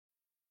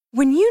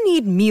When you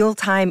need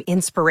mealtime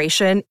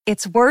inspiration,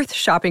 it's worth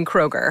shopping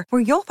Kroger,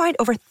 where you'll find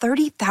over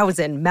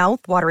 30,000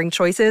 mouth-watering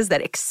choices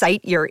that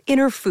excite your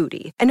inner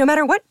foodie. And no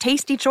matter what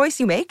tasty choice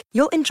you make,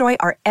 you'll enjoy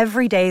our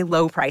everyday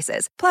low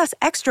prices, plus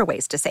extra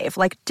ways to save,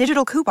 like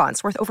digital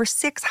coupons worth over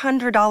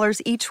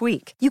 $600 each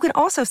week. You can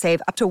also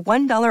save up to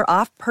 $1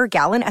 off per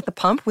gallon at the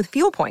pump with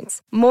fuel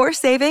points. More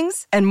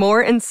savings and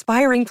more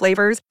inspiring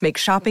flavors make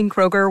shopping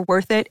Kroger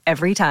worth it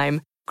every time.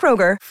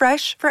 Kroger,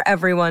 fresh for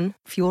everyone.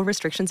 Fuel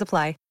restrictions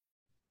apply.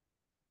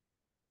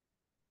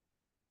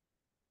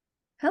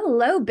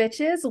 Hello,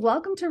 bitches.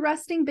 Welcome to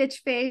Rusting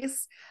Bitch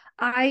Face.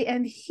 I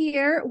am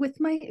here with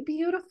my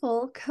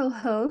beautiful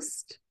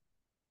co-host,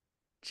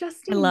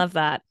 Justine. I love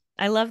that.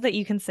 I love that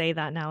you can say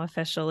that now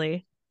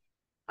officially.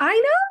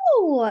 I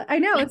know.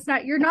 It's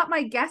not, you're not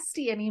my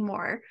guestie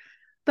anymore,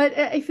 but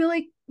I feel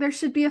like there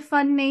should be a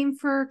fun name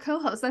for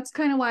co-host. That's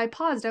kind of why I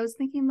paused. I was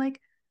thinking,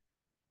 like,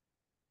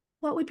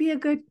 what would be a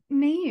good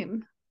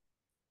name?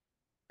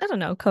 I don't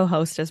know.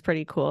 Co-host is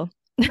pretty cool.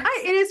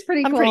 It is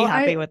pretty cool. I'm pretty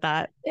happy with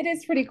that. It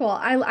is pretty cool.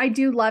 I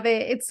do love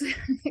it.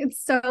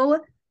 It's so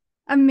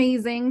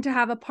amazing to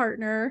have a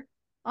partner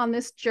on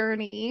this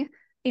journey,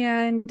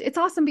 and it's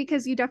awesome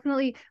because you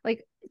definitely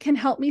can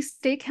help me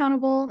stay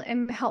accountable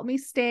and help me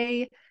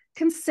stay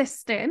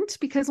consistent,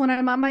 because when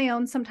I'm on my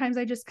own, sometimes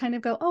I just kind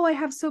of go, oh, I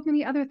have so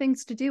many other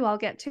things to do, I'll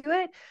get to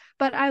it.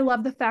 But I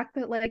love the fact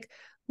that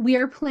we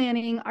are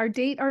planning our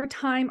date, our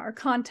time, our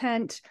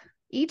content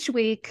each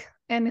week,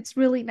 and it's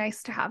really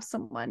nice to have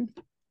someone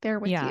there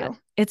with you.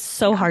 It's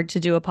so hard to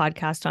do a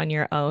podcast on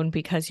your own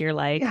because you're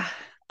like,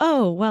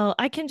 oh, well,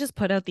 I can just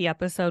put out the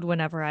episode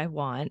whenever I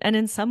want. And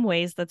in some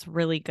ways that's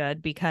really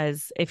good,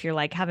 because if you're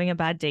like having a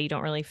bad day, you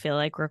don't really feel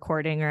like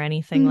recording or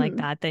anything like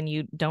that, then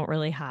you don't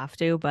really have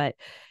to. But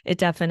it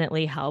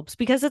definitely helps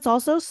because it's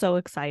also so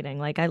exciting.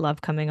 Like, I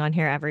love coming on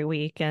here every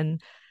week and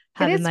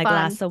having my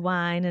glass of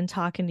wine and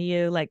talking to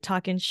you, like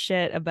talking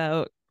shit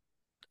about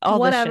all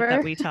the shit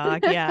that we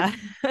talk. Yeah.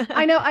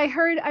 I know.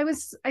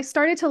 I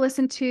started to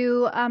listen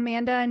to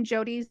Amanda and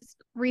Jody's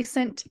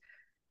recent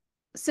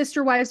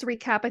Sister Wives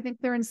recap. I think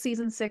they're in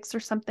season 6 or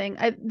something.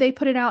 They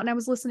put it out and I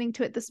was listening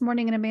to it this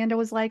morning, and Amanda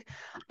was like,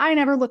 I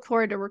never look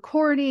forward to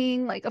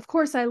recording. Like, of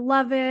course I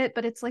love it,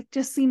 but it's like,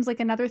 just seems like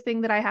another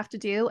thing that I have to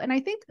do. And I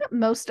think that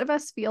most of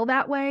us feel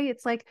that way.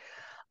 It's like,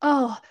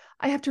 oh,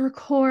 I have to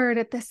record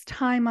at this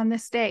time on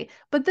this day.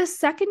 But the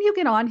second you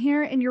get on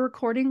here and you're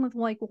recording with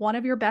like one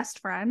of your best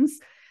friends,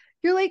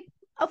 you're like,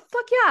 oh,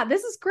 fuck yeah,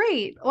 this is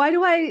great. Why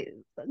do I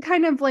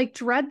kind of like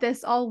dread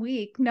this all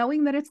week,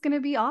 knowing that it's going to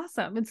be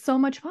awesome? It's so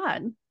much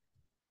fun.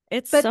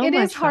 It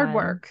is hard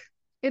work.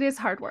 It is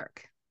hard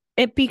work.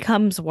 It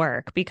becomes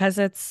work because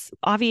it's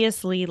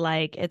obviously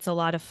like, it's a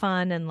lot of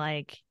fun. And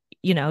like,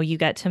 you know, you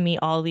get to meet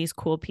all these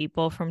cool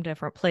people from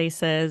different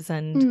places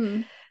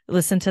and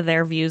listen to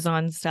their views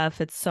on stuff.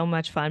 It's so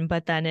much fun.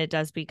 But then it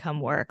does become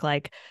work.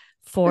 Like,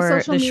 for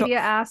the social media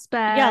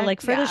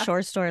aspect. For the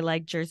Shore Store,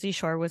 like Jersey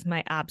Shore was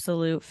my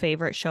absolute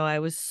favorite show. I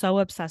was so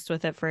obsessed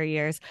with it for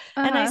years,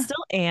 and I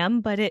still am,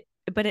 but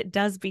it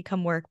does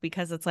become work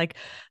because it's like,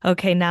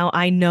 okay, now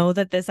I know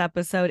that this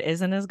episode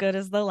isn't as good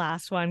as the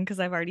last one because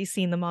I've already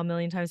seen them all a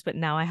million times, but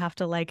now I have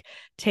to like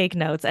take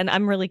notes, and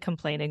I'm really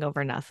complaining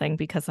over nothing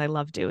because I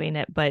love doing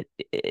it, but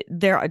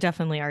there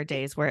definitely are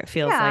days where it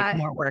feels like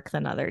more work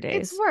than other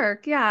days. It's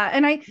work. Yeah.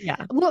 And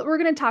we're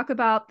going to talk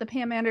about the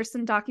Pam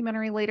Anderson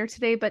documentary later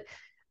today, but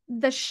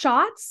the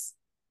shots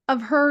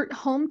of her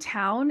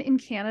hometown in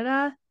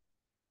Canada,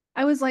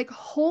 I was like,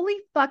 holy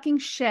fucking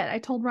shit. I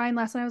told Ryan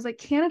last night, I was like,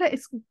 Canada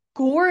is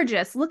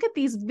gorgeous. Look at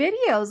these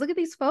videos. Look at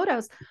these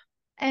photos.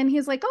 And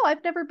he's like, oh,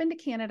 I've never been to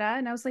Canada.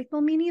 And I was like, well,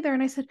 me neither.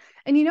 And I said,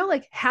 and you know,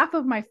 like half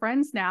of my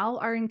friends now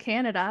are in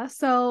Canada,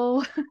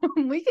 so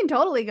we can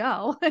totally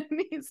go. And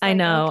he's like, I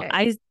know.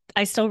 Okay.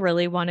 I still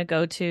really want to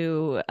go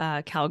to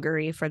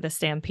Calgary for the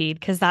Stampede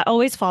because that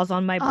always falls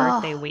on my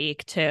birthday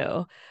week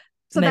too.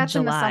 So that's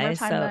in the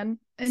summertime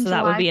then. So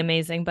that would be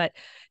amazing. But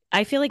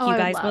I feel like you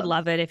guys would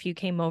love it if you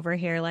came over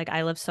here. Like,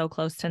 I live so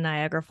close to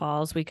Niagara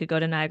Falls. We could go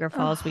to Niagara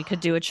Falls. We could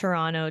do a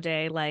Toronto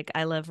day. Like,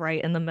 I live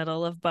right in the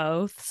middle of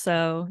both.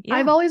 So yeah.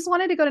 I've always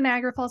wanted to go to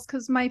Niagara Falls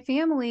because my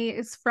family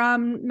is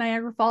from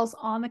Niagara Falls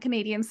on the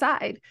Canadian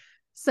side.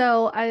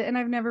 So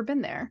I've never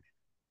been there.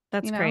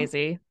 That's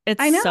crazy.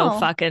 It's so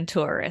fucking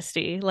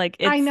touristy. Like,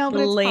 it's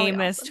the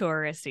lamest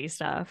touristy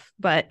stuff,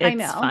 but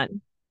it's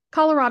fun.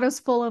 Colorado's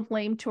full of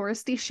lame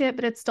touristy shit,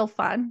 but it's still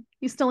fun.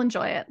 You still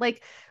enjoy it.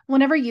 Like,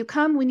 whenever you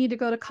come, we need to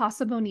go to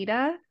Casa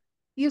Bonita.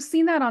 You've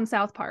seen that on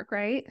South Park,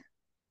 right?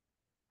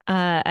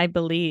 I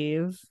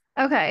believe.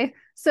 Okay.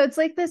 So it's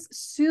like this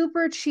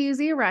super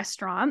cheesy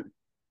restaurant.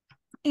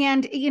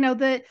 And, you know,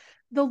 the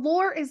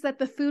lore is that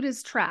the food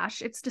is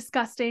trash. It's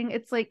disgusting.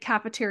 It's like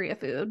cafeteria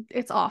food.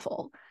 It's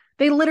awful.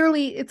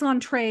 It's on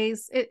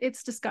trays.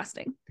 It's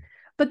disgusting.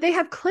 But they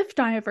have cliff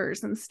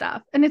divers and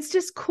stuff, and it's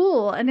just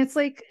cool. And it's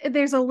like,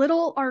 there's a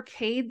little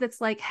arcade that's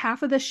like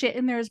half of the shit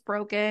in there is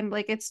broken.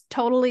 Like, it's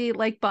totally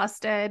like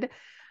busted,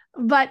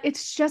 but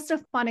it's just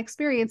a fun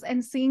experience.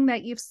 And seeing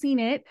that you've seen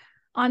it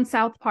on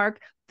South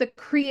Park. The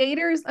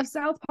creators of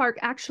South Park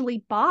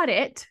actually bought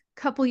it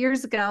a couple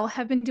years ago,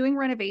 have been doing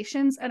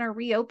renovations and are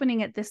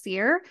reopening it this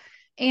year.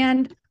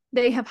 And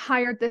they have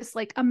hired this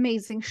like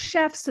amazing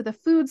chef, so the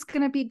food's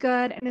going to be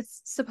good and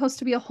it's supposed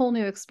to be a whole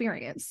new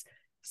experience.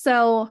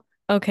 So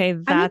okay,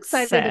 I'm that's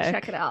excited sick. to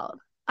check it out.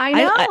 I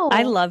know.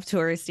 I love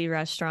touristy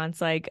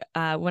restaurants. Like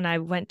when I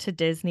went to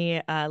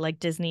Disney, like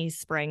Disney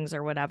Springs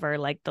or whatever,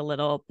 like the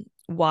little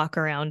walk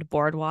around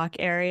boardwalk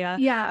area.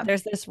 Yeah.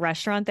 There's this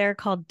restaurant there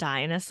called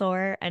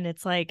Dinosaur, and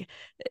it's like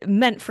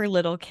meant for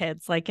little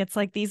kids. Like it's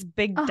like these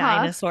big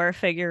dinosaur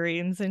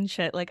figurines and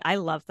shit. Like I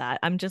love that.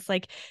 I'm just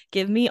like,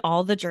 give me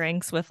all the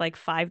drinks with like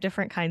 5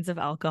 different kinds of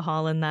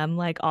alcohol in them.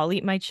 Like I'll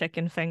eat my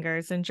chicken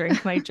fingers and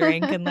drink my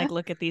drink and like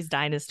look at these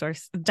dinosaur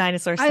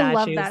statues. I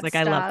love that like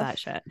stuff. I love that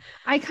shit.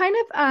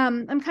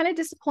 I'm kind of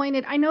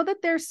disappointed. I know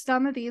that there's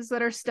some of these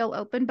that are still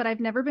open, but I've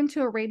never been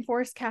to a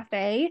rainforest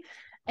cafe.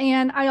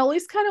 And I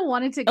always kind of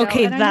wanted to go.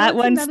 Okay, and that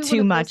one's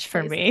too much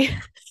for me.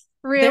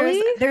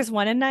 Really? There's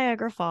one in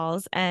Niagara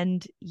Falls,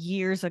 and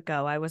years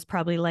ago, I was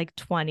probably like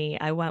 20.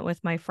 I went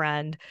with my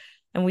friend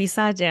and we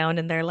sat down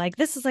and they're like,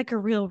 this is like a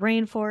real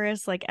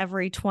rainforest, like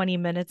every 20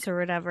 minutes or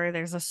whatever,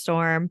 there's a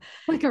storm.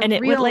 Like a and it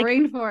real would like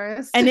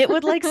rainforest. and it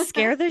would like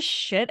scare the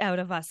shit out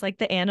of us. Like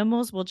the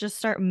animals will just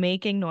start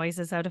making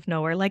noises out of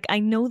nowhere. Like I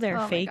know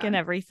they're fake and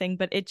everything,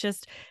 but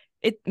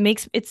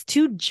it's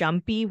too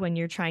jumpy when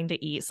you're trying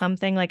to eat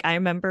something. Like I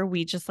remember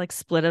we just like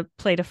split a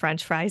plate of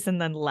French fries and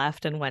then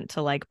left and went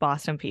to like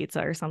Boston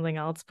Pizza or something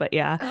else. But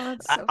yeah,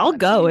 I'll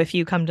go if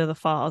you come to the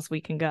falls. We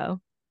can go.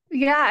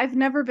 Yeah, I've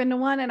never been to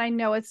one, and I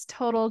know it's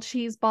total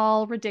cheese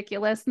ball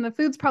ridiculous, and the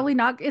food's probably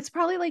not. It's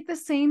probably like the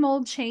same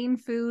old chain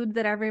food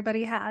that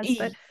everybody has.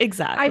 But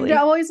exactly, I've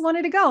always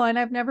wanted to go, and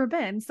I've never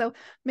been. So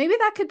maybe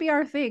that could be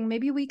our thing.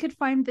 Maybe we could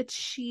find the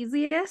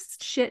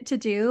cheesiest shit to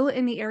do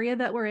in the area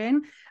that we're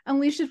in, and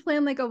we should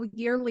plan like a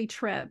yearly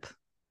trip.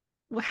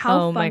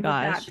 How fun would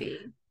that be?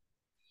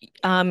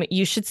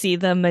 You should see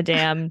the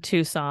Madame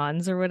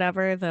Tussauds or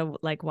whatever, the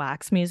like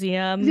wax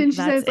museum. Didn't you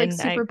say it's like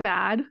super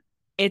bad?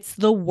 It's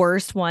the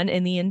worst one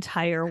in the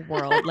entire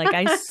world. Like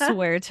I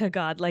swear to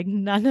God, like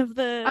none of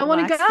the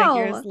wax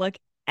figures look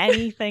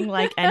anything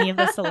like any of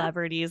the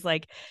celebrities.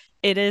 Like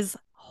it is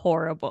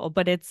horrible,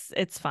 but it's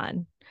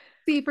fun.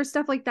 See, for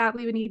stuff like that,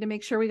 we would need to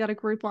make sure we got a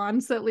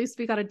Groupon, so at least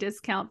we got a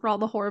discount for all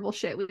the horrible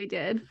shit we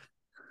did.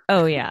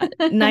 Oh yeah,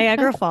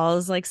 Niagara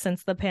Falls, like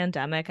since the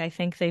pandemic, I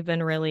think they've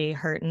been really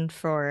hurting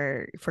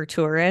for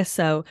tourists.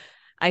 So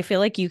I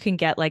feel like you can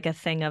get like a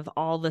thing of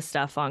all the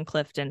stuff on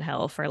Clifton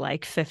Hill for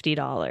like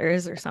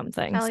 $50 or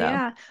something. Hell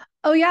yeah.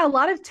 Oh yeah, a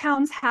lot of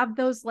towns have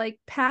those like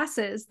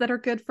passes that are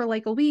good for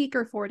like a week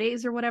or 4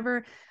 days or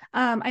whatever.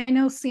 I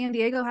know San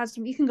Diego has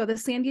them. You can go to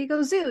San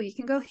Diego Zoo, you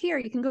can go here,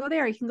 you can go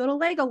there, you can go to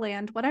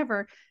Legoland,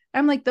 whatever.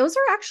 I'm like, those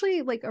are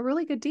actually like a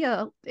really good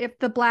deal if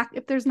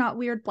there's not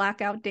weird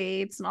blackout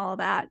dates and all of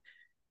that.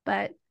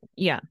 But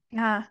yeah,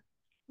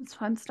 it's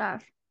fun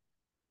stuff.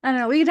 I don't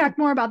know. We can talk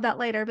more about that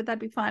later, but that'd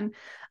be fun.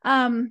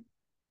 There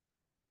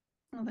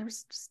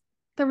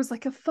was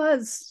like a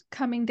fuzz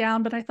coming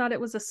down, but I thought it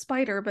was a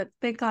spider, but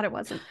thank God it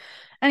wasn't.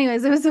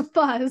 Anyways, it was a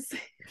fuzz.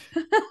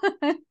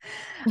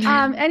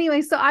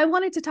 Anyway, so I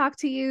wanted to talk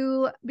to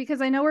you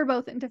because I know we're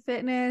both into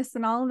fitness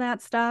and all of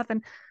that stuff.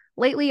 And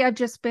lately I've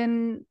just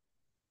been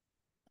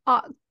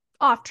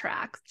off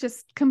track,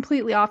 just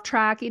completely off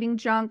track, eating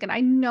junk. And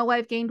I know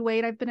I've gained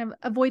weight. I've been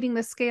avoiding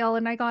the scale,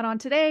 and I got on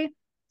today,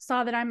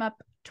 saw that I'm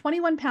up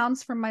 21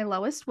 pounds from my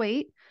lowest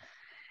weight.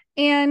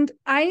 And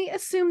I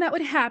assumed that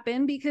would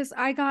happen because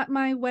I got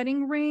my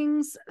wedding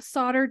rings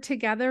soldered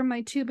together,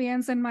 my 2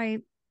 bands and my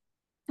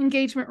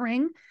engagement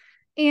ring.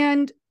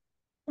 And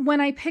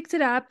when I picked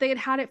it up, they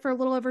had it for a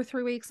little over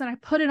 3 weeks, and I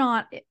put it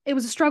on. It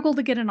was a struggle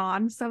to get it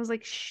on. So I was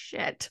like,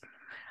 shit,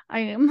 I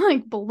am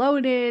like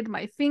bloated.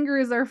 My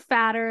fingers are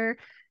fatter.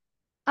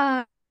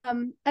 And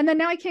then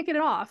now I can't get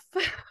it off.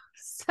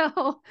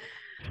 So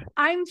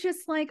I'm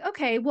just like,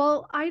 okay,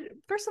 well,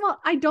 first of all,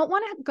 I don't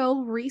want to go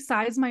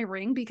resize my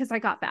ring because I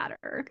got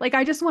fatter. Like,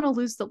 I just want to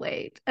lose the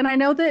weight. And I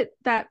know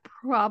that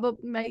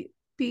probably might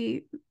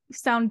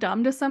sound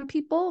dumb to some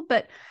people,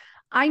 but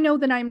I know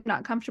that I'm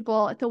not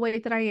comfortable at the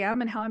weight that I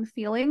am and how I'm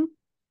feeling.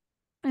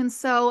 And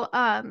so,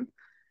 I've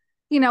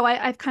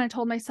kind of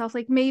told myself,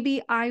 like,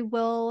 maybe I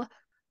will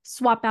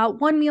swap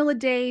out one meal a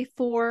day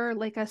for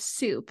like a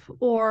soup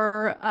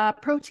or a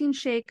protein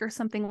shake or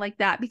something like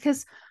that.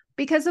 Because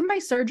of my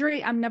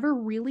surgery, I'm never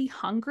really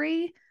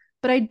hungry,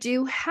 but I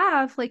do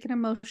have like an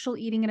emotional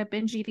eating and a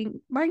binge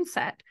eating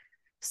mindset.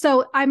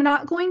 So I'm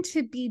not going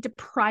to be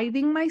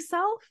depriving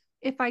myself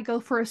if I go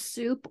for a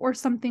soup or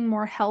something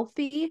more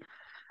healthy.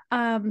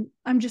 I'm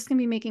just going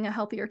to be making a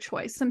healthier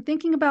choice. I'm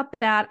thinking about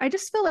that. I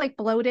just feel like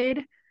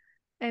bloated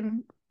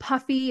and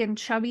puffy and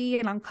chubby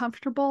and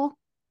uncomfortable.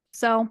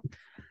 So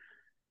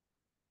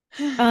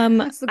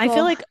I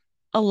feel like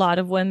a lot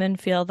of women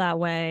feel that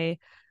way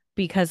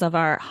because of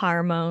our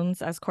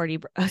hormones, as Cody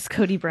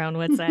Brown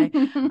would say.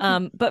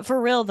 But for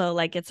real though,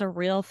 like it's a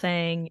real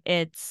thing.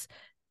 It's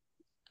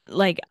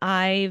like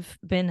I've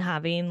been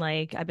having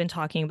like I've been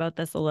talking about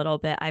this a little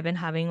bit. I've been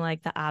having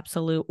like the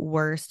absolute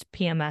worst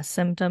PMS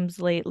symptoms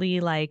lately.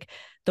 Like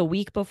the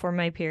week before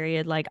my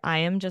period, like I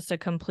am just a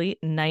complete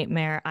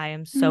nightmare. I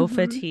am so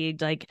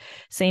fatigued. Like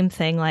same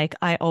thing, like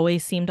I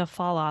always seem to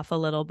fall off a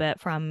little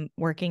bit from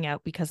working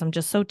out because I'm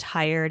just so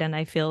tired and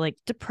I feel like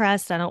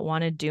depressed. I don't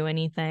want to do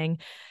anything.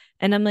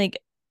 And I'm like,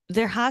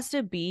 there has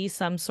to be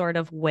some sort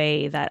of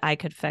way that I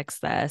could fix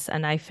this.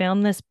 And I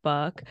found this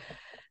book,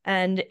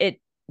 and it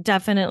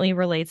definitely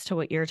relates to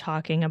what you're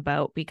talking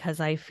about,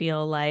 because I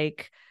feel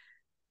like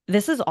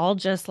this is all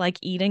just like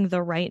eating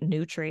the right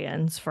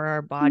nutrients for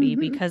our body,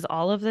 because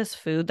all of this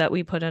food that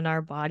we put in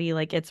our body,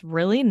 like it's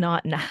really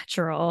not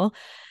natural.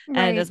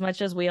 And as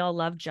much as we all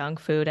love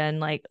junk food, and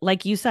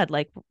like you said,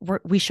 like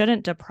we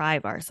shouldn't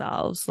deprive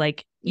ourselves.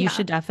 Like you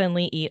should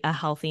definitely eat a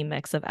healthy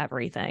mix of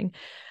everything.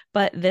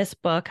 But this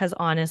book has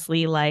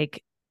honestly,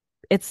 like,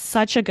 it's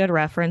such a good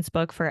reference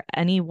book for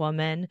any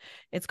woman.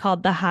 It's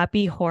called The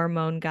Happy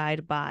Hormone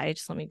Guide by,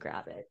 just let me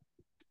grab it.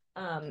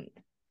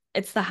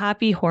 It's The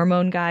Happy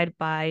Hormone Guide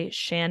by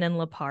Shannon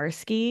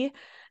Leparsky.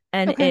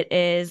 And it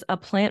is a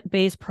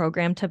plant-based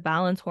program to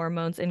balance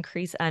hormones,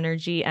 increase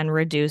energy, and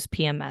reduce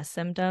PMS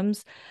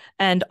symptoms.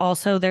 And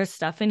also there's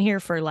stuff in here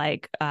for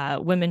like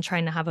women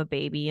trying to have a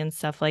baby and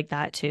stuff like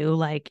that too.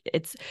 Like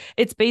it's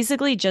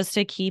basically just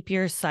to keep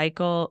your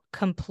cycle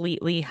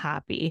completely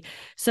happy.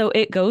 So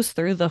it goes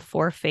through the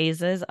 4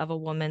 phases of a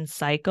woman's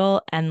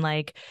cycle, and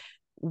like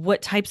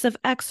what types of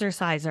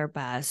exercise are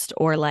best,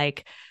 or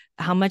like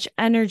how much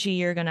energy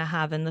you're going to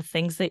have, and the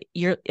things that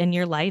you're in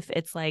your life,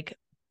 it's like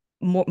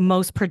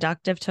most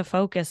productive to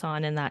focus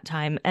on in that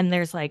time. And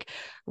there's like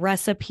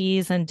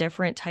recipes and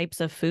different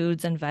types of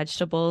foods and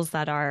vegetables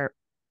that are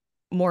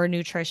more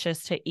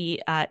nutritious to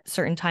eat at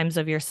certain times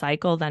of your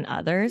cycle than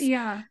others.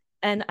 Yeah.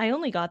 And I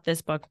only got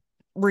this book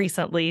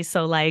recently,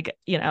 so like,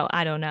 you know,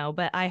 I don't know,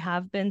 but I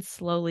have been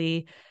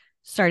slowly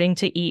starting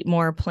to eat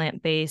more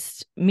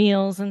plant-based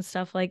meals and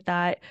stuff like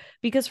that,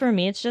 because for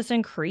me it's just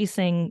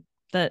increasing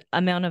the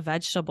amount of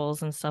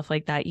vegetables and stuff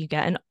like that you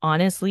get. And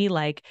honestly,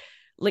 like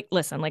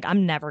listen, like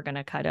I'm never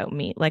gonna cut out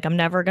meat. Like I'm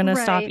never gonna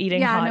stop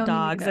eating hot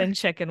dogs and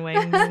chicken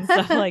wings and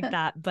stuff like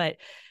that. But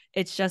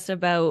it's just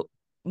about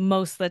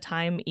most of the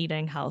time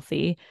eating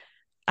healthy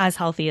as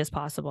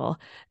possible.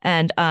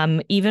 And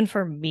even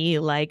for me,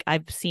 like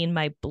I've seen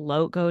my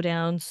bloat go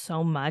down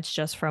so much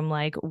just from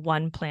like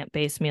one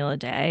plant-based meal a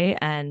day.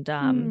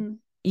 And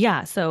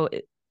yeah, so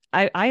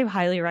I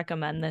highly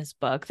recommend this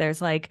book.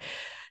 There's like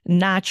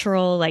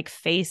natural like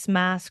face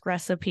mask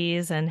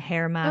recipes and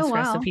hair mask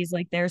recipes.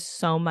 Like there's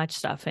so much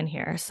stuff in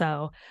here.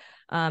 So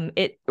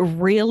it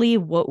really,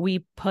 what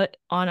we put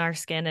on our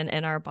skin and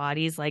in our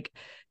bodies, like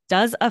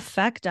does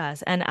affect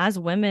us. And as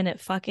women, it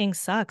fucking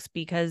sucks,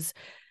 because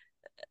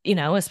you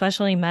know,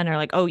 especially men are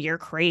like, oh, you're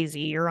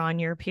crazy, you're on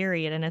your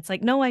period. And it's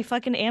like, no, I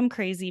fucking am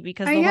crazy,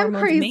 because the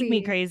hormones make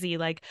me crazy.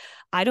 Like,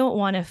 I don't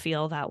want to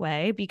feel that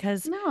way,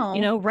 because,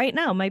 you know, right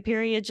now my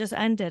period just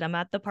ended. I'm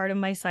at the part of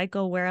my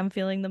cycle where I'm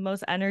feeling the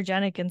most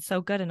energetic and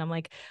so good. And I'm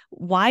like,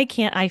 why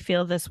can't I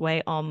feel this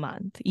way all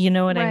month? You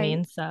know what I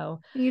mean? So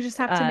you just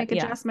have to make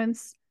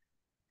adjustments.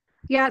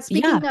 Yeah.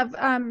 Speaking of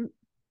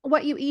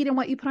what you eat and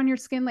what you put on your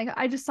skin, like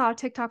I just saw a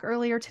TikTok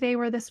earlier today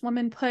where this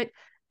woman put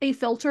a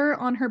filter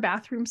on her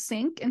bathroom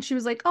sink, and she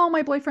was like, oh,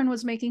 my boyfriend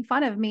was making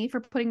fun of me for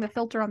putting the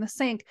filter on the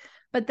sink.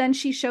 But then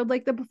she showed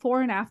like the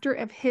before and after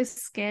of his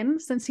skin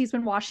since he's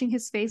been washing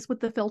his face with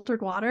the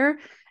filtered water,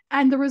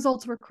 and the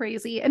results were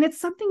crazy. And it's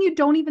something you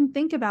don't even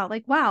think about,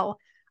 like, wow,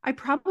 I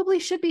probably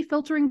should be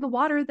filtering the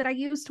water that I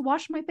use to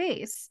wash my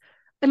face.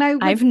 And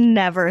I've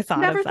never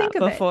thought of that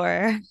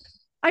before.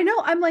 I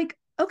know. I'm like,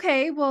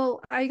 okay,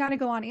 well, I gotta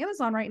go on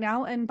Amazon right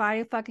now and buy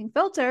a fucking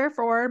filter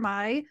for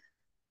my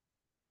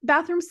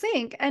bathroom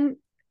sink. And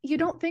you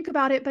don't think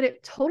about it, but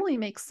it totally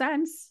makes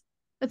sense.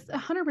 It's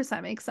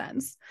 100% makes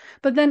sense.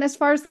 But then as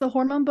far as the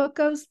hormone book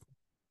goes,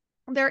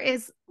 there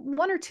is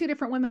 1 or 2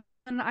 different women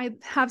I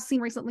have seen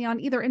recently on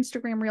either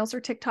Instagram Reels or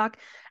TikTok,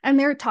 and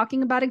they're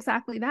talking about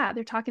exactly that.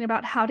 They're talking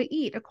about how to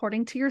eat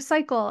according to your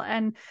cycle,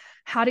 and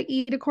how to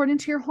eat according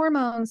to your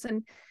hormones,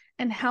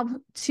 and how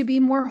to be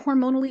more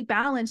hormonally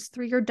balanced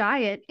through your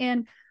diet.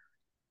 And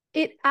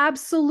it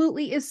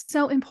absolutely is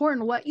so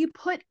important. What you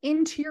put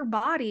into your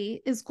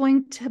body is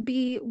going to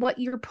be what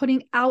you're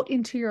putting out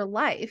into your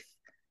life.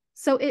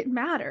 So it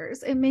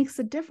matters. It makes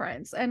a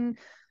difference. And,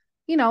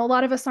 you know, a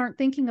lot of us aren't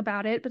thinking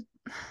about it, but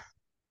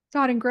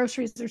God, and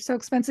groceries are so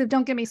expensive.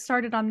 Don't get me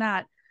started on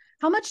that.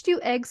 How much do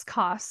eggs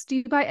cost? Do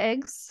you buy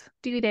eggs?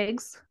 Do you eat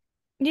eggs?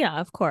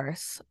 Yeah, of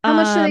course. How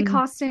much do they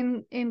cost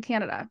in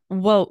Canada?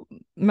 Well,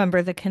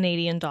 remember the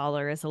Canadian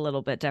dollar is a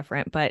little bit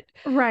different, but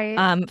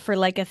for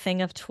like a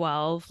thing of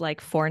 12, like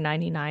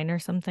 $4.99 or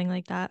something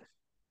like that.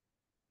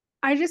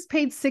 I just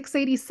paid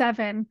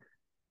 $6.87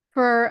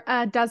 for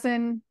a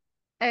dozen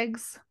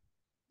eggs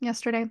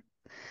yesterday.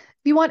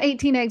 If you want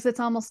 18 eggs, it's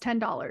almost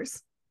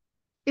 $10.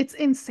 It's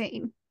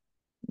insane.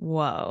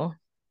 Whoa.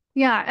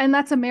 Yeah, and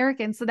that's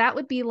American. So that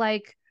would be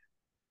like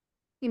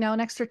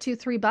an extra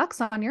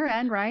 $2-3 on your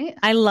end, right?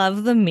 I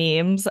love the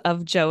memes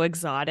of Joe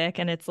Exotic,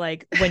 and it's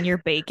like when your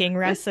baking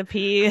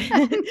recipe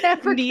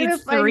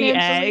needs 3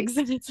 eggs,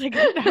 and it's like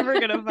I'm never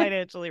gonna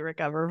financially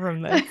recover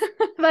from this.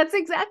 That's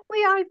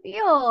exactly how I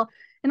feel.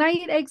 And I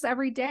eat eggs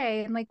every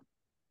day, and like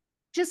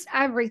just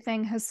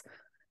everything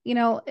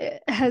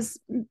it has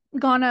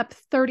gone up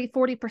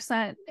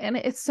 30-40%, and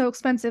it's so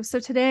expensive. So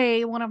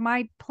today, one of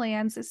my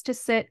plans is to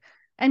sit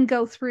and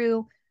go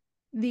through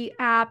the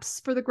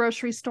apps for the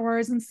grocery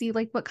stores and see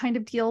like what kind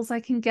of deals I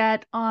can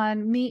get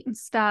on meat and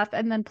stuff,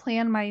 and then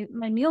plan my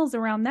meals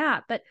around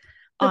that. But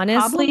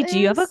honestly, do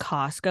you have a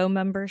Costco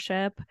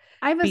membership?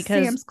 I have a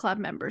Sam's Club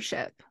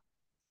membership.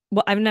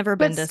 Well, I've never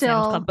been to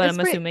Sam's Club, but I'm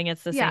assuming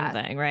it's the same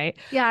thing, right?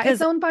 Yeah,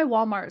 it's owned by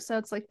Walmart, so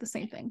it's like the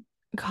same thing.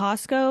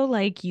 Costco,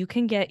 like you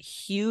can get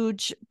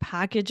huge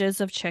packages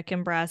of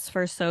chicken breasts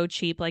for so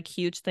cheap, like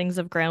huge things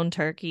of ground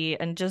turkey,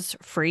 and just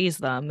freeze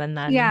them, and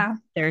then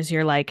there's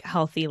your like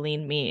healthy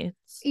lean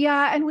meats.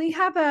 Yeah, and we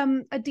have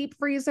a deep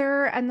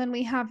freezer, and then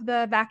we have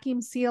the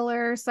vacuum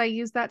sealer, so I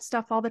use that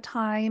stuff all the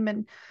time.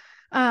 And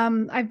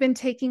I've been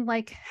taking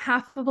like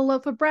half of a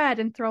loaf of bread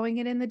and throwing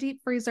it in the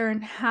deep freezer,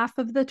 and half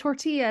of the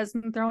tortillas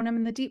and throwing them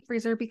in the deep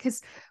freezer,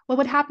 because what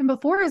would happen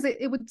before is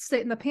it would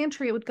sit in the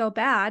pantry, it would go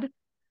bad.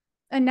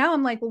 And now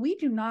I'm like, well, we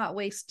do not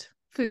waste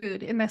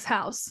food in this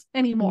house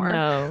anymore.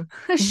 No.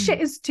 Shit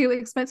is too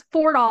expensive.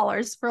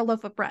 $4 for a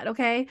loaf of bread.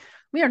 Okay.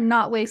 We are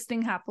not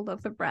wasting half a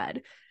loaf of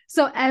bread.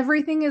 So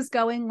everything is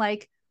going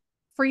like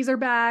freezer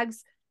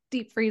bags,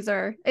 deep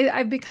freezer.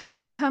 I've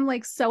become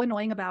like so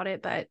annoying about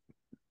it, but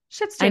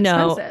shit's too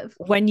expensive.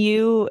 When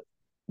you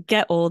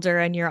get older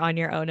and you're on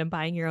your own and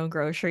buying your own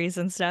groceries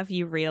and stuff,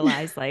 you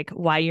realize like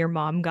why your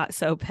mom got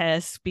so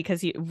pissed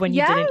because when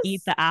you didn't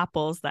eat the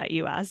apples that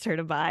you asked her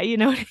to buy, you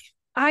know what I mean?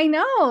 I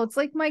know. It's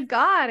like, my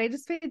God, I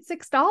just paid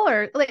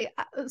 $6. Like,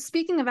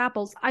 speaking of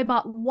apples, I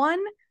bought one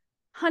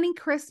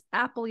Honeycrisp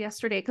apple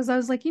yesterday because I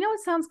was like, you know what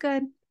sounds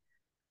good?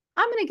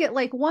 I'm going to get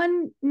like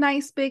one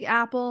nice big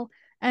apple,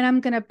 and I'm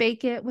going to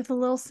bake it with a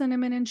little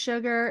cinnamon and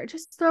sugar.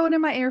 Just throw it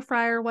in my air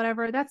fryer or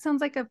whatever. That sounds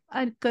like a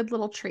good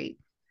little treat.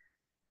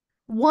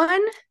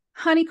 One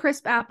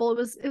Honeycrisp apple, it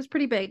was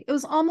pretty big. It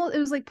was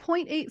like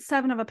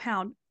 0.87 of a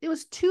pound. It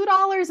was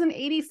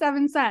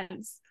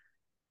 $2.87.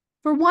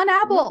 for one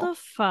apple. What the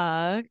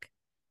fuck?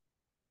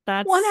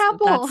 That's one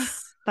apple.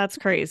 That's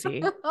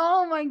crazy.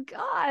 Oh my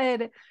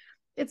God.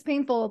 It's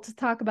painful to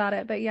talk about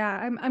it, but yeah,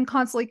 I'm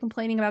constantly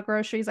complaining about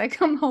groceries. I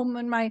come home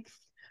in my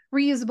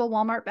reusable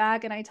Walmart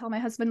bag and I tell my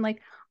husband,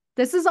 like,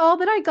 this is all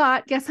that I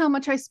got. Guess how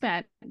much I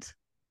spent?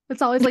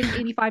 It's always like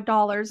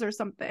 $85 or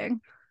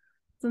something.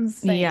 It's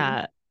insane.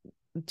 Yeah.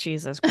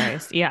 Jesus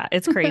Christ. Yeah,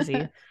 it's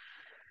crazy.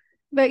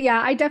 But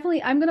yeah, I'm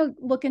going to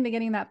look into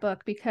getting that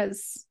book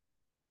because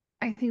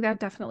I think that'd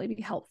definitely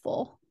be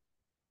helpful.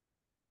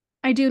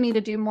 I do need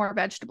to do more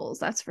vegetables,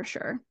 that's for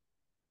sure.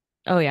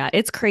 Oh yeah,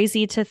 it's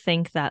crazy to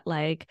think that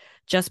like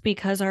just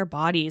because our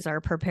bodies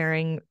are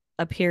preparing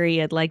a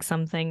period like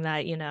something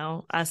that,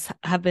 us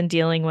have been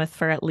dealing with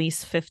for at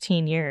least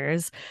 15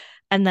 years,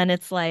 and then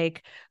it's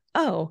like,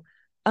 oh,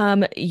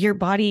 your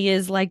body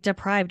is like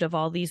deprived of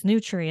all these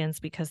nutrients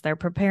because they're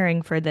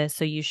preparing for this,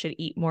 so you should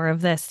eat more of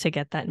this to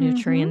get that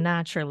nutrient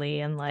naturally.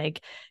 And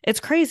like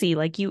it's crazy,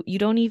 like you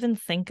don't even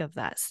think of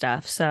that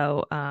stuff.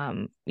 So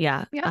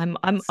yeah, I'm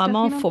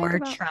all for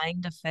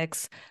trying to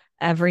fix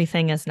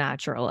everything as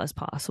natural as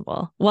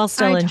possible while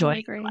still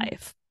enjoying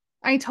life.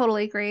 I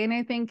totally agree. And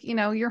I think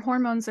your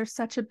hormones are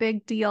such a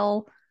big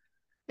deal.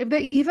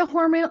 If you have a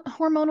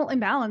hormonal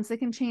imbalance, it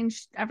can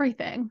change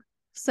everything.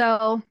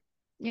 So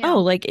yeah.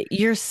 Oh, like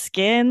your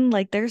skin,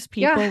 like there's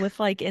people with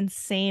like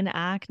insane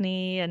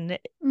acne, and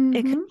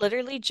it could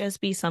literally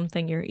just be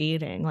something you're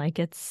eating. Like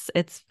it's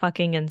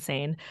fucking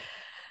insane.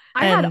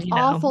 I had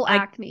awful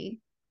acne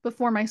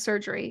before my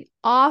surgery.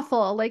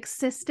 Awful, like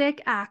cystic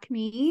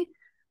acne,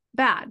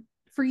 bad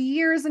for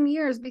years and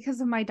years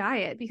because of my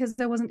diet, because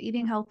I wasn't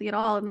eating healthy at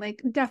all. And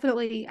like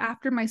definitely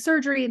after my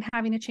surgery and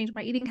having to change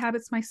my eating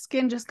habits, my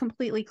skin just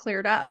completely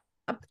cleared up.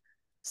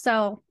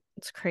 So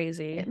it's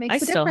crazy. It makes I a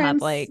still difference.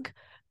 have like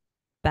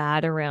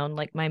bad around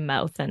like my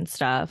mouth and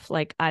stuff.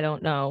 Like I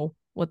don't know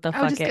what the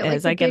fuck it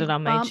is. I get it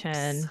on my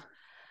chin.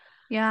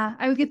 Yeah,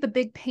 I would get the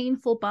big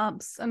painful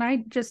bumps, and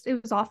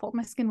it was awful.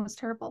 My skin was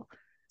terrible.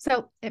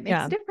 So it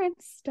makes a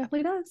difference.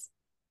 Definitely does.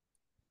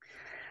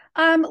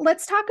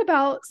 Let's talk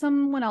about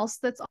someone else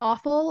that's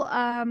awful.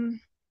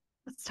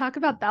 Let's talk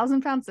about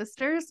Thousand Pound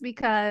Sisters,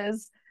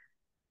 because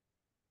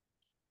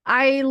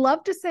I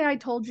love to say I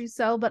told you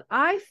so, but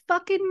I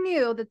fucking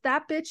knew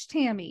that bitch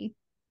Tammy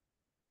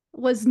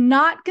was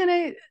not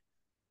gonna,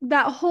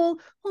 that whole,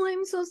 oh,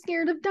 I'm so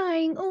scared of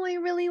dying, oh, I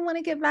really want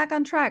to get back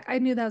on track. I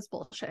knew that was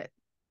bullshit.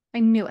 I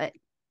knew it.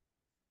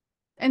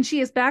 And she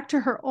is back to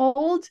her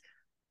old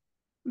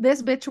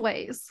this bitch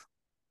ways.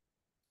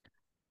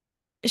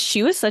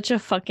 She was such a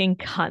fucking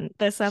cunt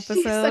this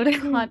episode. She's a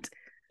cunt.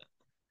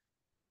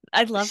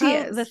 I love She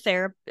how is.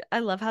 I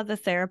love how the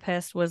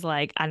therapist was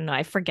like, I don't know,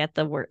 I forget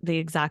the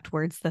exact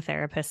words the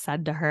therapist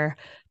said to her,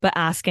 but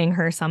asking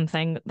her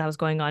something that was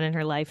going on in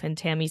her life, and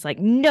Tammy's like,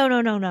 no,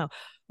 no, no, no,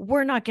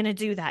 we're not gonna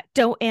do that.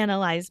 Don't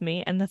analyze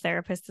me. And the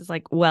therapist is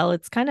like, well,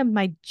 it's kind of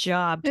my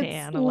job to It's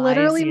analyze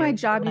literally my you.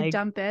 job, you Like,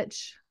 dumb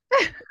bitch.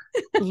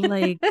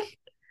 like,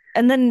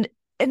 and then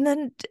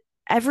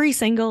every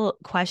single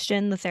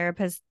question the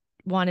therapist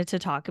wanted to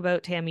talk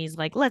about, Tammy's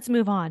like, let's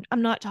move on.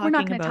 I'm not We're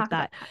not talking going to about talk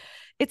about that. that.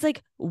 It's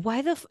like,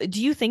 why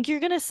do you think you're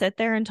going to sit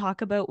there and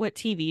talk about what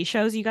TV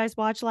shows you guys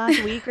watched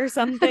last week or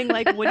something?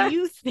 Like, what do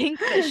you think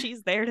that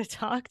she's there to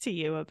talk to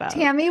you about?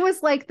 Tammy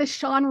was like the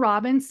Sean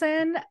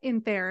Robinson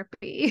in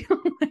therapy.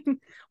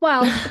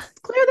 Well, it's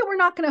clear that we're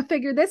not going to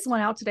figure this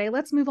one out today.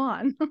 Let's move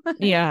on.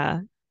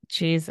 Yeah.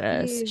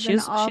 Jesus.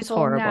 She's an She's awful,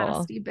 horrible.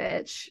 nasty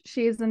bitch.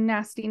 She's a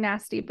nasty,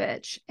 nasty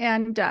bitch.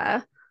 And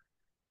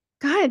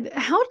God,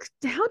 how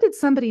did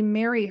somebody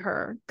marry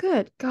her?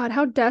 Good God,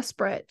 how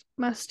desperate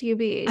must you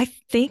I be?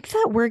 think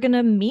that we're going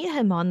to meet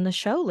him on the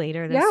show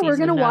later this Yeah,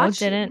 season, though.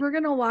 Didn't we're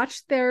gonna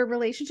watch their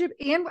relationship,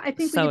 and I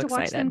think we So get to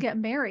watch them excited. get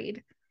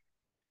married.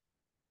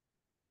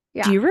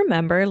 Do Yeah. you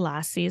remember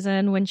last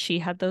season when she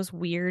had those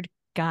weird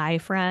guy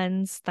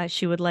friends that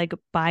she would like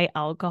buy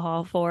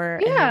alcohol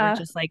for, and they were Yeah.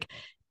 just like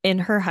in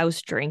her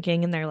house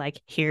drinking, and they're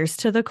like, here's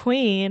to the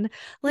queen.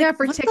 Like, Yeah,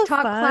 for what the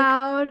TikTok fuck?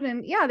 Cloud.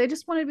 And yeah, they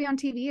just wanted to be on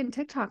TV and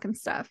TikTok and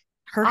stuff.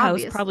 Her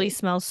house probably Obviously.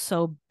 smells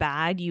so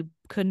bad. You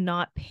could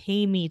not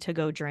pay me to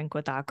go drink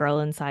with that girl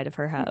inside of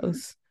her Mm-mm.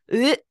 house.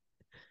 Ugh.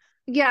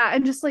 Yeah,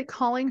 and just like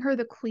calling her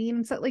the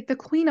queen. So, like the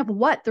queen of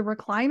what? The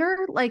recliner?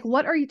 Like,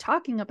 what are you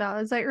talking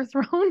about? Is that your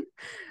throne?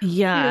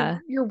 Yeah.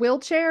 Your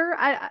wheelchair?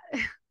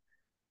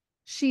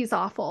 She's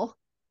awful.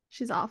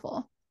 She's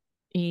awful.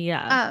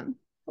 Yeah. Um,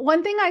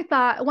 one thing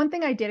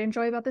I did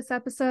enjoy about this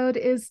episode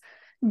is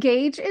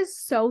Gage is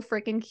so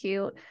freaking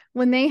cute.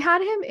 When they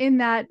had him in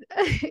that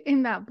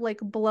in that like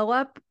blow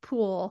up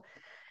pool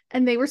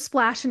and they were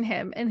splashing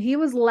him and he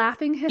was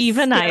laughing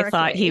Even I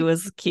thought he hysterically.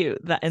 was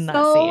cute in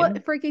that So scene.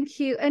 freaking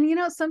cute. And you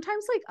know,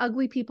 sometimes like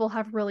ugly people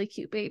have really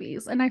cute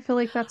babies, and I feel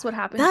like that's what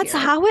happened That's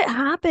here. how it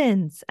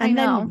happens. I And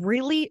then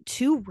know.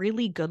 two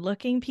really good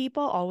looking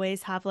people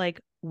always have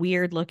like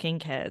weird looking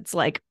kids.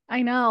 Like,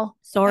 I know. I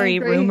sorry,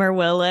 agree. Rumor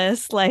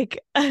Willis. Like,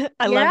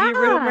 I love you,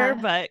 Rumor, Yeah.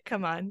 but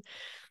come on.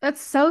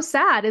 That's so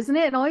sad, isn't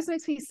it? It always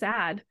makes me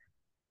sad.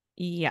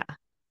 Yeah.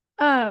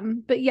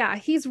 But yeah,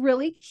 he's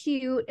really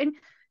cute. And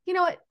you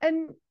know,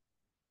 and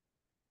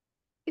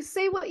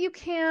say what you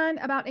can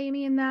about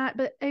Amy and that,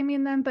 but Amy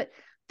and them, but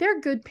they're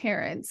good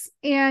parents.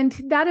 And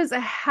that is a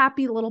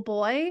happy little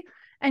boy.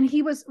 And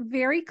he was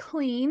very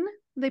clean.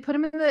 They put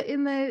him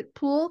in the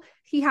pool.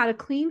 He had a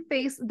clean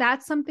face.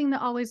 That's something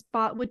that always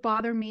would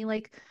bother me.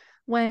 Like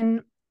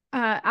when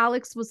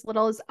Alex was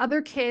little, as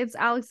other kids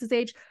Alex's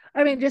age,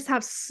 I mean, just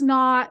have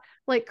snot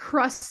like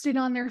crusted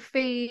on their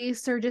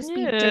face or just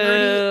be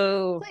dirty.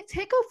 Ew. Like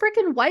take a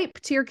freaking wipe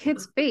to your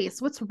kid's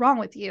face. What's wrong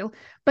with you?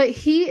 But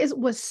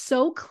was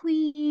so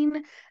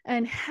clean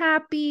and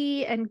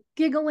happy and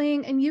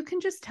giggling, and you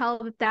can just tell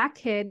that that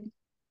kid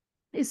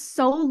is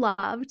so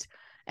loved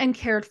and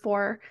cared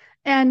for.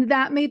 And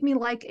that made me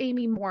like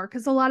Amy more,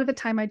 because a lot of the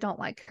time I don't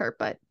like her.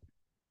 But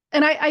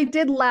and I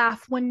did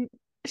laugh when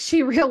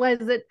she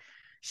realized that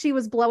she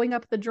was blowing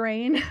up the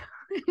drain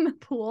in the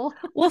pool.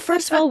 Well,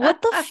 first of all,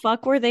 what the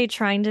fuck were they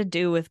trying to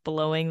do with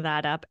blowing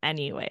that up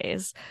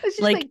anyways? She's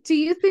Like, like, do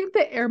you think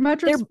the air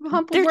mattress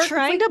pump would they're work? It's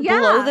trying like, to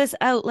blow yeah. this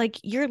out. Like,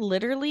 you're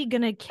literally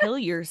gonna kill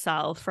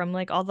yourself from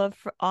like all the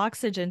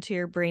oxygen to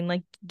your brain.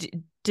 Like,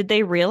 did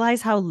they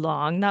realize how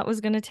long that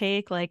was gonna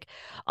take? Like,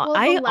 Well,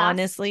 I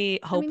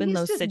honestly I hope mean, in he's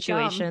those just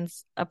dumb.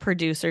 situations a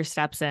producer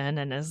steps in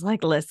and is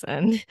like,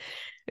 listen,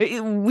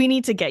 we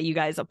need to get you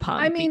guys a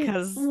I pump mean,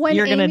 because when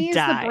you're gonna Amy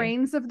is the die.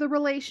 brains of the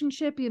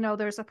relationship, you know,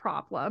 there's a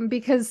problem,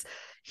 because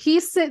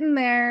he's sitting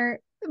there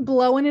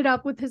blowing it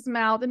up with his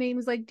mouth. And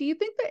Amy's like, do you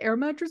think the air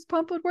mattress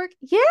pump would work?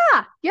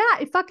 Yeah. Yeah,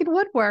 it fucking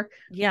would work.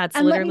 Yeah, it's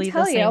And let me literally the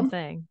tell same you,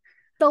 thing.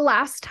 the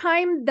last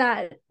time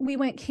that we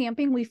went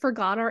camping, we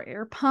forgot our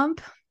air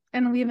pump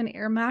and we have an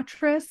air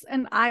mattress.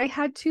 And I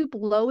had to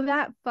blow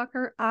that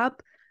fucker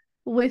up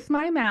with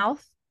my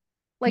mouth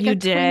like You a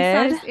twin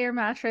did? sized air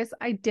mattress.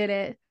 I did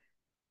it.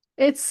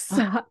 It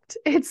sucked.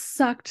 It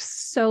sucked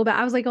so bad.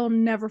 I was like, I'll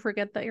never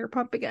forget the air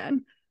pump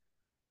again.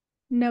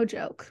 No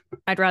joke.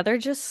 I'd rather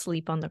just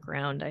sleep on the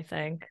ground, I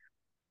think,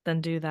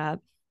 than do that.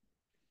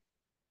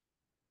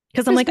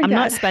 Because I'm Just like, my I'm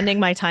not dad. spending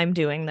my time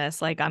doing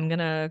this. Like, I'm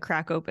gonna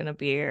crack open a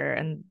beer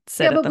and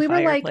Yeah, sit at but the we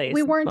were like, fireplace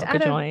and smoke a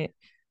joint.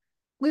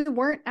 we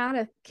weren't at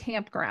a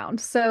campground.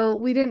 So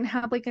we didn't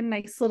have like a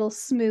nice little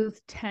smooth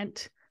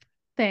tent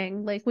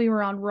thing. Like we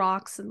were on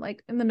rocks and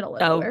like in the middle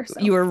of Oh, nowhere. So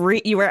you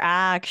were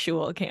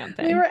actual we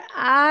camping. were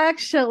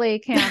actually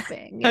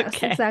camping. Yes,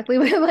 Okay. exactly.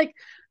 We had like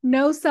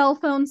no cell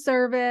phone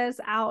service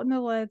out in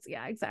the woods.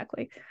 Yeah,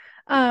 exactly.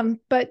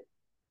 But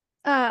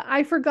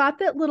I forgot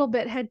that Little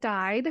Bit had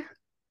died.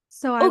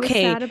 So I was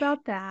Okay. sad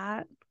about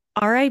that.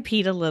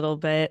 RIP'd a little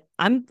bit.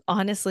 I'm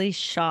honestly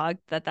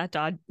shocked that that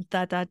dog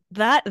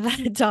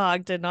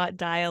did not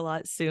die a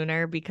lot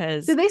sooner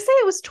because Did they say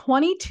it was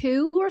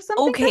 22 or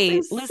something? That's okay,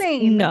 listen,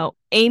 insane. no,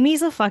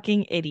 Amy's a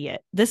fucking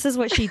idiot. This is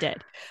what she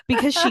did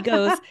because she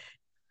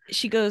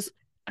goes,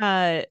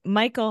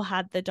 Michael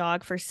had the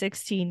dog for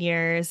 16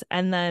 years.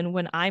 And then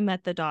when I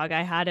met the dog,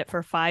 I had it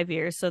for 5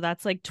 years. So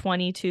that's like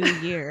 22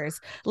 years.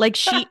 Like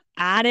she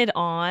added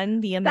on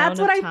the That's amount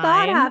what of I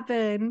thought time.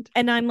 happened.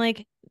 And I'm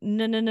like,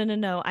 no, no, no, no,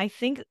 no. I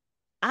think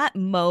at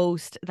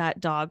most that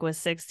dog was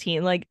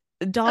 16. Like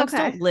dogs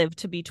Okay. don't live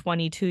to be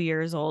 22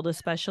 years old,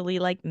 especially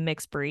like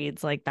mixed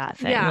breeds, like that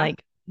thing. Yeah.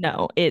 Like,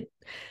 no,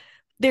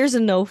 there's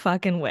no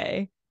fucking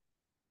way.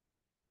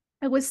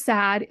 It was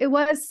sad. It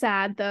was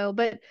sad though,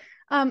 but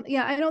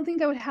yeah, I don't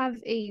think I would have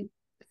a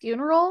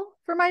funeral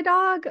for my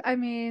dog. I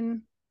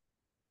mean,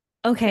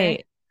 Okay.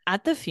 okay.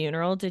 At the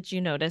funeral, did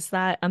you notice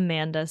that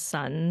Amanda's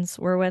sons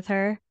were with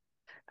her?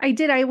 I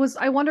did. I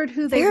wondered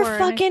who they They're were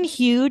and I fucking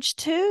huge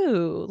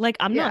too. Like,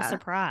 I'm not yeah.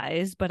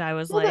 surprised, but I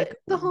was Well, like,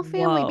 the whole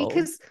family, whoa.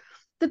 because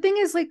the thing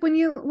is, like, when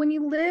you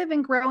live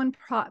and grow in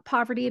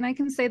poverty, and I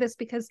can say this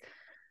because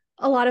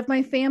a lot of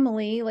my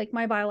family, like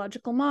my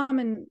biological mom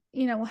and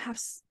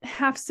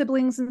half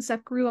siblings and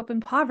stuff, grew up in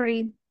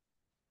poverty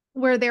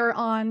where they were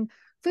on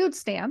food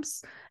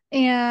stamps,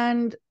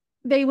 and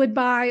they would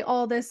buy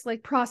all this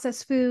like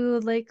processed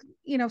food, like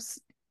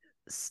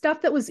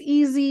stuff that was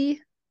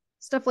easy,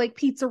 stuff like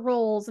pizza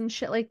rolls and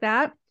shit like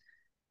that,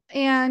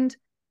 and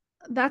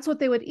that's what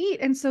they would eat,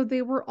 and so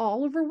they were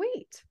all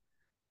overweight.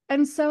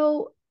 And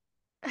so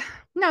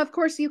now, of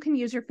course, you can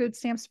use your food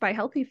stamps to buy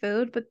healthy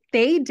food, but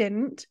they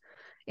didn't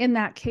in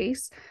that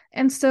case.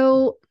 And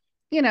so,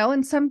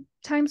 and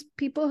sometimes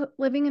people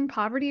living in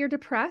poverty are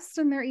depressed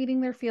and they're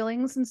eating their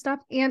feelings and stuff.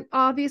 And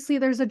obviously,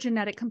 there's a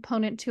genetic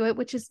component to it,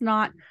 which is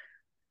not,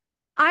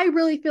 I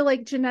really feel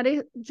like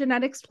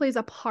genetics plays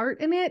a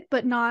part in it,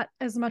 but not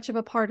as much of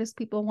a part as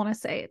people want to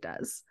say it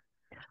does.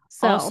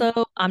 So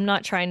Also, I'm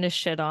not trying to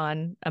shit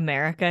on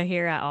America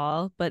here at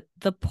all, but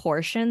the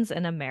portions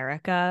in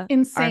America are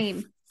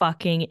insane.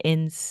 fucking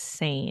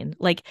insane.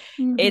 Like,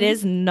 it Mm-hmm.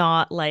 is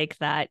not like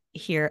that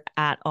here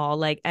at all.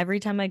 Like, every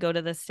time I go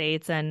to the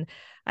States and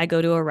I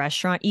go to a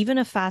restaurant, even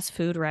a fast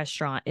food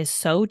restaurant is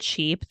so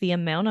cheap. The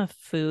amount of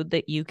food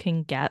that you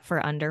can get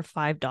for under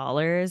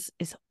 $5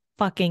 is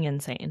fucking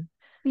insane.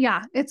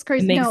 Yeah, it's It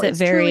crazy. No, makes it it's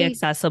very truly.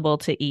 accessible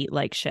to eat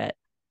like shit.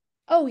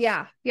 Oh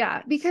yeah,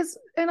 yeah. Because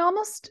and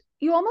almost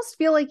you almost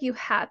feel like you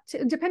had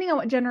to, depending on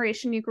what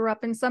generation you grew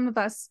up in. Some of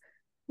us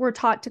were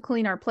taught to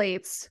clean our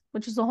plates,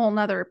 which is a whole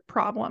nother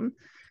problem.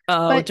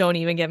 Oh, But don't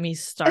even get me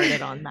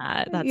started on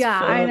that. That's yeah,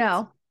 I fucked.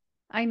 know.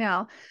 I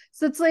know.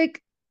 So it's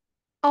like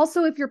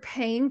also if you're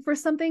paying for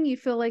something, you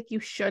feel like you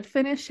should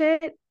finish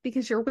it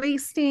because you're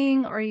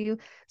wasting or you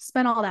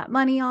spent all that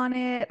money on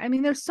it. I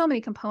mean, there's so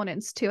many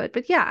components to it.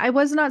 But yeah, I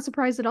was not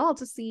surprised at all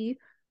to see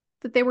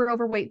that they were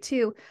overweight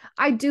too.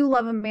 I do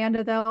love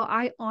Amanda though.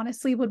 I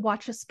honestly would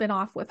watch a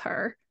spinoff with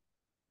her.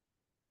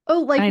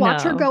 Oh, like I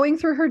watch her know. going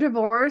through her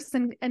divorce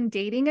and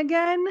dating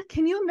again.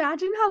 Can you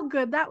imagine how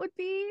good that would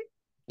be?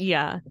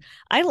 Yeah.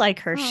 I like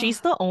her. Oh, She's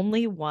the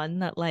only one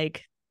that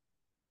like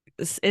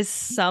is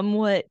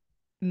somewhat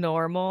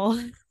normal.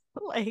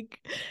 Like,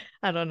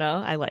 I don't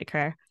know. I like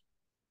her.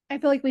 I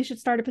feel like we should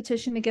start a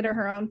petition to get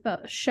her own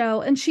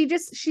show. And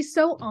she's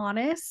so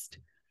honest.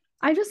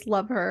 I just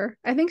love her.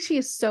 I think she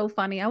is so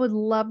funny. I would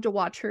love to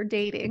watch her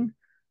dating.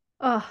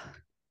 Oh,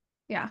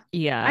 yeah. I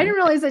Yeah. didn't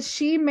realize that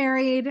she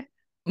married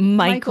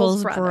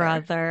Michael's Michael's brother.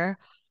 brother.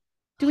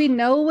 Do we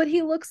know what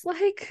he looks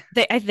like?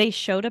 They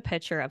showed a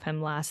picture of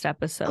him last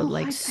episode, Oh,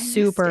 like I missed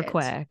super it.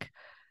 quick.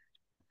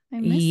 I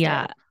missed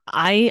Yeah. it.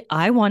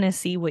 I want to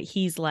see what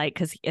he's like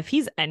because if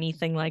he's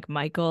anything like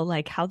Michael,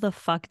 like how the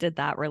fuck did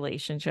that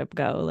relationship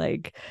go?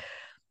 Like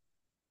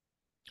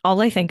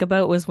all I think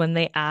about was when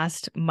they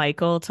asked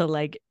Michael to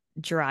like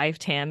drive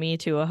Tammy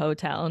to a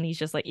hotel and he's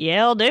just like,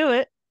 "Yeah, I'll do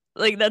it."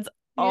 Like that's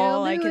Yeah, I'll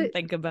all I do can it.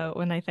 think about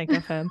when I think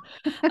of him.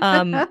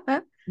 Um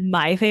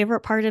my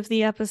favorite part of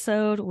the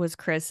episode was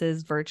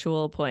Chris's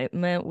virtual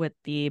appointment with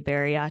the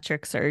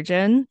bariatric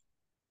surgeon.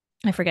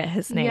 I forget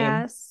his name.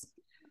 Yes.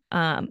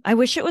 I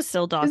wish it was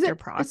still Is Dr. it?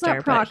 It's not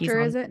Proctor, but he's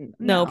Proctor, is on it?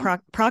 no No.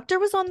 Proctor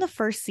was on the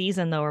first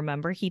season though,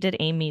 remember? He did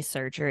Amy's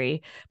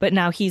surgery, but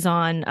now he's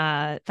on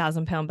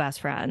Thousand Pound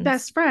Best Friends.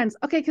 Best Friends.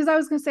 Okay, because I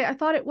was gonna say I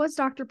thought it was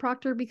Dr.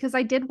 Proctor because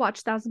I did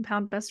watch Thousand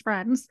Pound Best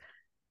Friends,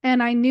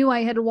 and I knew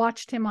I had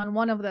watched him on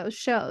one of those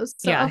shows.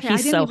 So Yeah, okay, I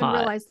he's didn't so even hot.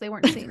 realize they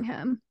weren't seeing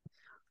him.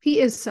 He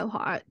is so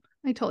hot.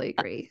 I totally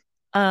agree.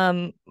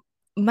 Um,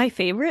 my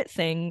favorite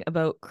thing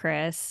about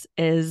Chris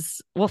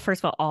is, well,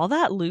 first of all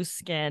that loose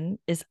skin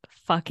is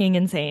fucking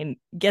insane.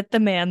 Get the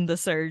man the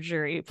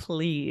surgery,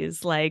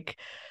 please. Like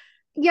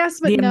Yes,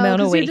 but the no,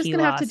 amount of because you're weight just he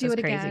gonna have to lost do is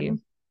it crazy.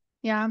 again.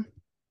 Yeah.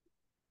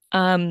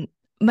 Um,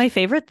 my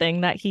favorite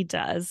thing that he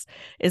does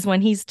is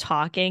when he's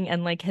talking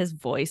and like his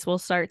voice will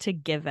start to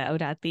give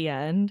out at the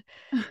end.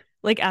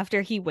 like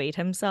after he weighed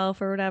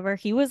himself or whatever,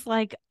 he was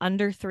like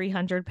under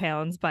 300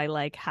 pounds by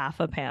like half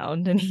a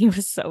pound, and he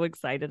was so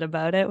excited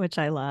about it, which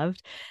I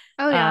loved.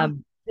 Oh yeah.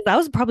 That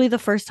was probably the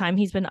first time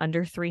he's been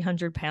under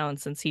 300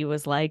 pounds since he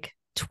was like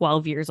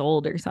 12 years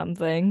old or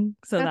something.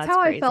 So That's that's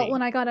how crazy. I felt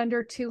when I got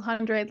under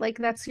 200. Like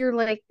that's your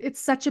like it's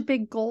such a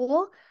big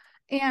goal.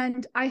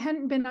 And I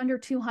hadn't been under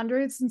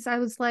 200 since I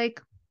was like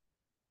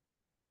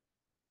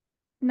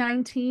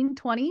 19,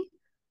 20.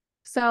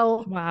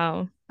 So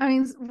Wow. I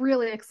mean, it's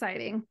really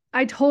exciting.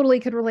 I totally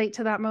could relate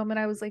to that moment.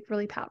 I was like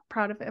really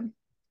proud of him.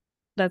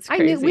 That's We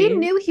crazy.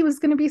 knew he was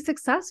going to be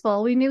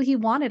successful. We knew he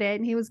wanted it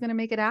and he was going to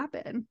make it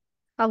happen.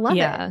 I love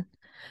it.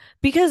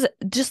 Because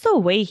just the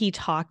way he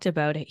talked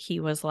about it, he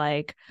was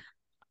like,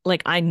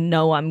 I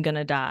know I'm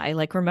gonna die.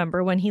 Like,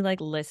 remember when he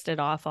like listed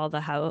off all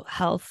the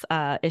health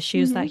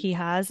issues that he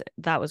has?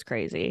 That was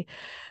crazy.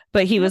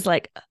 But he was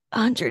like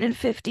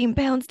 115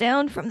 pounds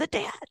down from the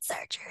day I had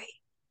surgery.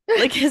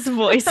 Like his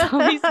voice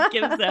always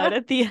gives out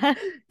at the end.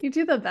 You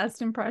do the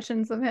best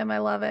impressions of him. I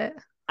love it.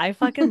 I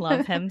fucking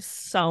love him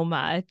so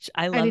much.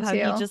 I love how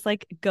he just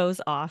like goes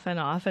off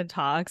and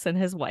talks, and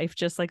his wife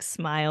just like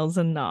smiles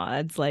and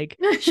nods. Like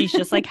she's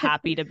just like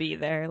happy to be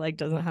there, like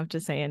doesn't have to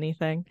say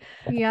anything.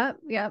 Yep.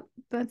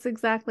 That's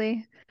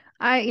exactly.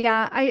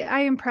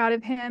 I am proud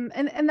of him.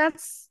 And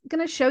that's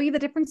gonna show you the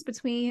difference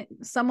between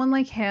someone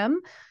like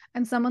him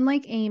and someone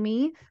like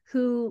Amy,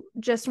 who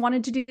just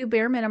wanted to do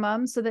bare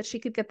minimum so that she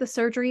could get the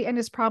surgery and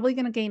is probably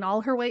gonna gain all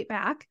her weight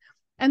back.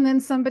 And then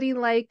somebody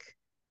like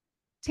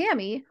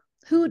Tammy,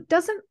 who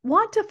doesn't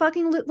want to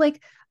fucking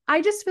like,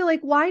 I just feel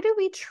like, why do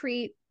we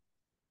treat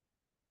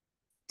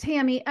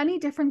Tammy any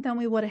different than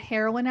we would a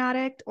heroin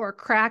addict or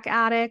crack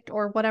addict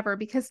or whatever?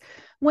 Because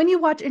when you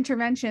watch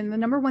Intervention, the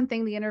number one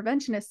thing the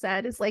interventionist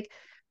said is like,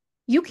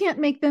 you can't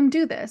make them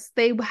do this.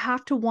 They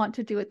have to want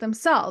to do it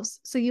themselves.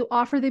 So you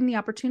offer them the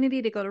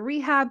opportunity to go to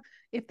rehab.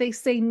 If they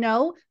say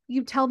no,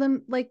 you tell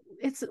them like,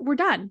 we're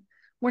done.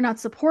 We're not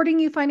supporting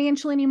you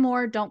financially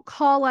anymore. Don't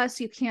call us.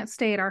 You can't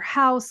stay at our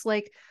house.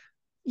 Like,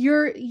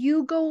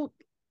 you go,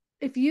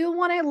 if you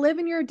want to live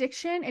in your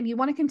addiction and you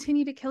want to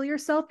continue to kill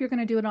yourself, you're going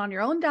to do it on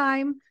your own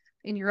dime,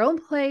 in your own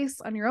place,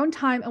 on your own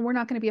time, and we're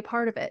not going to be a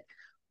part of it.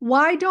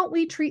 Why don't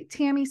we treat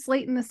Tammy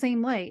Slaton the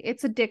same way?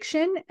 It's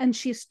addiction and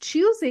she's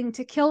choosing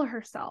to kill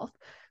herself.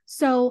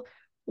 So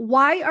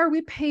why are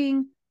we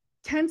paying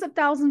tens of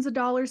thousands of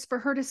dollars for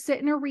her to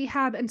sit in a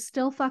rehab and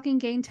still fucking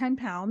gain 10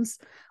 pounds?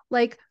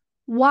 Like,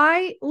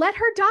 why? Let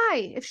her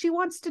die if she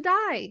wants to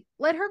die.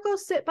 Let her go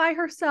sit by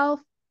herself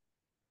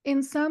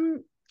in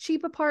some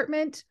cheap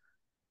apartment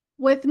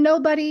with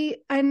nobody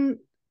and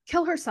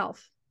kill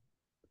herself.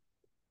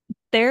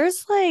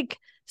 There's like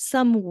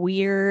some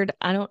weird,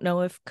 I don't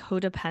know if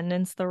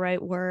codependence the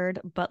right word,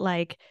 but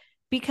like,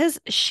 because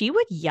she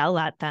would yell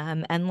at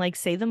them and like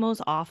say the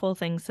most awful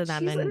things to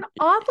them. She's and an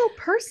awful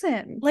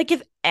person. Like,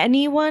 if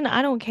anyone,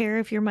 I don't care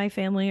if you're my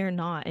family or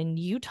not, and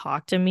you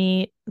talk to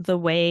me the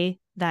way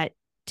that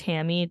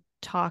Tammy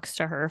talks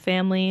to her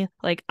family,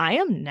 like I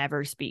am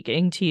never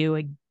speaking to you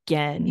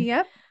again.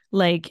 Yep.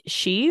 Like,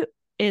 she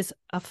is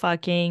a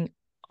fucking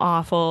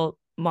awful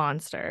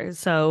monster.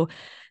 So,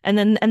 and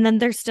then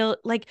they're still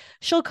like,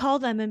 she'll call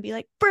them and be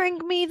like,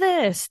 bring me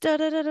this, da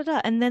da da da da,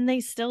 and then they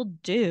still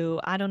do.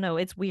 I don't know.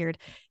 It's weird.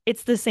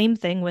 It's the same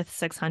thing with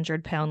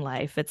 600-Pound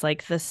Life. It's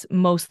like this,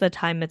 most of the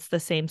time, it's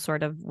the same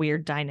sort of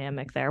weird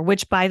dynamic there,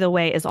 which, by the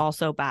way, is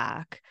also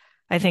back.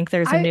 I think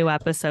there's a new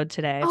episode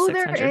today of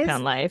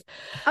 600-Pound Life.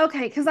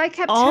 Okay, because I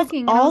kept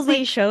checking. All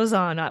these shows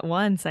on at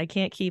once. I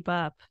can't keep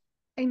up.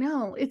 I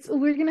know.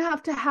 We're gonna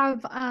have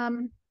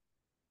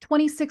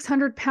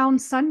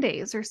 2,600-pound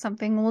Sundays or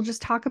something. We'll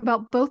just talk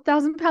about both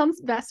 1,000-pound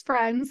best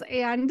friends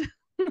and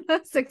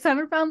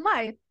 600-Pound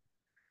Life.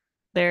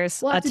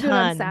 There's a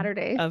ton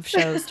of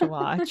shows to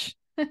watch.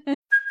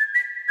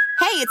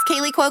 Hey, it's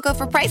Kaylee Cuoco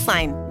for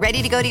Priceline.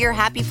 Ready to go to your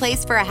happy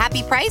place for a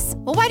happy price?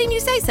 Well, why didn't you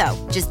say so?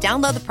 Just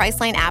download the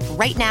Priceline app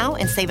right now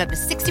and save up to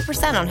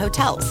 60% on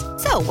hotels.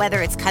 So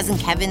whether it's Cousin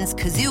Kevin's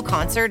Kazoo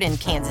Concert in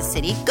Kansas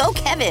City, go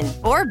Kevin,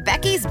 or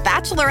Becky's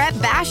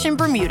Bachelorette Bash in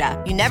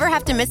Bermuda, you never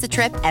have to miss a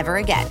trip ever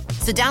again.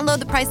 So download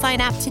the Priceline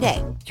app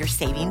today. Your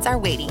savings are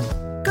waiting.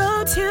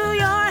 Go to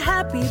your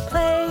happy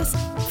place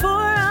for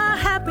a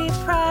happy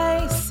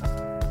price.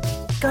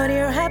 Go to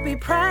your happy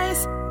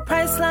price,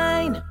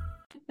 Priceline.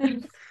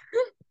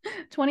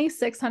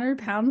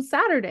 2,600-pound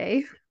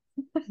Saturday.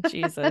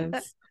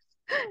 Jesus.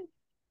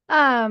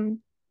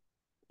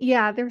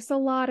 Yeah, there's a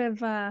lot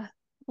of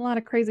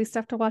crazy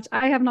stuff to watch.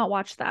 I have not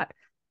watched that.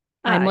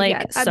 I'm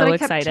like so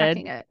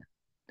excited.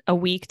 A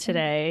week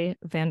today,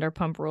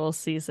 Vanderpump Rules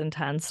season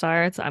 10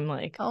 starts. I'm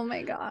like, oh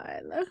my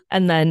God.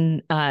 And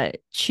then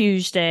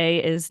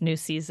Tuesday is new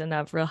season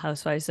of Real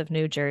Housewives of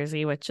New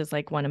Jersey, which is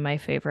like one of my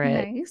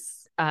favorite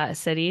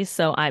cities.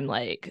 So I'm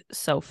like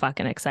so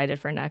fucking excited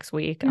for next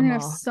week. I'm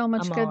so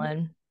much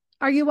good.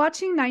 Are you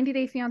watching 90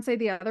 Day Fiancé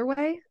the other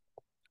way?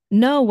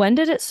 No. When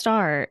did it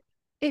start?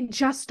 It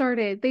just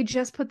started. They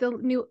just put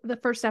the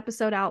first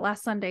episode out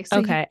last Sunday.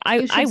 So okay,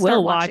 I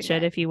will watch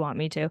it if you want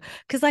me to,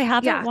 because I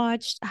haven't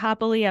watched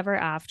Happily Ever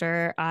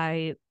After.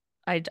 I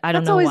I don't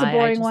That's know always a why. I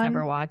boring just one.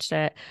 never watched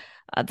it.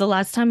 The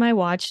last time I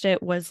watched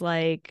it was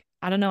like,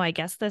 I don't know, I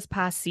guess this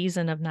past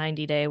season of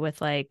 90 Day with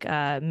like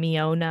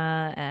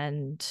Miona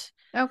and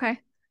Okay.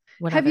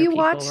 what Have other you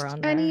people were watched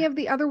on any there. of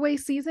the Other Way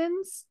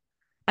seasons?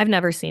 I've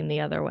never seen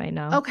The Other Way,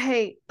 no.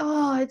 Okay.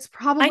 Oh, it's I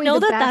probably know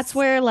the that that's best.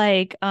 where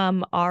like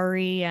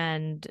Ari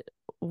and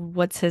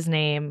what's his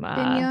name?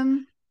 Binyam.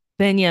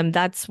 Binyam,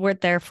 that's where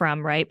they're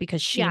from, right?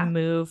 Because she Yeah.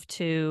 moved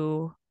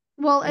to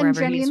Well, and wherever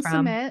Jenny he's and from.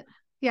 Submit.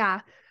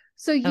 Yeah.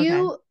 So Okay.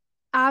 you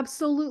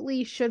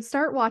absolutely should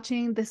start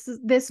watching.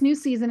 This new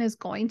season is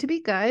going to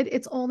be good.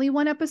 It's only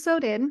one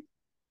episode in.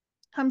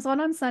 Comes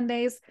on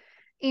Sundays,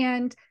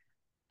 and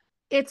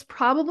it's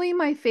probably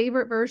my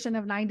favorite version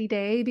of 90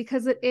 Day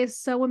because it is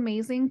so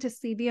amazing to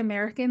see the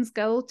Americans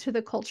go to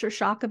the culture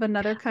shock of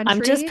another I'm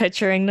just country.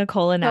 picturing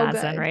Nicole and So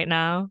Aslan good. right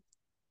now.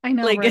 I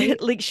know, Like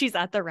right? like she's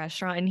at the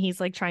restaurant and he's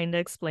like trying to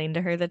explain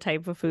to her the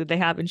type of food they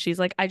have and she's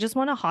like, I just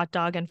want a hot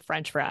dog and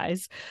French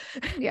fries.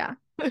 Yeah,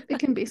 it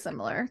can be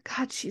similar.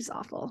 God, she's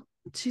awful.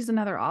 She's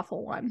another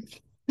awful one.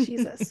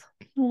 Jesus,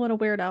 what a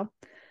weirdo.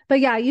 But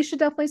yeah, you should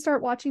definitely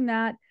start watching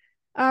that.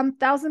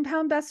 1,000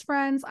 Pound Best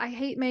Friends. I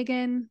hate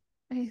Megan.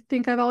 I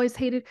think I've always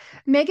hated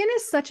Megan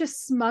is such a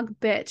smug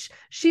bitch.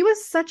 She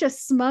was such a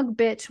smug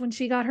bitch when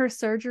she got her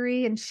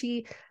surgery and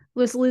she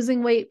was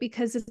losing weight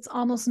because it's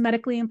almost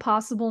medically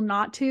impossible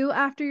not to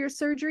after your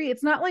surgery.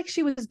 It's not like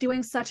she was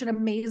doing such an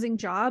amazing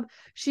job.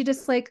 She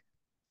just like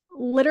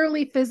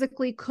literally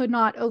physically could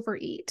not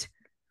overeat.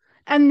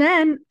 And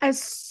then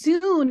as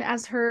soon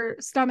as her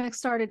stomach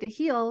started to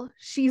heal,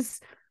 she's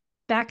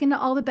back into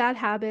all the bad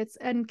habits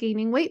and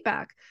gaining weight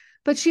back.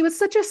 But she was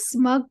such a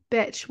smug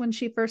bitch when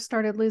she first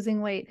started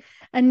losing weight.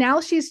 And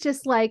now she's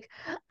just like,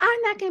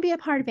 I'm not going to be a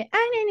part of it.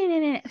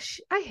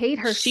 I hate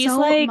her She's so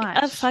like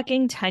a much.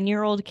 fucking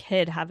 10-year-old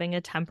kid having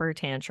a temper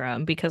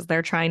tantrum because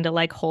they're trying to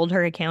like hold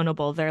her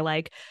accountable. They're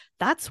like,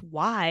 that's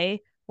why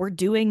we're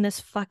doing this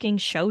fucking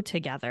show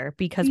together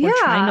because we're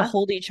trying to Yeah.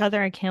 hold each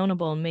other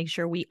accountable and make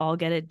sure we all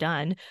get it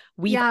done.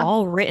 We've Yeah.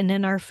 all written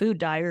in our food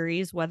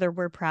diaries, whether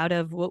we're proud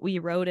of what we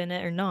wrote in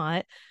it or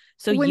not.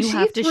 So When you she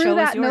have to threw show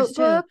us that yours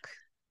too. notebook,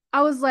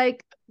 I was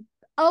like,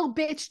 oh,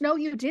 bitch, no,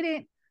 you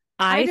didn't.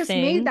 I I just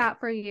made think that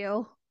for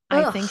you.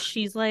 I think Ugh.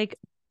 she's like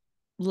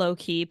low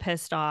key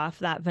pissed off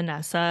that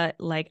Vanessa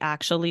like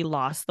actually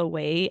lost the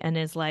weight and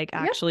is like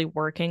Yep. actually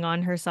working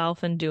on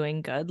herself and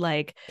doing good.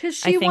 Like Because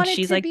I she think wanted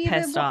she's to like be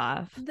pissed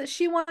off.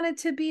 she wanted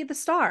to be the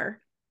star.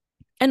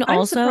 And I'm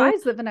also,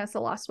 surprised that Vanessa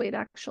lost weight,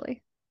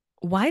 actually.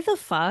 why the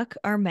fuck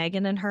are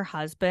Megan and her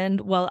husband?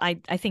 Well, I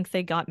think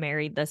they got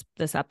married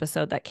this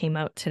episode that came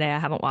out today. I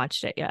haven't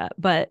watched it yet,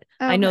 but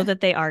I know Okay.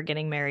 that they are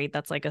getting married.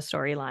 That's like a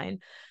storyline.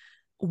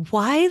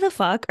 Why the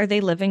fuck are they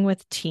living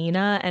with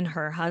Tina and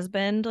her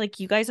husband? Like,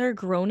 you guys are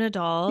grown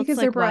adults. Because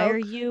they're Like, why are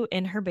broke. you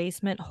in her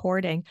basement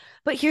hoarding?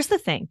 But here's the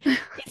thing.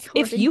 If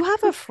Hoarding. you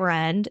have a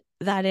friend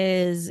that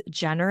is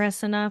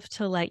generous enough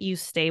to let you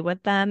stay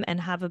with them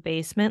and have a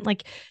basement,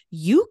 like,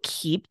 you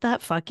keep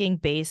that fucking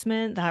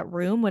basement, that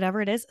room,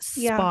 whatever it is,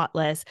 Yeah.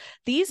 spotless.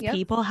 These Yep.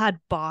 people had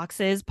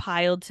boxes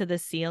piled to the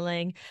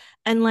ceiling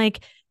and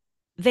like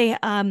they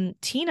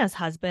Tina's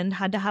husband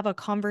had to have a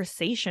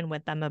conversation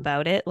with them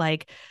about it,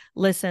 like,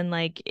 listen,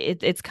 like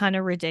it's kind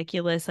of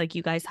ridiculous, like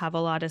you guys have a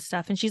lot of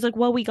stuff. And she's like,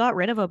 well, we got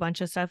rid of a bunch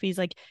of stuff. He's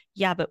like,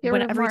 yeah, but Get rid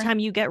when of every more. time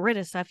you get rid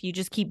of stuff you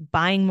just keep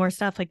buying more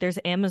stuff. Like, there's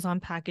Amazon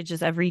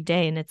packages every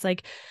day. And it's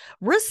like,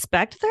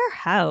 respect their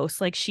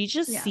house. Like, she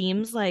just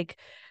seems like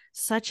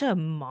such a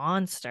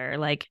monster.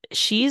 Like,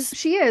 She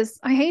is.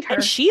 I hate her.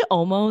 and she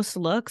almost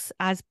looks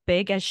as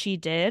big as she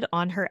did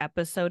on her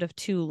episode of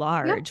Too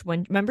Large. Yep.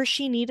 When remember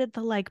she needed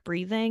the like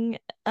breathing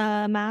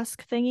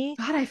mask thingy.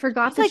 God, I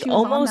forgot She's that like she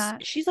was on almost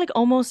that. she's like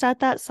almost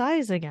at that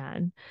size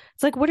again.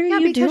 It's like, what are Yeah,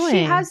 you because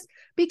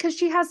doing?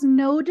 she has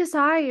no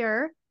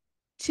desire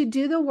to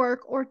do the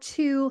work or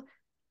to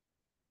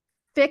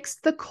fix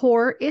the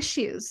core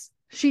issues.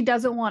 She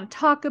doesn't want to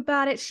talk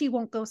about it. She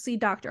won't go see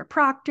Dr.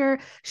 Proctor.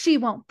 She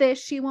won't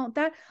this, she won't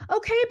that.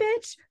 Okay,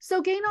 bitch.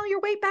 So gain all your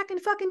weight back and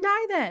fucking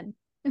die then.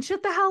 And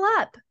shut the hell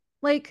up.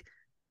 Like,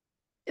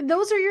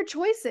 those are your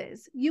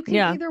choices. You can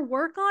either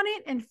work on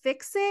it and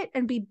fix it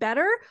and be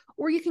better,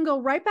 or you can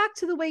go right back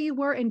to the way you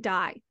were and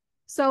die.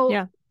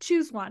 So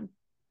choose one.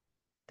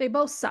 They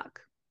both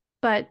suck,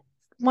 but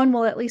one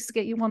will at least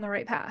get you on the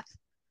right path.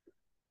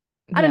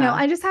 I don't know.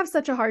 I just have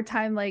such a hard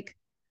time like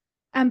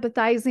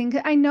empathizing.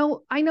 I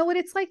know what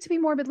it's like to be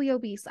morbidly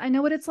obese. I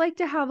know what it's like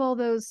to have all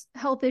those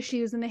health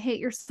issues and to hate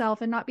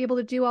yourself and not be able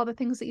to do all the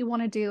things that you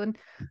want to do. And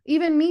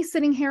even me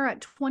sitting here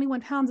at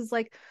 21 pounds is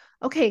like,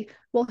 okay,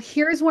 well,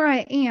 here's where I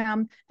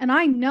am. And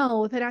I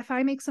know that if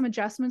I make some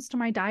adjustments to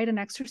my diet and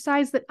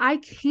exercise, that I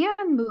can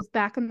move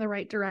back in the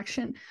right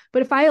direction.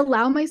 But if I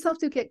allow myself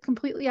to get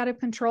completely out of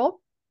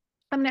control,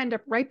 I'm going to end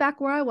up right back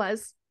where I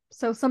was.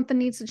 So something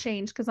needs to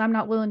change because I'm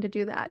not willing to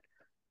do that.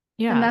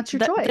 Yeah. And that's your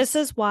choice. This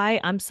is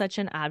why I'm such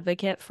an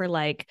advocate for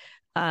like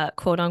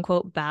quote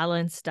unquote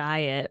balanced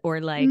diet,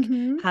 or like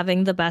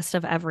having the best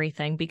of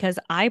everything, because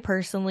I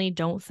personally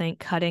don't think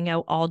cutting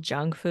out all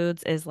junk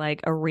foods is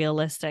like a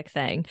realistic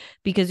thing,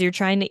 because you're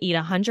trying to eat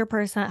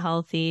 100%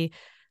 healthy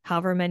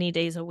however many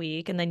days a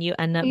week, and then you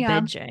end up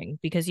binging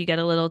because you get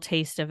a little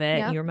taste of it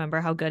and you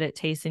remember how good it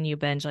tastes and you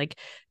binge. Like,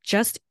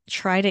 just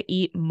try to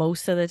eat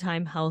most of the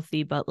time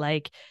healthy, but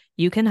like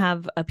you can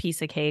have a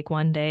piece of cake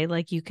one day.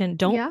 Like, you can,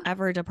 don't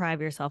ever deprive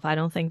yourself. I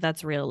don't think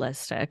that's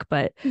realistic,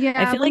 but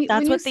I feel like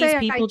that's what these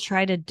people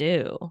try to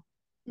do.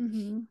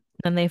 And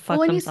they fuck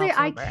when themselves you say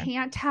over. I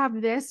can't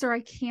have this or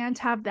I can't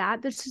have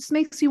that, this just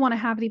makes you want to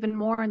have it even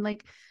more. And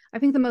like, I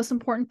think the most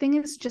important thing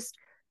is just,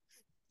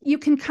 you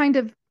can kind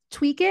of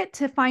tweak it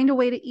to find a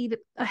way to eat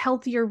a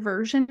healthier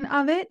version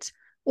of it,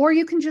 or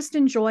you can just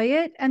enjoy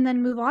it and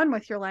then move on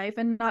with your life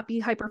and not be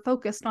hyper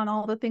focused on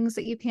all the things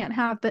that you can't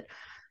have. But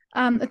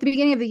at the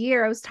beginning of the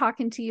year, I was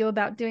talking to you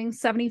about doing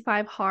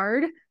 75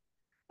 hard,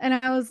 and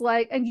I was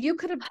like, and you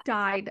could have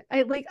died.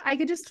 I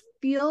could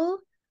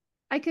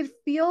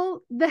feel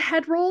the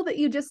head roll that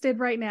you just did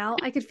right now.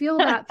 I could feel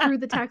that through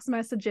the text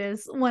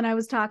messages when I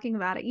was talking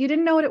about it. You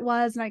didn't know what it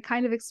was, and I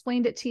kind of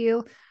explained it to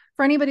you.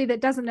 For anybody that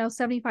doesn't know,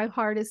 75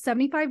 hard is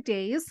 75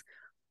 days.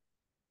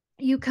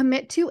 You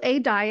commit to a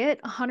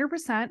diet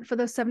 100% for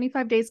those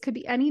 75 days. Could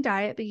be any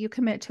diet, but you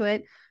commit to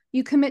it.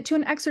 You commit to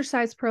an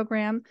exercise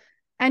program,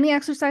 any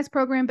exercise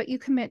program, but you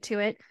commit to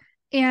it.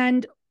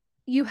 And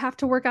you have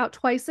to work out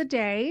twice a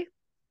day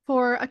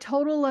for a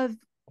total of,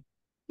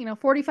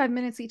 45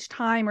 minutes each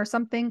time or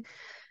something.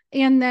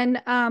 And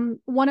then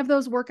one of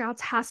those workouts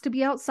has to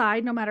be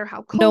outside, no matter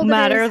how cold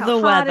it is,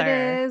 how hot it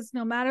is,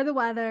 no matter the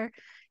weather.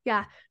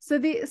 Yeah. So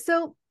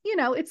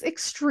it's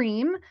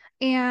extreme.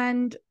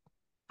 And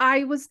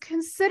I was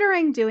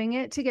considering doing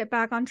it to get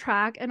back on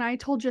track. And I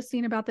told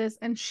Justine about this,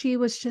 and she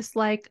was just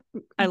like,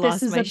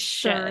 this is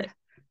absurd.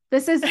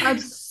 This is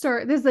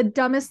absurd. This is the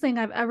dumbest thing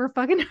I've ever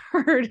fucking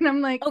heard. And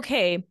I'm like,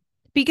 okay,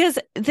 because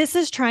this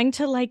is trying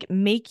to like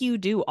make you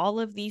do all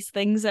of these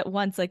things at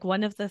once. Like,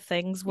 one of the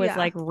things was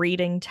like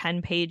reading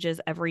 10 pages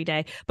every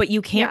day, but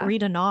you can't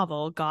read a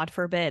novel. God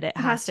forbid. It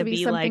has to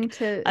be like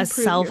a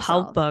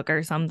self-help book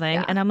or something.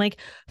 Yeah. And I'm like,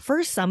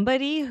 for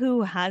somebody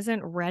who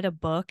hasn't read a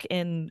book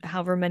in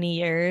however many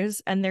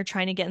years and they're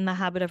trying to get in the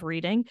habit of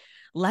reading,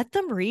 let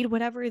them read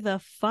whatever the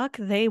fuck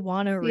they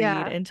want to read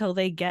until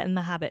they get in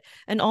the habit.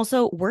 And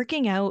also,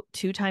 working out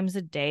 2 times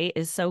a day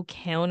is so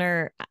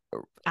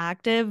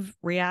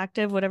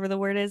reactive, whatever the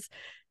word is.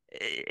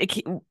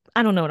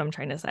 I don't know what I'm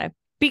trying to say,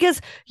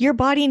 because your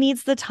body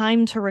needs the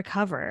time to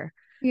recover.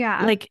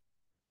 Yeah. Like,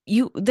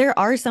 there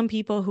are some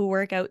people who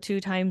work out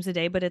 2 times a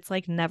day, but it's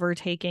like never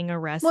taking a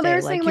rest day.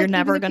 Like, saying, you're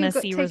never going to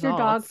see results. Take your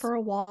dog for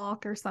a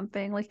walk or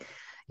something. Like,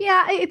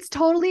 yeah, it's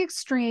totally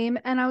extreme.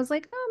 And I was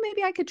like, oh,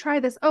 maybe I could try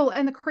this. Oh,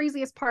 and the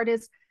craziest part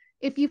is,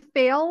 if you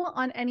fail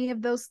on any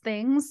of those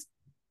things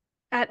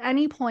at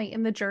any point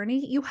in the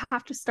journey, you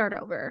have to start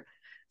over.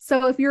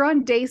 So if you're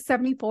on day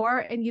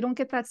 74 and you don't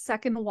get that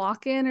second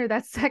walk in or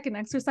that second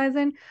exercise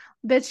in,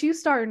 bitch, you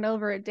starting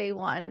over at day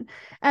 1.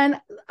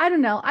 And I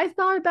don't know. I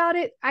thought about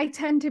it. I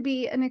tend to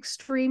be an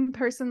extreme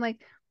person,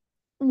 like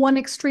one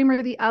extreme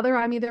or the other.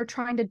 I'm either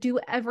trying to do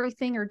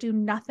everything or do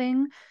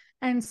nothing.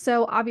 And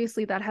so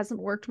obviously that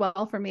hasn't worked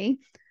well for me.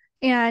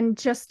 And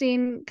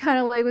Justine kind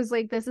of like was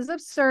like, this is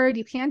absurd.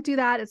 You can't do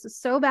that. It's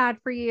so bad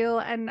for you.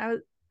 And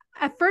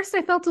at first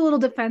I felt a little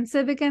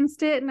defensive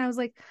against it. And I was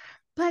like,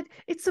 but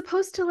it's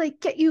supposed to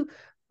like get you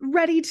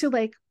ready to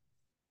like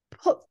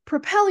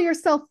propel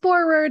yourself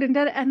forward. And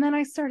then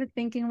I started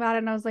thinking about it,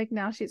 and I was like,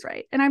 no, she's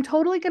right. And I'm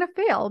totally going to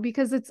fail,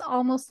 because it's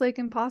almost like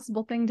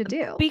impossible thing to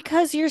do.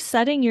 Because you're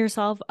setting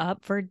yourself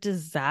up for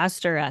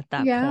disaster at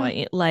that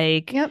point.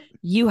 Like,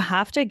 you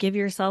have to give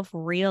yourself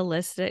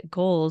realistic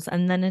goals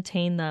and then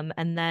attain them,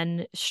 and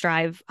then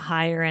strive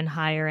higher and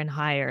higher and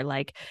higher.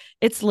 Like,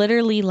 it's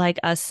literally like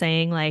us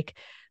saying like,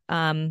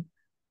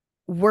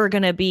 we're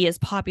going to be as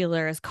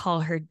popular as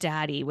Call Her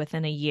Daddy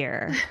within a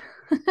year.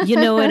 You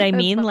know what I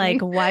mean?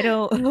 Like, why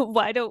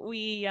don't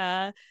we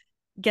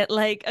get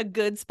like a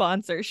good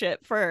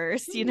sponsorship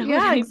first? You know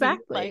what I mean?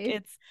 Exactly.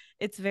 Like,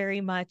 it's very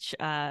much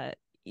I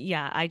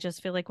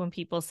just feel like when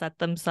people set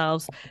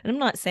themselves, and I'm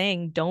not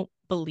saying don't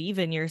believe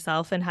in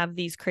yourself and have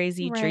these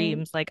crazy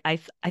dreams. Like, I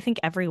think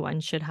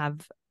everyone should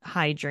have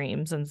high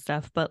dreams and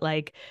stuff, but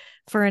like,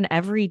 for an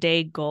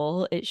everyday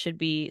goal, it should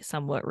be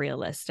somewhat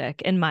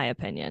realistic, in my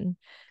opinion.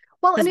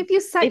 Well, and if you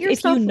set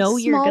yourself if you know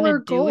you're gonna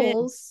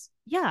goals,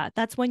 do it,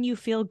 that's when you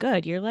feel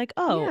good. You're like,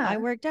 oh, I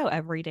worked out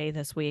every day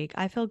this week.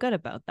 I feel good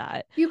about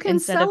that. You can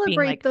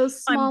celebrate like,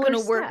 those smaller I'm gonna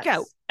steps. work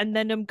out, and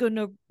then I'm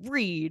gonna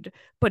read,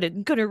 but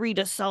I'm gonna read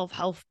a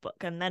self-help book,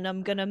 and then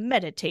I'm gonna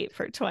meditate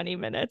for 20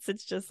 minutes.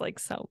 It's just like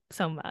so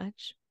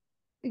much.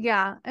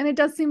 Yeah, and it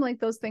does seem like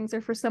those things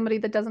are for somebody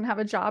that doesn't have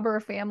a job or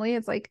a family.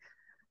 It's like,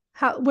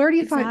 where do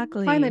you find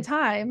the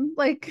time?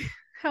 Like,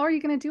 how are you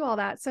gonna do all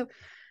that? So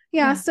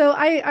so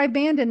I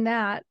abandoned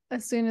that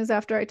as soon as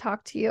after I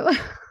talked to you.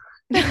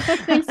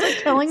 Thanks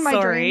for killing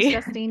my dreams,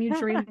 Justine, you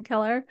dream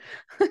killer.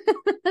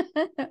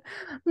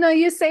 No,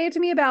 you say it to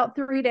me about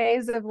 3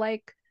 days of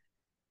like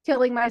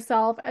killing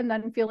myself and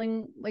then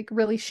feeling like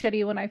really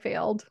shitty when I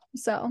failed.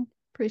 So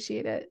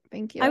appreciate it.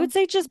 Thank you. I would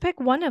say just pick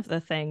one of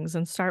the things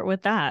and start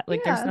with that.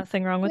 Like, there's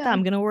nothing wrong with that.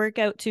 I'm going to work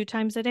out 2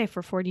 times a day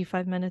for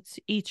 45 minutes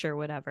each or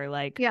whatever.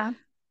 Like,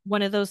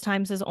 one of those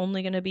times is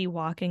only going to be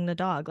walking the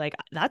dog. Like,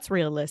 that's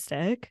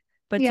realistic.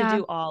 But to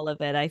do all of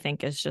it, I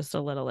think is just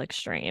a little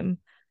extreme.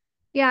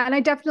 Yeah. And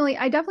I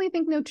definitely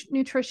think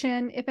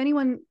nutrition, if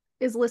anyone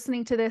is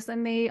listening to this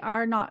and they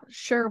are not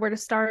sure where to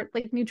start,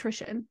 like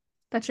nutrition,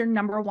 that's your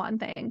number one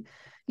thing.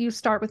 You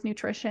start with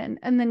nutrition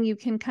and then you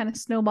can kind of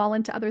snowball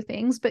into other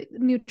things. But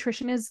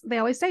nutrition is, they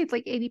always say it's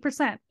like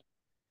 80%.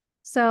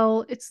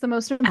 So it's the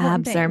most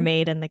important thing. Abs are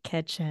made in the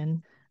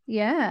kitchen.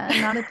 Yeah.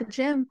 Not at the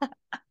gym.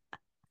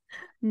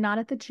 Not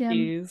at the gym.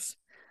 Jeez.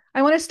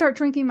 I want to start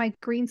drinking my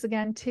greens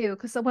again too,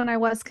 because when I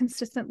was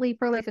consistently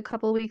for like a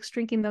couple of weeks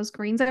drinking those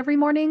greens every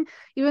morning,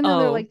 even though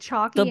they're like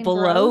chalky, the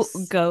bloat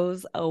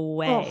goes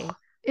away.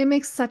 It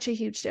makes such a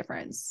huge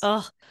difference.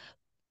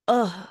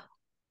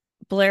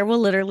 Blair will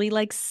literally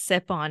like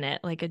sip on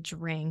it like a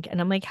drink, and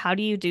I'm like, how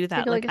do you do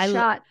that? Like a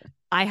shot.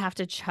 I have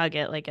to chug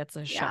it like it's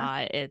a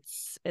shot.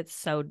 It's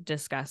so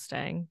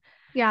disgusting.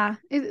 Yeah,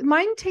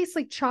 mine tastes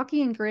like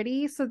chalky and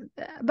gritty. So,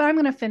 but I'm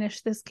gonna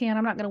finish this can.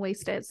 I'm not gonna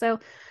waste it. So,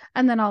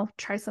 and then I'll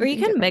try something. Or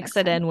you can mix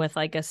it in with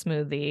like a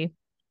smoothie.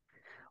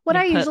 What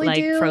I usually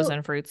do,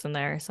 frozen fruits in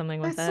there or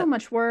something with it. That's so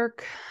much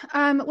work.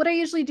 What I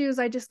usually do is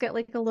I just get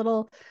like a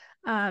little,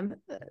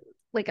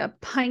 like a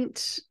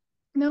pint.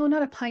 No,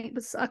 not a pint,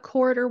 but a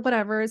quart or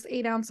whatever is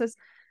 8 ounces,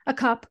 a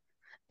cup,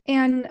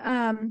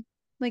 and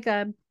like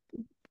a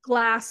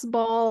glass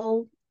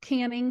ball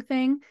canning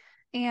thing,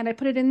 and I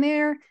put it in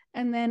there.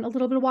 And then a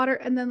little bit of water,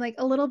 and then like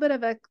a little bit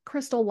of a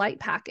Crystal Light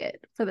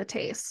packet for the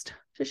taste.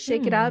 Just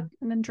shake it up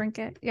and then drink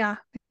it. Yeah,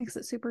 it makes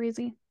it super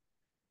easy.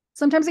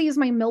 Sometimes I use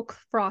my milk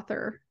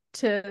frother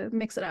to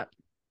mix it up.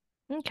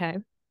 Okay.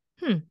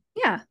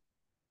 Yeah.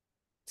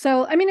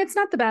 So, I mean, it's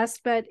not the best,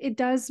 but it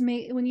does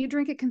make, when you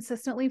drink it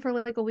consistently for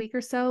like a week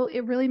or so,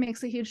 it really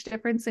makes a huge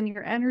difference in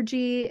your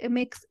energy. It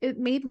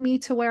made me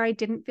to where I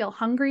didn't feel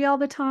hungry all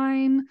the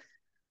time.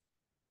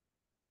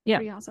 Yeah.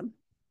 Pretty awesome.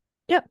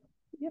 Yep.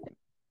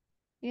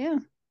 Yeah.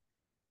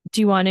 Do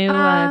you want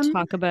to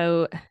talk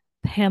about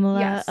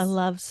Pamela, a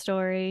love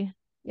story?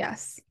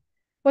 Yes.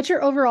 What's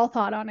your overall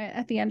thought on it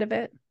at the end of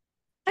it?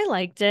 I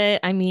liked it.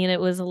 I mean,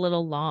 it was a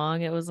little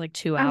long. It was like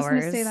 2 hours. I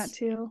was going to say that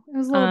too. It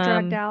was a little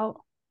dragged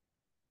out.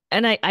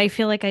 And I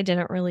feel like I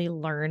didn't really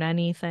learn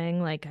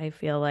anything. Like, I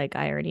feel like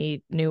I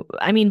already knew.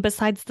 I mean,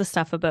 besides the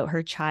stuff about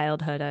her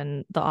childhood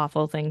and the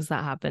awful things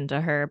that happened to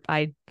her,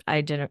 I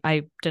didn't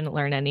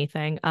learn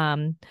anything.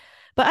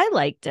 But I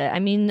liked it. I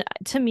mean,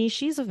 to me,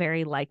 she's a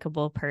very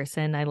likable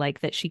person. I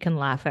like that she can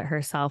laugh at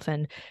herself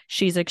and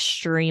she's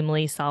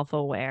extremely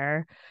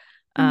self-aware.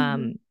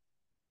 And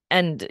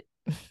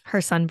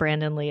her son,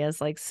 Brandon Lee,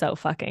 is like so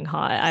fucking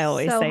hot. I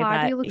always say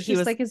hot. That. He looks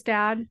just like his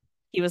dad.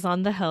 He was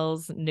on The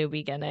Hills, New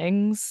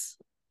Beginnings.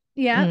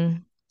 Yeah.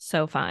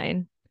 So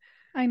fine.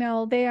 I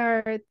know. They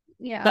are.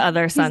 Yeah. The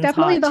other son's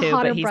definitely hot the too,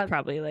 hotter but he's brother.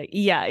 probably like,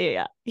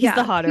 yeah. He's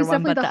the hotter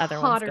one, but the other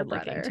one's good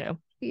looking too.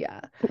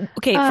 Yeah.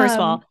 Okay, first of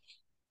all,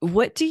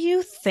 what do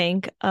you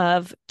think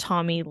of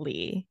Tommy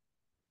Lee?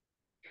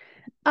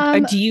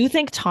 Do you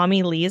think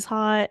Tommy Lee is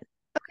hot?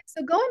 Okay,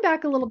 so going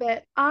back a little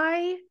bit,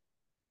 I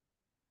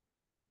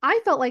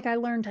felt like I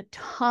learned a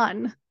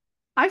ton.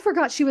 I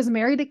forgot she was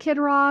married to Kid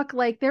Rock.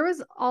 Like, there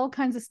was all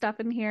kinds of stuff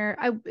in here.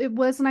 It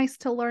was nice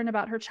to learn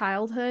about her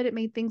childhood. It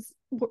made things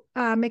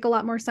make a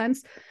lot more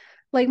sense.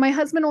 Like, my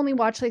husband only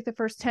watched like the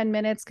first 10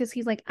 minutes because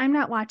he's like, I'm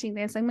not watching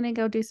this. I'm going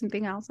to go do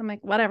something else. I'm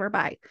like, whatever,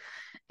 bye.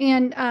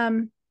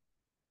 And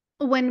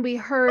when we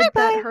heard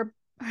that her,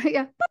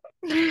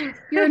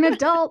 you're an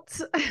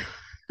adult.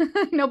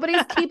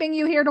 Nobody's keeping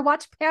you here to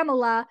watch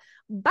Pamela.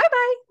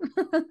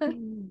 Bye-bye.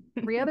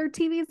 3 other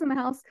TVs in the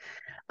house.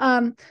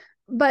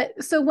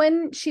 But so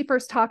when she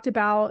first talked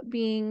about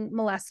being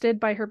molested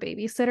by her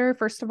babysitter,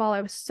 first of all,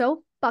 I was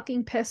so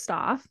fucking pissed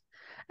off.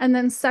 And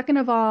then second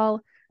of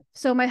all,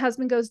 so my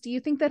husband goes, do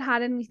you think that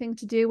had anything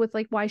to do with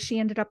like why she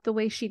ended up the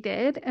way she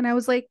did? And I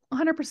was like,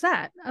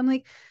 100%. I'm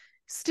like,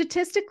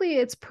 statistically,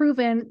 it's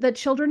proven that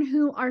children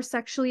who are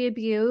sexually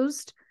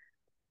abused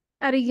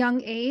at a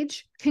young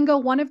age can go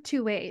one of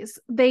 2 ways.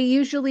 They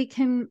usually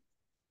can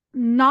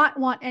not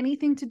want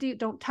anything to do.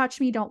 Don't touch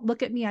me. Don't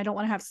look at me. I don't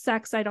want to have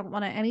sex. I don't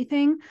want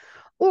anything.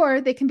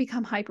 Or they can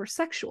become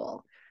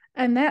hypersexual.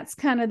 And that's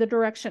kind of the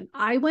direction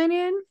I went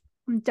in.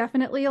 I'm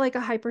definitely like a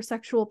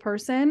hypersexual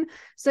person.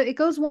 So it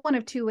goes one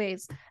of 2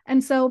 ways.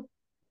 And so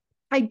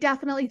I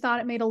definitely thought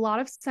it made a lot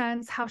of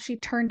sense how she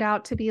turned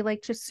out to be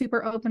like just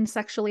super open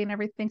sexually and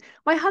everything.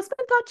 My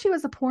husband thought she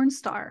was a porn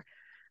star.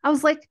 I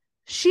was like,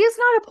 she is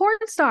not a porn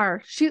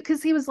star.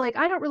 Because he was like,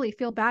 I don't really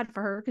feel bad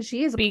for her because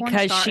she is a porn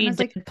star. Because she did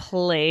like,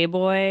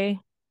 Playboy.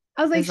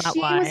 I was like,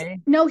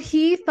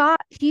 he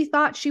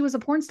thought she was a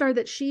porn star,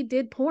 that she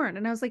did porn.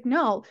 And I was like,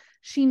 no,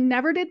 she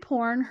never did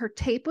porn. Her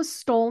tape was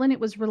stolen. It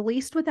was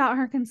released without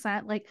her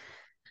consent. Like,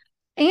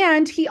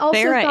 and he also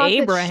Farrah thought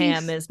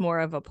Abraham is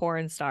more of a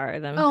porn star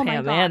than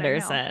Pam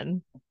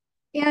Anderson.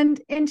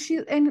 And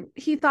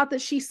he thought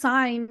that she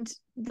signed,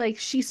 like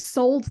she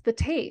sold the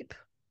tape.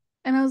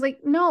 And I was like,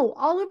 no,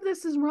 all of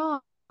this is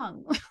wrong.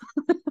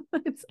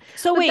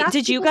 So wait,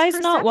 did you guys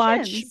not watch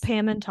perceptions.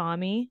 Pam and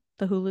Tommy,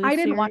 the Hulu I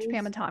didn't series? watch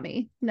Pam and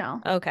Tommy.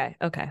 No. Okay.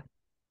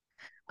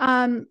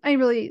 I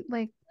really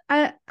like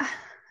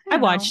I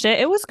watched it.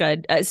 It was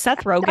good.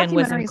 Seth Rogen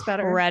was Documentary's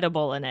better.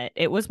 incredible in it.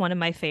 It was one of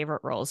my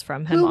favorite roles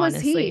from him, Who was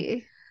honestly.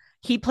 he?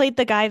 He played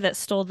the guy that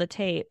stole the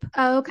tape.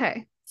 Oh,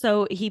 okay.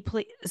 So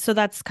so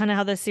that's kind of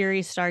how the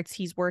series starts.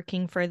 He's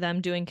working for them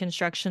doing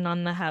construction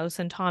on the house,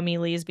 and Tommy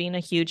Lee is being a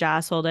huge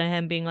asshole to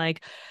him, being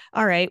like,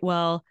 all right,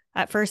 well,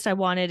 at first I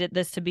wanted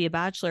this to be a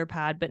bachelor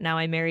pad, but now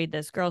I married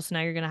this girl, so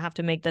now you're going to have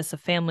to make this a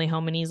family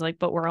home. And he's like,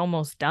 but we're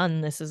almost done.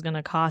 This is going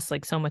to cost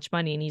like so much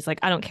money. And he's like,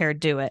 I don't care,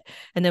 do it.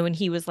 And then when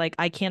he was like,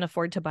 I can't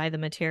afford to buy the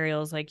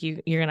materials, like you're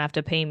going to have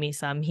to pay me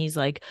some. He's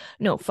like,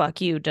 no, fuck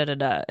you, da da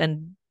da.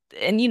 And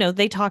you know,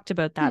 they talked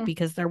about that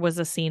because there was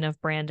a scene of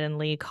Brandon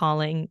Lee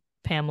calling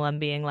Pamela and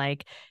being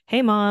like,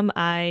 hey mom,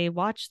 I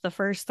watched the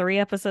first 3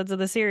 episodes of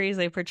the series.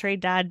 They portrayed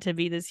dad to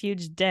be this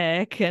huge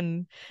dick,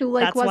 and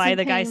that's why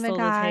the guy stole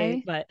the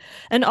tape.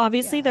 And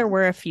obviously there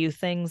were a few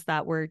things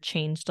that were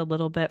changed a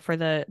little bit for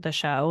the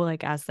show,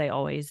 like as they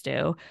always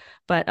do,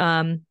 but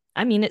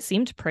I mean, it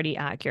seemed pretty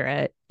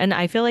accurate, and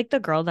I feel like the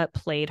girl that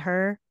played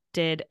her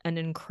did an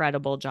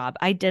incredible job.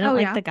 I didn't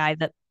like the guy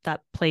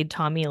that played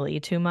Tommy Lee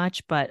too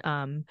much, but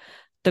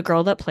the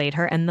girl that played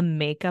her and the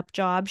makeup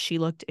job, she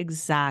looked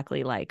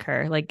exactly like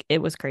her. Like,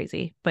 it was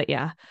crazy. But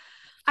yeah.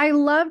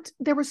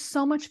 There was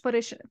so much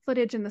footage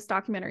in this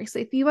documentary. So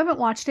if you haven't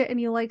watched it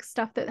and you like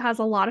stuff that has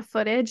a lot of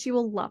footage, you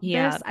will love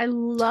this. I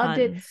loved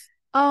it.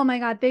 Oh my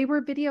God. They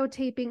were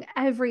videotaping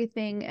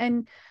everything.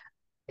 And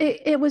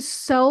it was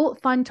so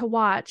fun to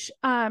watch.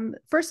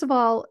 First of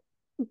all,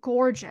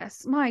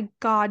 gorgeous. My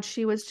God,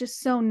 she was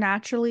just so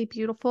naturally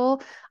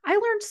beautiful. I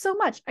learned so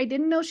much. I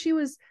didn't know she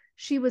was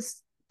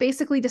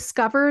basically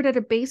discovered at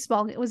a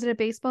baseball. Was it a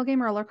baseball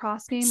game or a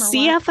lacrosse game or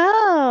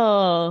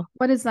CFL?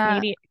 What is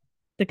that?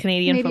 The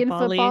Canadian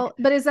Football League.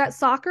 But is that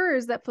soccer or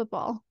is that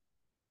football?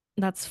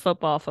 That's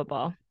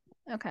football.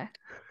 Okay.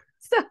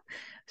 So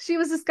she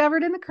was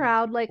discovered in the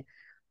crowd. Like,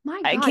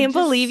 my God, I can't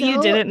believe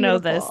you didn't know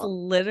this.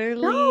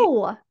 Literally.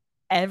 No.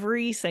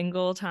 Every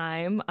single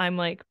time I'm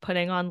like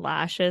putting on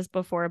lashes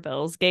before a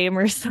Bills game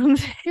or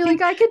something. You're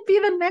like, I could be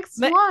the next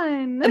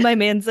one. And my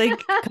man's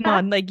like, come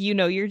on, like, you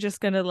know, you're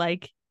just gonna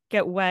like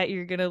get wet,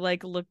 you're gonna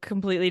like look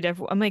completely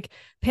different. I'm like,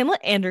 Pamela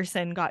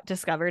Anderson got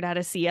discovered at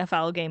a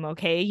CFL game.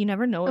 Okay, you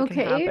never know what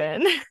can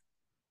happen.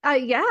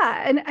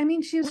 Yeah, and I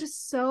mean, she was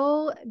just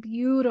so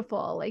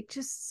beautiful, like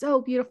just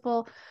so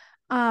beautiful.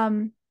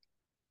 And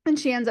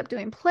she ends up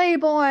doing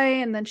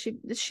Playboy, and then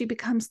she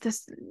becomes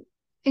this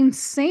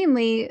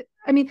insanely,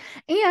 I mean,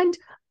 and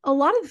a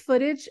lot of the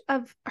footage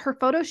of her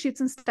photo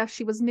shoots and stuff,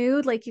 she was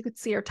nude, like you could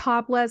see her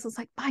topless. It's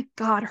like, my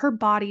God, her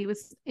body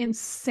was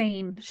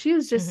insane. She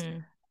was just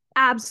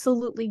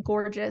absolutely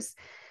gorgeous.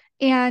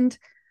 And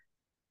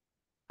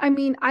I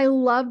mean, I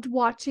loved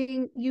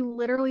watching, you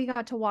literally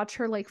got to watch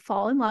her like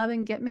fall in love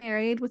and get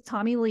married with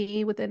Tommy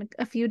Lee within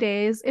a few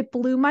days. It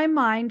blew my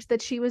mind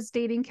that she was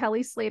dating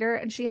Kelly Slater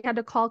and she had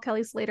to call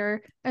Kelly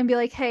Slater and be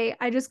like, hey,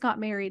 I just got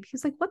married.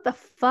 He's like, what the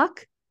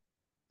fuck?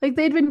 Like,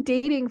 they'd been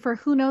dating for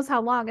who knows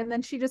how long. And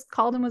then she just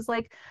called and was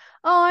like,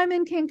 oh, I'm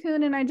in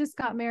Cancun and I just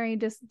got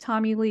married to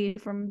Tommy Lee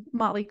from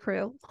Motley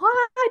Crue.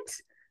 What?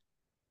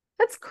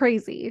 That's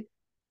crazy.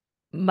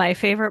 My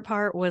favorite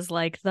part was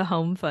like the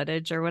home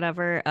footage or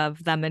whatever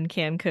of them in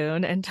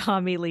Cancun, and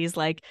Tommy Lee's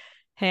like,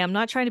 hey, I'm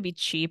not trying to be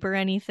cheap or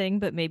anything,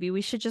 but maybe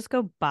we should just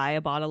go buy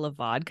a bottle of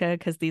vodka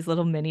because these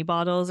little mini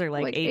bottles are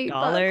like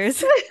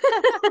 $8.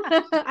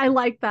 I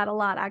like that a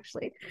lot,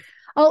 actually.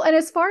 Oh, and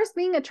as far as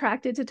being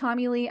attracted to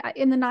Tommy Lee,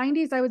 in the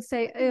 90s, I would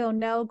say, oh,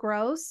 no,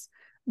 gross.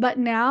 But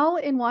now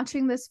in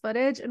watching this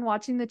footage and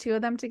watching the two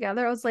of them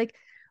together, I was like,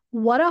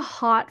 what a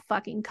hot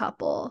fucking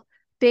couple.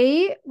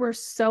 They were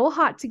so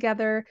hot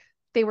together.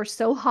 They were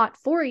so hot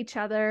for each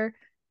other.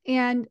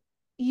 And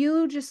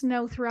you just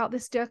know throughout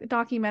this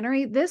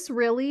documentary, this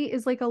really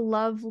is like a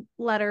love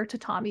letter to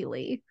Tommy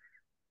Lee.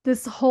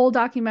 This whole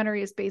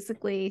documentary is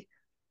basically,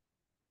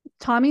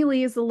 Tommy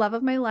Lee is the love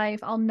of my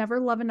life. I'll never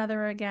love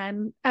another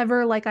again,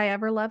 ever, like I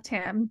ever loved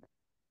him.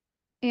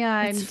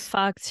 And it's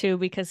fucked too,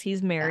 because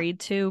he's married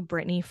to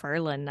Brittany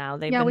Ferland now.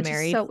 They've been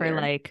married for weird.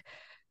 Like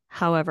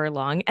however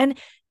long. And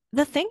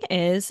the thing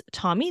is,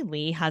 Tommy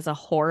Lee has a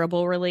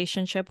horrible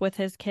relationship with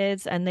his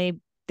kids, and they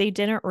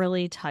didn't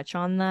really touch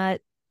on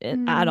that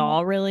at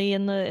all, really,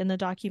 in the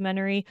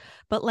documentary.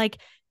 But like,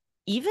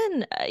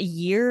 even a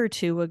year or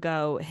two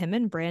ago, him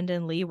and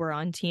Brandon Lee were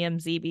on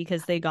TMZ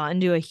because they got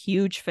into a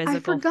huge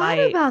physical fight.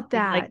 I forgot about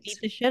that. Like, beat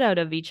the shit out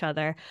of each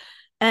other.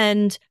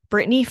 And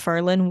Brittany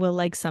Ferlin will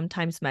like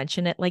sometimes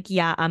mention it, like,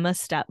 yeah, I'm a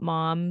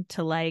stepmom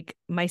to like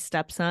my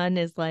stepson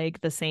is like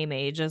the same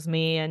age as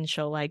me, and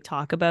she'll like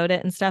talk about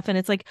it and stuff. And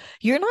it's like,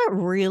 you're not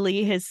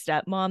really his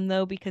stepmom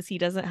though, because he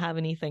doesn't have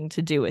anything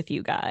to do with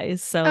you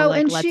guys. So Oh,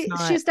 like, and let's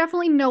not. she's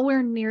definitely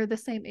nowhere near the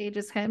same age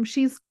as him.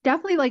 She's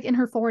definitely like in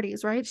her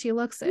 40s, right? She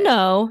looks it.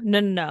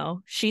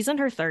 No. She's in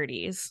her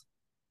 30s.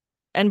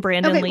 And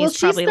Brandon Okay, well, Lee's she's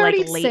probably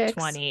like late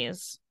 36.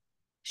 20s.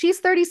 She's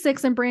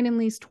 36 and Brandon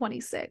Lee's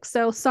 26.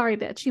 So sorry,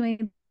 bitch. You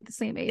ain't the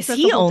same age. Is That's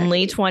he a whole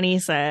only decade.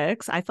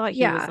 26? I thought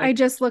he was Yeah, like I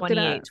just looked it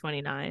 28, up.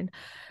 29.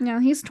 Yeah,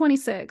 he's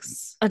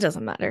 26. It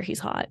doesn't matter. He's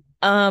hot.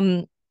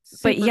 But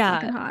Super yeah,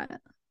 fucking hot.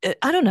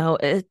 I don't know.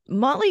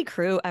 Motley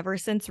Crue, ever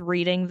since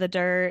reading The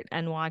Dirt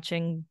and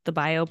watching the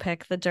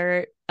biopic The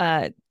Dirt,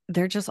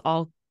 they're just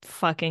all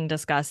fucking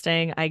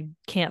disgusting. I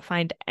can't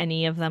find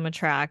any of them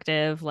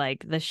attractive.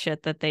 Like the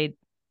shit that they.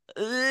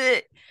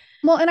 Ugh.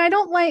 Well, and I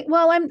don't like,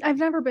 I've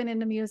never been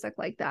into music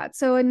like that,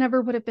 so I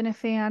never would have been a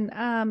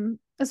fan.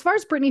 As far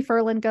as Brittany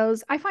Ferlin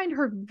goes, I find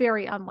her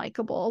very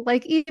unlikable.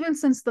 Like, even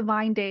since the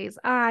Vine days,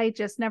 I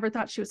just never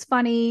thought she was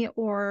funny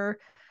or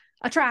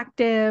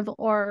attractive,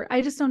 or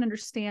I just don't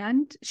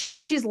understand.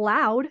 She's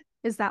loud.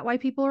 Is that why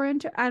people are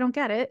into? I don't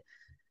get it.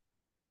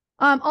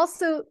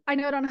 Also, I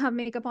know I don't have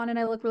makeup on and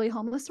I look really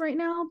homeless right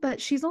now,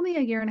 but she's only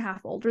a year and a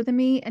half older than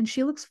me, and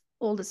she looks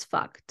old as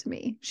fuck to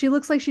me. She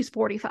looks like she's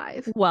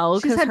 45. Well,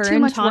 She's because had her too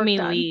and much work Tommy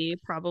done. Lee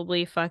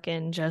probably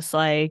fucking just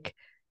like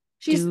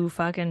She's do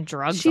fucking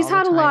drugs. she's all the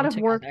had a time lot of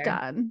together. work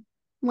done.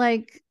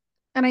 Like,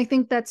 and I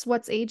think that's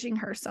what's aging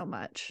her so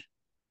much.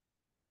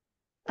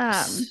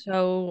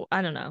 So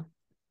I don't know.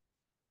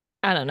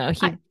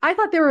 I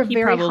thought they were a He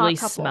very probably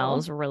hot couple.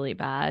 smells really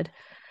bad.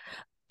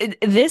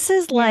 This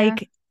is Yeah.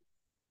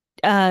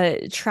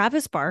 like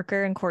Travis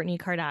Barker and Kourtney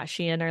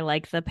Kardashian are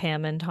like the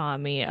Pam and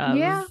Tommy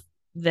of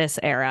this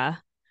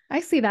era.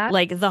 I see that.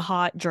 Like the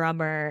hot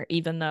drummer,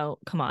 even though,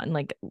 come on,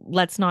 like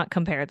let's not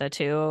compare the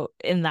two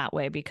in that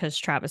way, because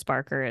Travis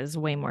Barker is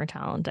way more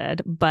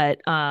talented.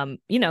 But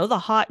you know, the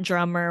hot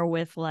drummer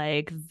with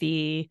like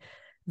the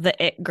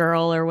it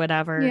girl or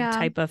whatever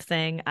type of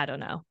thing. I don't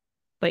know.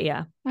 But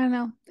yeah. I don't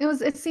know.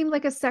 It seemed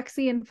like a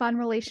sexy and fun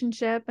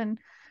relationship, and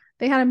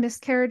they had a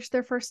miscarriage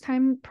their first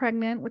time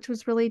pregnant, which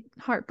was really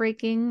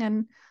heartbreaking,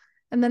 and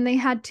then they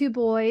had two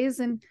boys,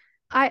 and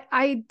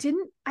I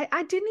didn't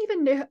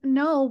even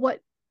know what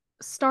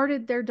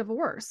started their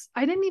divorce.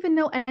 I didn't even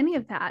know any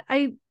of that.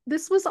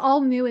 This was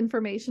all new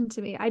information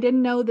to me. I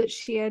didn't know that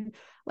she had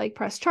like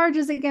pressed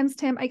charges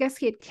against him. I guess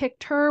he had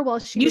kicked her while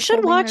she was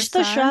holding their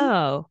son.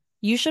 show.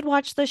 You should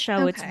watch the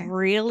show. Okay. It's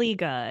really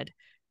good.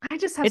 I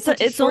just have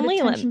such a short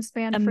attention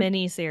span. A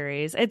mini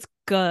series. It's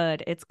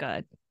good. It's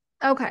good.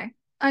 Okay.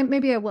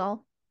 Maybe I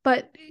will.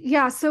 But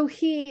yeah, so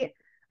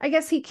I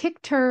guess he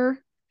kicked her.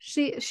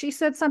 She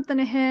said something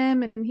to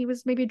him and he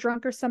was maybe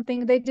drunk or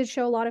something. They did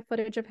show a lot of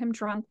footage of him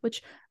drunk,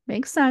 which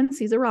makes sense.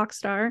 He's a rock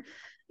star.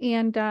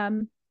 And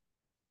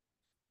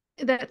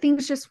that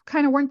things just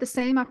kind of weren't the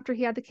same after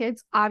he had the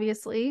kids,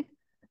 obviously.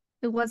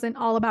 It wasn't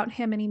all about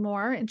him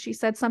anymore. And she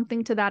said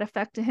something to that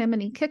effect to him,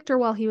 and he kicked her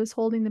while he was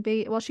holding the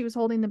baby, while she was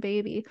holding the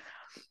baby.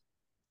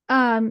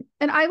 And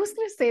I was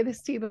going to say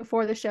this to you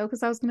before the show,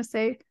 because I was going to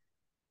say,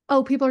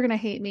 oh, people are going to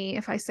hate me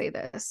if I say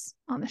this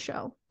on the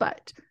show,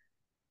 but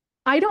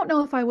I don't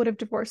know if I would have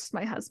divorced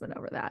my husband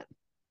over that.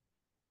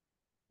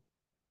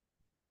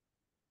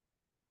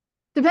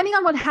 Depending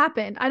on what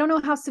happened. I don't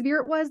know how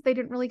severe it was. They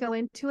didn't really go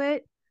into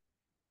it.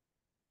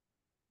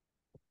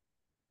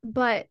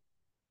 But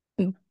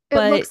it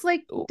looks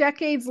like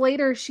decades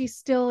later, she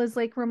still is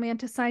like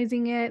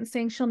romanticizing it and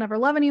saying she'll never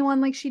love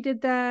anyone like she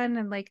did then.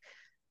 And like,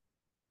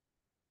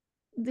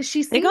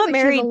 she seems like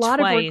she has a lot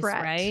twice, of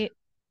regret. Right?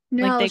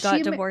 No, like they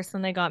got divorced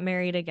and they got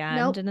married again,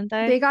 nope. Didn't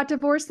they? They got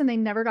divorced and they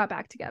never got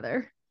back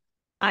together.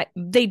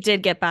 They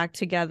did get back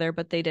together,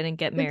 but they didn't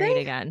get married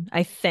again.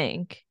 I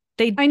think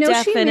they I know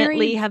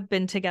definitely have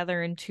been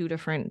together in two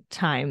different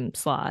time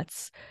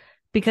slots.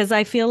 Because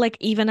I feel like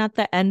even at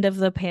the end of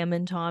the Pam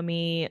and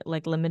Tommy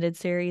like limited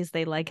series,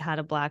 they like had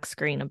a black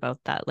screen about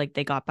that. Like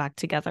they got back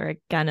together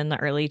again in the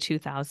early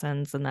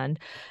 2000s. And then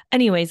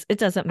anyways, it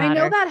doesn't matter.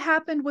 I know that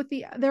happened with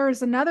there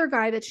was another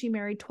guy that she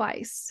married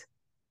twice.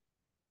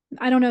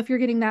 I don't know if you're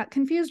getting that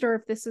confused or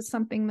if this is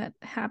something that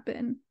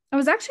happened. I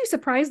was actually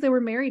surprised they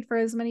were married for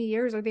as many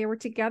years, or they were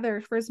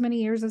together for as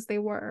many years as they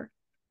were.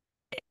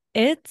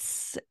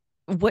 It's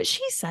what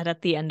she said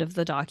at the end of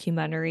the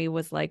documentary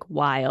was like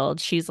wild.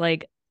 She's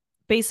like,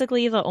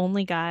 basically, the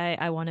only guy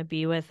I want to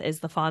be with is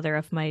the father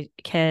of my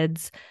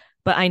kids,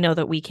 but I know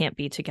that we can't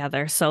be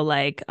together. So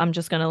like, I'm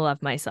just going to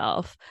love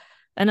myself.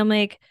 And I'm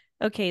like,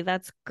 okay,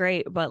 that's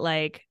great. But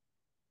like,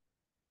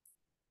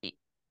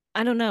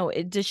 I don't know.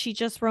 Does she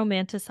just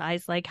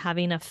romanticize like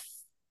having a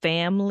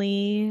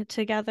family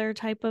together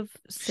type of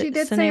she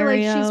did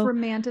scenario? Say like she's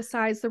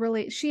romanticized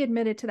the she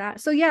admitted to that.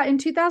 So yeah, in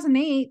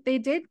 2008, they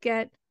did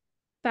get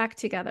back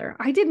together.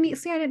 I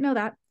didn't know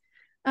that.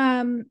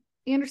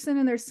 Anderson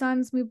and their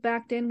sons moved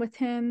back in with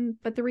him,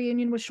 but the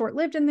reunion was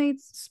short-lived and they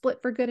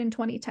split for good in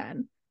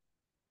 2010.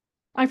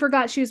 I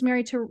forgot she was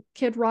married to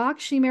Kid Rock.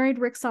 She married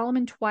Rick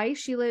Solomon twice.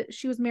 She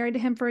was married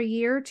to him for a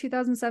year,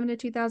 2007 to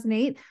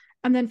 2008,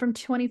 and then from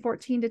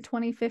 2014 to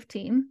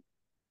 2015.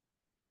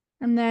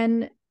 And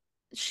then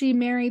she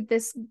married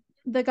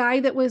the guy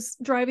that was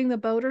driving the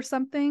boat or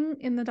something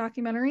in the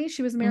documentary.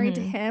 She was married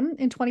to him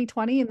in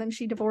 2020, and then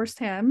she divorced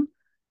him.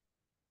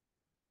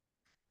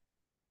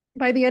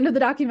 By the end of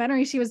the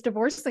documentary, she was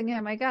divorcing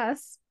him, I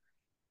guess.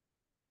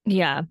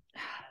 Yeah.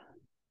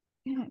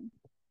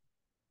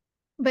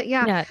 But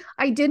yeah,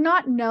 I did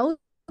not know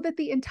that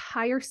the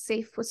entire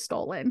safe was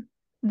stolen.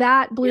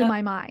 That blew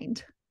my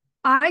mind.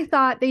 I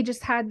thought they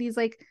just had these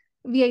like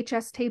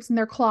VHS tapes in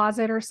their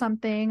closet or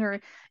something,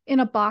 or in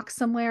a box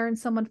somewhere, and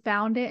someone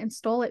found it and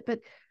stole it.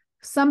 But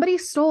somebody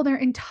stole their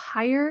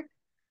entire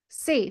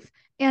safe.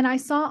 And I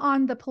saw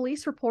on the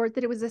police report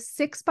that it was a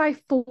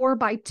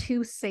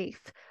 6x4x2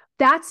 safe.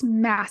 That's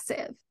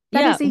massive.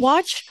 That is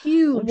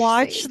huge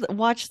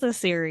watch the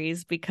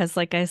series, because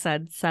like I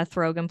said, Seth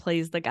Rogen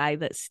plays the guy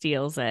that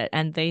steals it,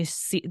 and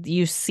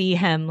you see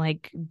him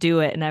like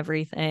do it and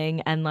everything,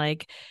 and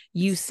like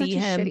you see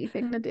him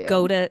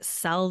go to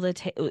sell the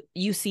tape.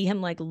 You see him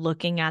like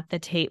looking at the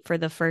tape for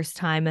the first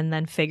time and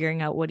then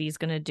figuring out what he's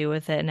going to do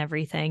with it and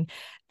everything.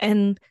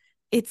 And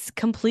it's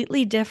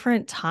completely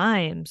different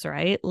times,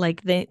 right?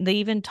 Like they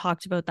even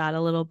talked about that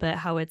a little bit,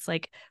 how it's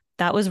like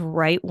that was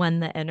right when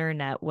the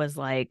internet was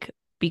like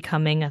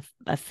becoming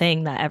a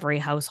thing that every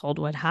household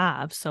would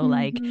have. So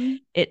like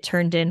it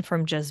turned in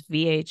from just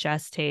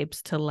VHS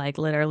tapes to like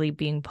literally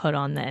being put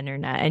on the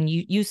internet, and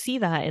you see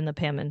that in the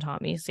Pam and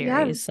Tommy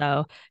series.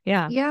 So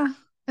yeah.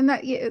 And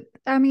that,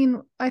 I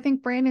mean, I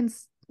think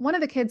one of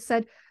the kids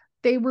said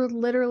they were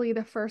literally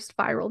the first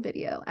viral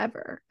video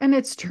ever, and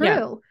it's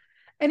true.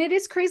 And it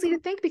is crazy to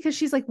think, because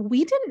she's like,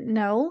 we didn't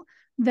know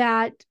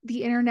that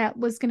the internet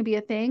was going to be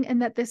a thing,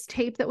 and that this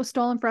tape that was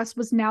stolen for us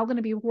was now going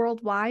to be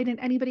worldwide and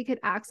anybody could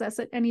access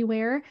it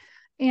anywhere.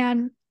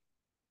 And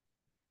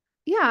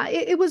yeah,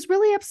 it was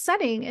really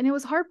upsetting, and it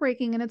was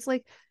heartbreaking. And it's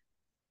like,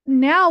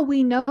 now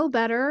we know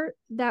better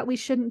that we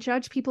shouldn't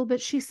judge people.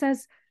 But she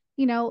says,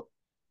 you know,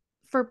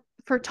 for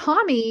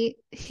Tommy,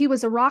 he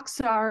was a rock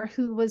star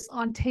who was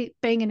on tape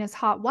banging his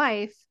hot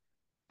wife.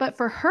 But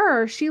for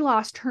her, she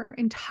lost her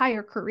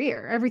entire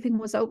career. Everything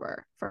was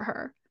over for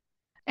her.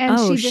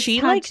 And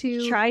she like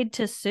tried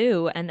to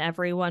sue, and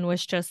everyone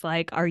was just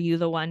like, are you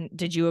the one?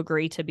 Did you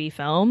agree to be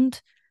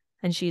filmed?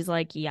 And she's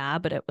like, yeah,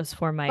 but it was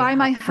for my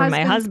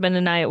husband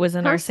and I. It was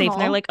in our safe.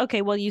 And they're like,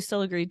 okay, well, you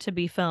still agreed to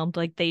be filmed.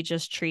 Like they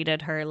just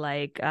treated her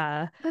like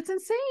that's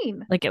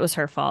insane. Like it was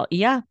her fault.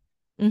 Yeah.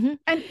 Mm-hmm.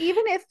 And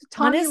even if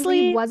Tommy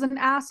Lee was an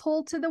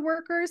asshole to the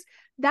workers,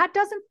 that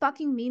doesn't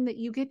fucking mean that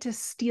you get to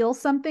steal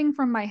something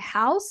from my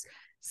house,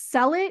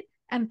 sell it,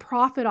 and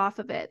profit off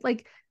of it.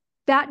 Like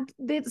that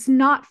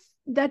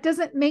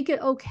doesn't make it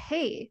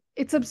okay.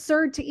 It's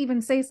absurd to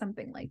even say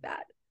something like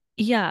that.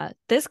 Yeah,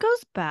 this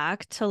goes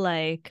back to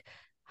like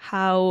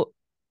how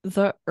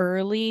the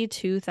early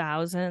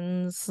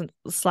 2000s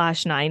 /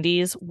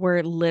 90s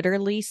were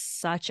literally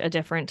such a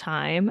different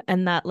time,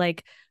 and that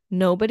like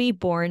nobody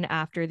born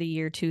after the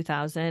year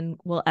 2000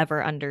 will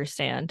ever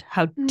understand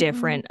how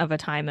different of a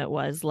time it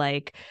was.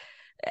 Like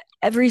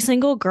every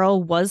single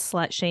girl was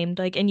slut shamed,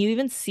 like, and you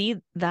even see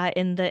that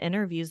in the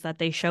interviews that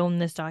they show in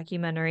this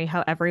documentary,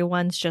 how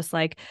everyone's just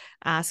like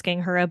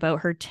asking her about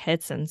her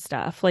tits and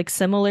stuff, like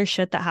similar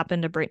shit that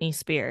happened to Britney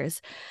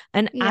Spears.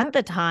 And at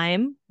the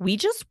time, we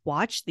just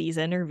watched these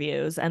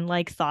interviews and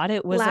like thought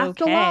it was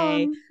laughed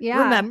okay along.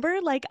 Yeah, remember,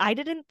 like I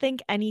didn't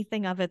think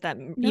anything of it. That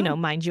you know,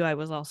 mind you, I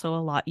was also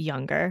a lot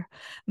younger.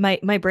 My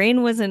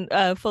brain wasn't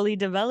fully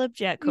developed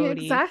yet,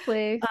 Cody. Yeah,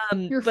 exactly.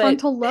 Your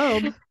frontal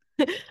lobe.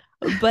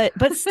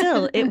 but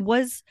still, it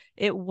was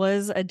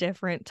a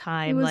different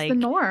time. It was like the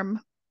norm.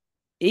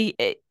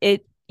 It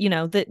you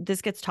know,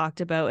 this gets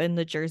talked about in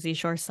the Jersey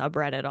Shore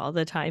subreddit all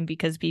the time,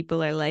 because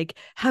people are like,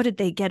 how did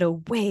they get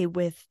away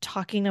with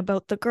talking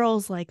about the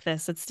girls like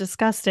this? It's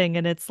disgusting.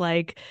 And it's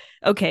like,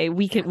 okay,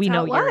 we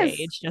know your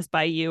age just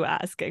by you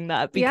asking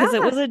that, because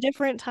it was a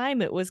different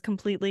time. It was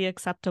completely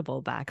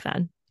acceptable back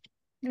then.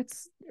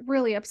 It's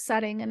really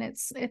upsetting, and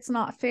it's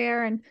not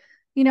fair. And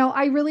you know,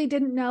 I really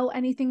didn't know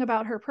anything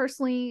about her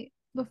personally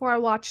before I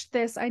watched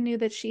this. I knew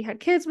that she had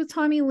kids with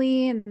Tommy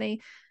Lee, and they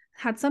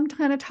had some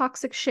kind of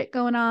toxic shit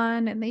going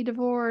on, and they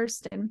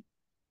divorced.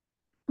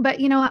 But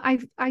you know,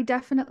 I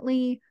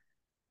definitely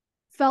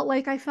felt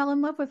like I fell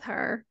in love with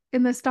her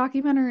in this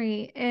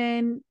documentary.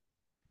 And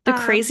the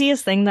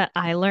craziest thing that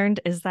I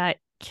learned is that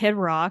Kid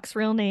Rock's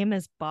real name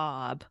is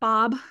Bob.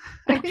 Bob.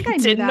 I think I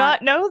did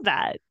not know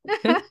that.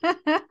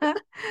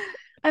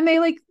 And they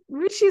like,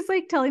 she's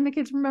like telling the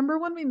kids, remember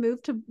when we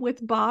moved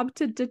with Bob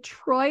to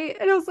Detroit?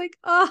 And I was like,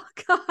 oh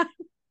God.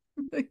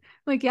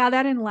 Like, yeah,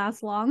 that didn't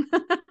last long.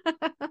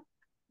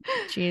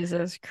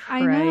 Jesus Christ.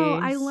 I know.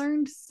 I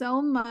learned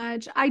so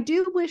much. I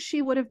do wish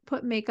she would have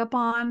put makeup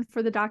on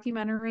for the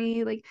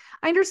documentary. Like,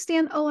 I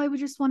understand, I would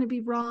just want to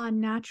be raw and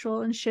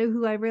natural and show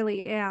who I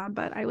really am,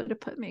 but I would have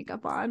put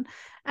makeup on.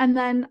 And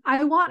then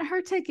I want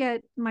her to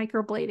get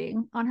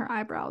microblading on her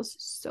eyebrows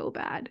so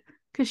bad.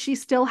 because she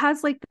still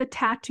has like the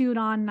tattooed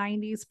on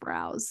 90s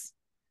brows.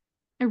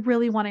 I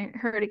really wanted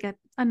her to get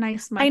a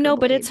nice I know,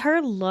 but it's microblade.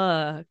 her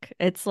look.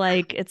 It's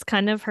like it's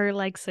kind of her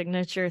like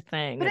signature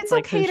thing. But It's it's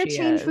like who okay to she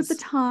change with the is.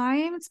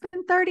 time. It's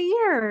been 30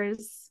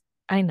 years.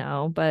 I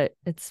know, but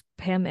it's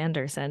Pam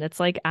Anderson. It's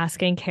like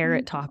asking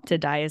Carrot Top to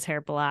dye his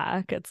hair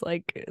black. It's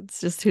like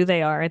it's just who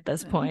they are at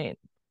this point.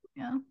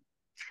 Yeah.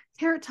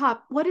 Carrot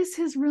Top. What is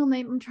his real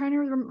name? I'm trying to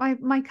remember.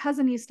 My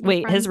cousin used to be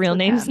Wait, his friends real with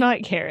name's him.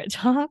 not Carrot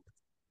Top?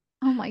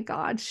 Oh my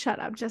God.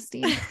 Shut up,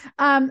 Justine.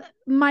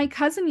 My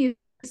cousin used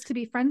to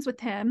be friends with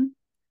him.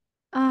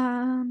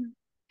 Carrot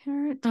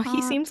Oh, Top.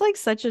 he seems like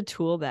such a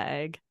tool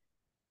bag.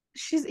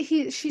 She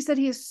said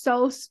he is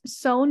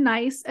so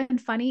nice and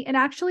funny. And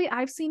actually,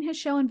 I've seen his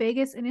show in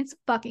Vegas and it's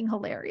fucking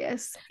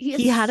hilarious.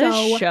 He had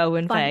a show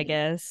in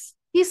Vegas.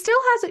 He's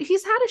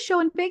had a show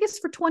in Vegas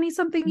for 20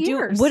 something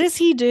years. What does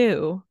he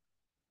do?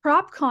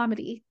 Prop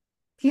comedy.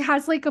 He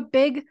has like a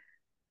big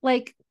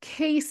like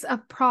case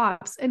of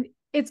props and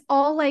it's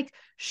all like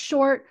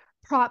short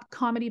prop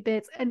comedy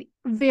bits and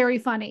very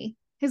funny.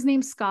 His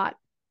name's Scott.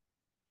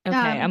 Okay,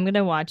 I'm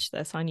gonna watch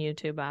this on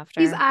YouTube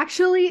after. He's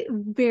actually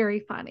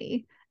very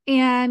funny.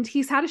 And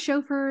he's had a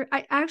show for,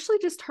 I actually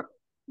just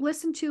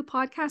listened to a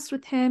podcast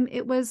with him.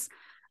 It was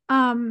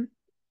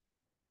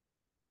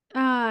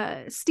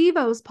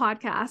Steve-O's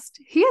podcast.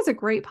 He has a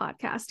great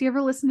podcast. Do you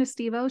ever listen to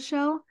Steve-O's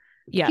show?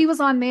 Yeah. He was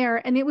on there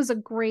and it was a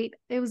great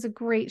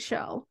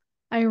show.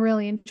 I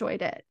really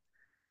enjoyed it.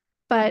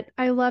 But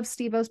I love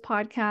Steve-O's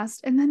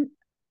podcast. And then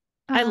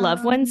I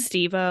love when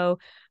Steve-O,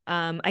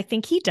 I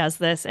think he does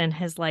this in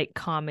his like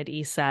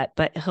comedy set,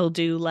 but he'll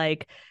do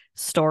like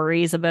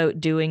stories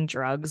about doing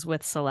drugs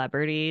with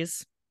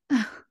celebrities.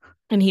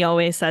 And he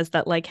always says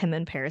that like him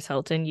and Paris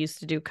Hilton used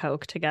to do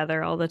coke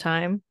together all the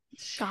time.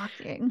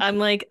 Shocking. I'm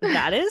like,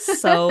 that is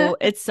so,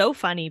 it's so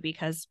funny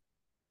because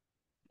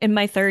in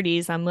my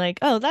 30s, I'm like,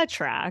 oh, that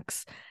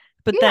tracks.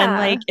 But then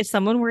like if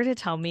someone were to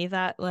tell me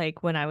that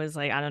like when I was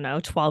like, I don't know,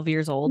 12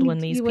 years old when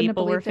these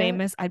people were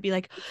famous, I'd be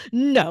like,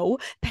 no,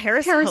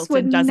 Paris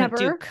Hilton doesn't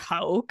do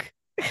coke.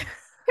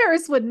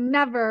 Paris would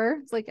never.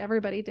 It's like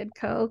everybody did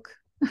coke.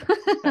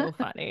 So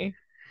funny.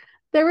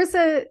 There was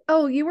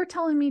you were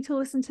telling me to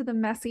listen to the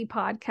Messy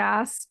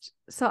podcast.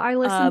 So I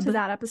listened to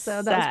that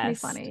episode. That was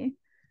pretty funny.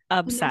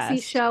 Obsessed. The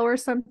Messy Show or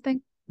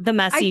something. The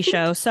Messy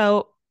Show.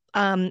 So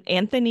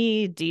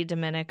Anthony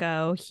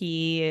DiDomenico,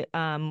 he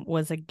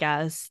was a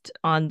guest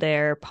on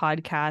their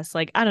podcast.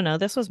 Like, I don't know,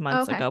 this was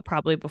months ago,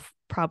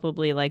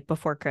 probably like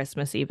before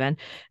Christmas even.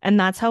 And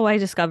that's how I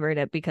discovered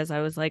it, because I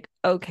was like,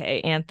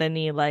 okay,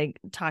 Anthony, like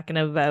talking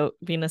about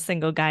being a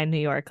single guy in New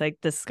York, like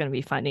this is gonna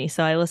be funny.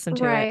 So I listened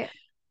to it.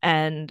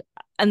 And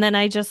then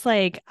I just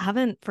like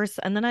and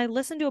then I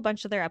listened to a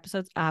bunch of their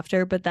episodes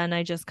after, but then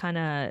I just kind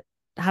of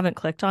haven't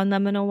clicked on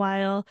them in a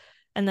while.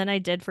 And then I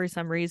did for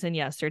some reason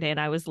yesterday, and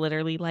I was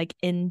literally like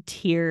in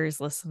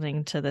tears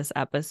listening to this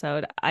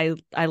episode. I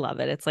love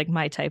it. It's like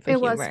my type of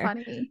humor. It was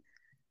funny.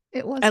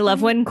 It was. I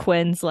love when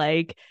Quinn's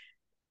like,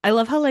 I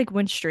love how like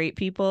when straight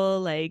people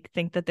like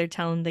think that they're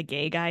telling the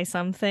gay guy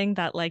something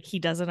that like he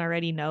doesn't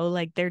already know.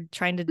 Like they're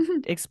trying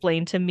to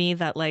explain to me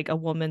that like a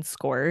woman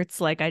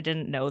squirts. Like I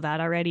didn't know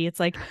that already.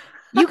 It's like,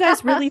 you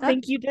guys really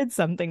think you did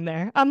something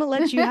there. I'm gonna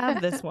let you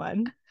have this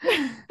one.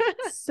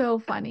 So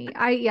funny.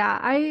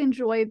 I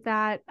enjoyed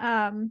that.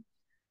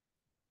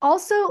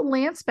 Also,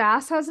 Lance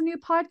Bass has a new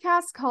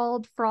podcast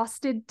called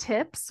Frosted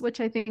Tips, which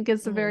I think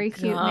is a very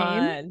cute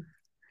name.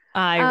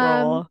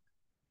 I roll.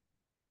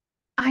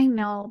 I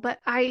know, but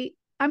I'm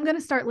gonna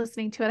start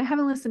listening to it. I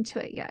haven't listened to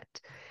it yet.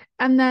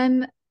 And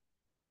then,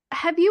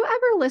 have you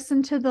ever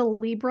listened to the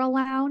Libra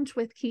Lounge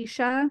with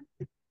Keisha?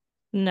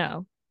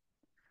 No.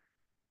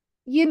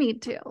 You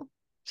need to.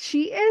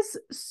 She is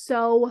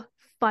so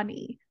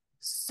funny.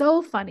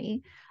 So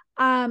funny.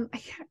 I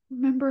can't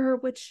remember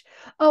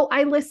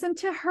I listened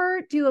to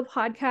her do a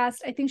podcast.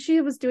 I think she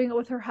was doing it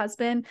with her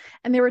husband,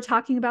 and they were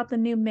talking about the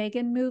new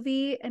Megan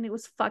movie, and it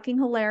was fucking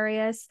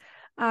hilarious.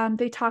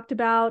 They talked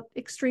about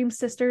Extreme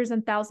Sisters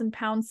and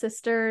 1,000-Pound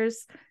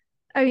Sisters.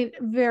 I mean,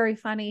 very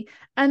funny.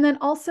 And then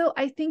also,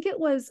 I think it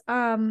was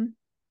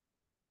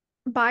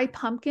by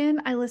Pumpkin.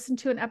 I listened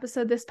to an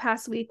episode this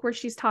past week where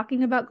she's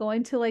talking about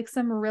going to like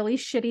some really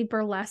shitty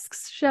burlesque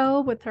show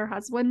with her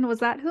husband. Was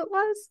that who it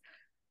was?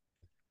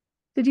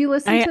 Did you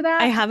listen to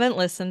that? I haven't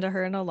listened to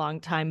her in a long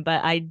time,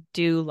 but I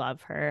do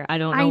love her. I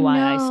don't know why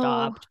I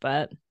stopped,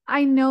 but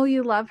I know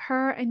you love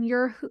her, and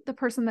you're the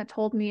person that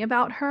told me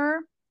about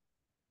her.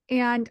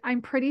 And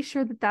I'm pretty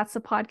sure that that's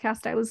the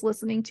podcast I was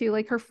listening to.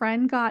 Like her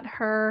friend got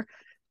her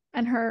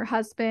and her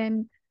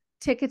husband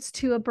tickets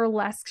to a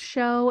burlesque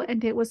show,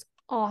 and it was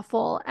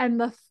awful.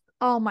 And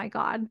oh my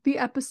God, the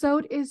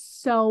episode is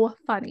so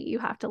funny. You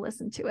have to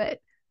listen to it.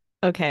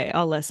 Okay,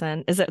 I'll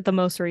listen. Is it the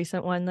most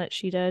recent one that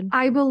she did?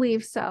 I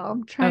believe so.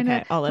 I'm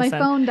trying I'll listen. My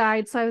phone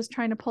died, so I was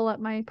trying to pull up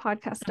my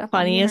podcast stuff.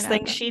 Funniest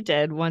thing she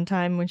did one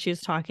time when she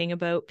was talking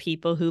about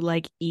people who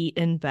like eat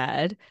in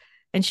bed,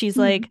 and she's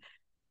like,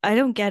 I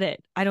don't get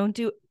it. I don't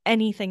do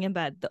anything in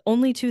bed. The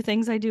only two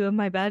things I do in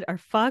my bed are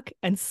fuck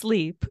and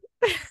sleep.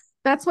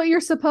 That's what you're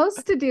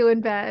supposed to do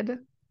in bed.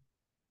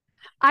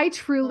 I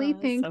truly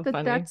think so that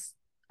funny.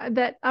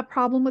 that a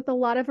problem with a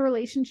lot of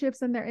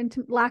relationships and their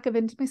lack of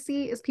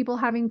intimacy is people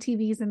having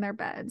TVs in their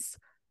beds,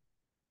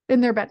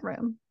 in their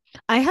bedroom.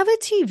 I have a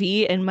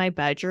TV in my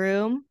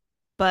bedroom,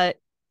 but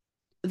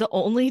the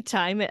only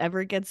time it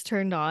ever gets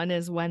turned on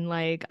is when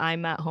like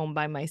I'm at home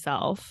by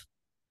myself.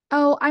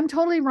 Oh, I'm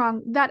totally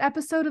wrong. That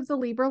episode of the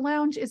Libra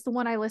Lounge is the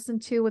one I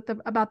listened to with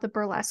about the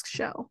burlesque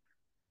show.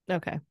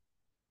 Okay.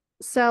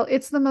 So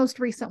it's the most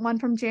recent one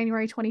from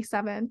January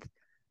 27th.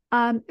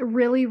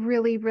 Really,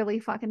 really, really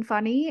fucking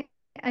funny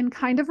and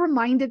kind of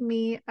reminded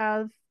me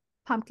of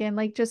Pumpkin,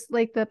 like just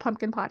like the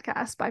Pumpkin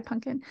podcast by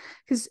Pumpkin,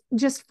 because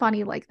just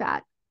funny like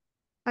that.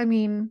 I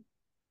mean,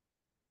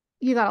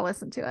 you got to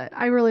listen to it.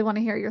 I really want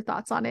to hear your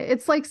thoughts on it.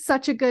 It's like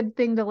such a good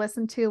thing to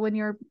listen to when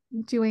you're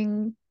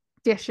doing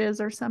dishes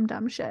or some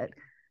dumb shit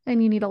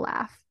and you need a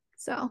laugh.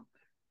 So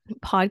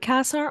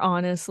podcasts are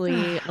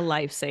honestly a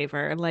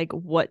lifesaver. Like,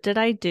 what did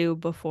I do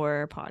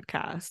before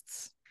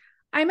podcasts?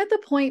 I'm at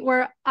the point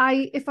where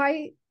if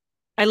I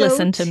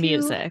listen to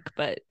music,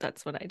 but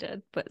that's what I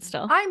did. But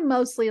still, I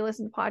mostly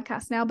listen to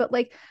podcasts now, but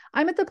like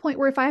I'm at the point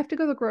where if I have to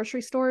go to the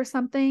grocery store or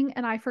something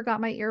and I forgot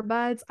my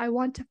earbuds, I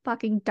want to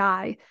fucking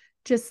die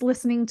just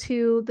listening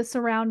to the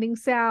surrounding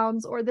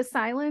sounds or the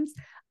silence.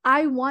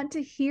 I want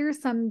to hear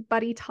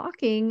somebody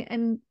talking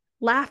and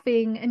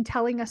laughing and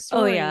telling a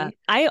story. Oh yeah,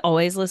 I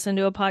always listen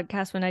to a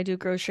podcast when I do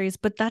groceries,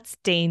 but that's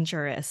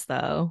dangerous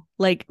though.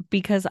 Like,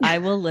 because I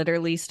will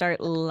literally start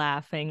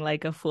laughing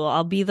like a fool.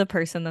 I'll be the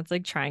person that's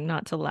like trying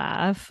not to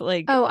laugh.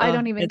 Like, I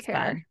don't even care.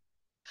 Bad.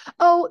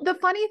 Oh, the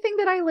funny thing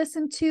that I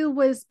listened to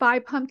was by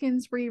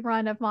Pumpkin's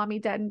rerun of Mommy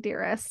Dead and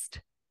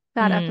Dearest.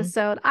 That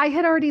episode. I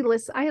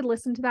had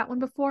listened to that one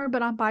before,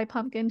 but on By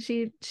Pumpkin,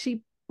 she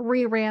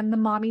reran the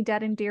Mommy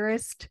Dead and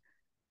Dearest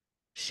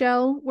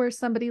show where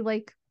somebody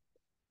like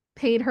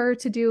paid her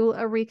to do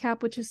a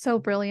recap, which is so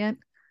brilliant.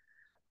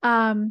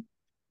 And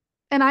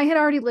I had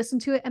already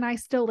listened to it and I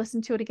still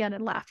listened to it again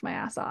and laughed my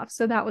ass off.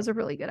 So that was a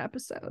really good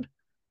episode.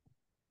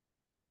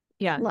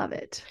 Yeah. Love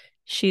it.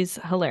 She's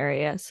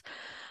hilarious.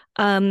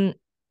 Can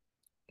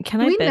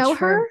I we know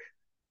her?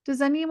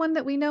 Does anyone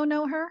that we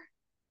know her?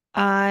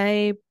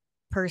 I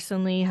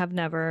personally have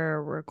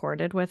never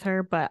recorded with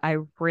her, but I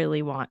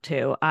really want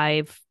to.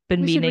 I've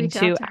been meaning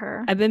to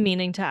her. I've been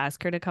meaning to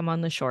ask her to come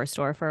on the Shore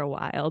Store for a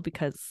while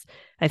because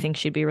I think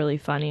she'd be really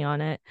funny on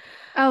it.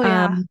 Oh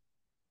yeah.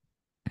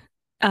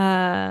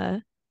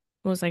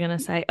 What was I gonna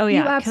say? Oh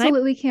yeah. You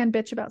absolutely can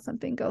bitch about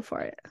something. Go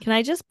for it. Can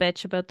I just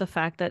bitch about the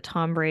fact that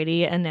Tom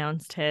Brady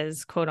announced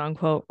his quote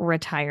unquote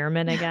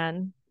retirement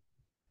again?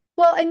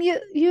 Well, and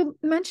you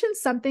mentioned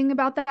something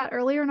about that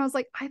earlier, and I was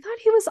like, I thought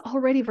he was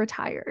already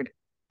retired.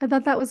 I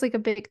thought that was like a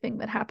big thing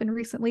that happened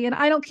recently, and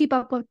I don't keep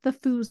up with the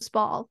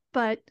foosball,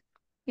 but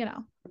you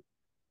know.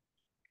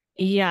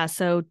 Yeah,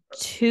 so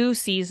 2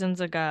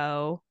 seasons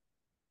ago,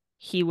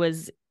 he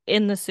was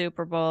in the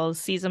Super Bowl.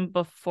 Season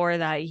before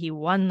that, he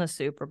won the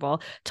Super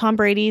Bowl. Tom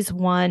Brady's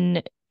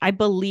won, I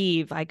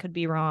believe, I could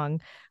be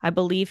wrong, I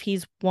believe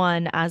he's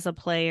won as a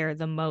player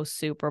the most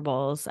Super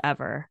Bowls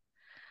ever.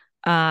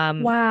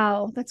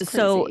 Wow, that's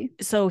crazy.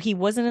 So he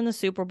wasn't in the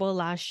Super Bowl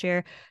last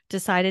year,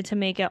 decided to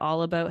make it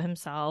all about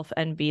himself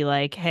and be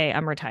like, hey,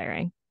 I'm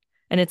retiring.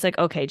 And it's like,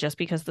 okay, just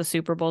because the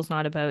Super Bowl's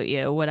not about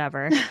you,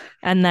 whatever.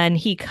 And then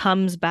he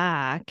comes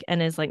back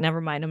and is like,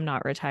 never mind, I'm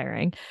not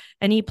retiring.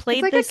 And he played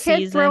it's like this a kid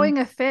season throwing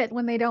a fit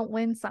when they don't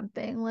win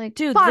something. Like,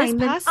 dude, fine,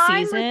 this past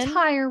then season, I'm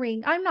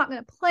retiring. I'm not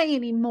going to play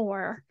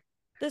anymore.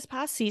 This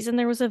past season,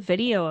 there was a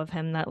video of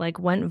him that like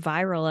went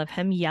viral of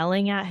him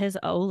yelling at his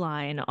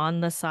O-line on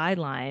the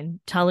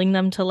sideline, telling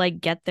them to like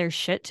get their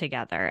shit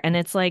together. And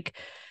it's like,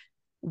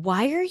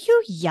 why are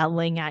you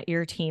yelling at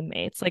your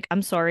teammates? Like,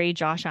 I'm sorry,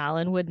 Josh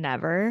Allen would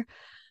never.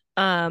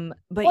 But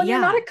well,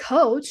 you're not a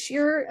coach,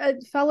 you're a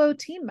fellow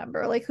team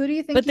member. Like, who do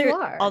you think you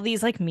are? All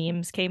these like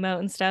memes came out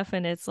and stuff,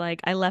 and it's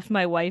like, I left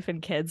my wife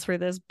and kids for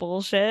this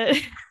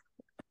bullshit.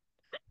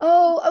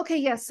 Oh, okay,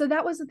 yes. So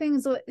that was the thing.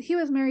 So he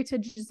was married to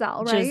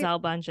Gisele, right? Gisele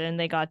Bundchen.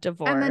 They got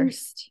divorced. And then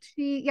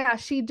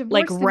she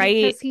divorced him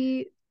because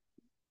he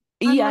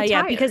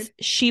yeah, because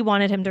she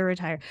wanted him to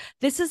retire.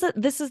 This is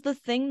the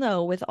thing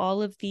though with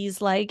all of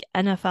these like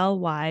NFL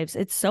wives.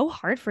 It's so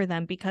hard for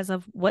them because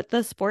of what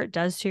the sport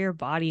does to your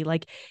body.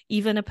 Like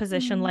even a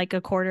position like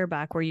a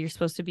quarterback where you're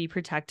supposed to be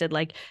protected,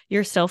 like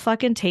you're still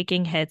fucking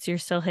taking hits, you're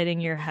still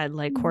hitting your head.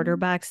 Like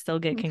quarterbacks still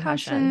get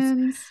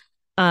concussions.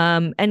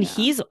 And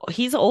he's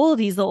old.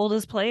 He's the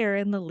oldest player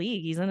in the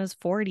league. He's in his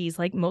 40s.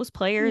 Like most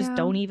players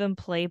don't even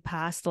play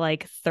past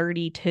like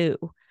 32.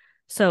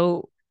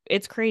 So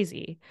it's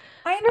crazy.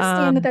 I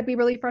understand that'd be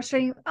really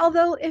frustrating.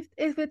 Although if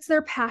it's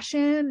their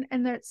passion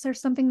and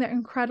there's something they're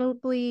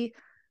incredibly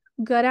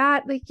good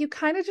at, like you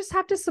kind of just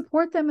have to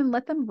support them and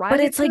let them ride.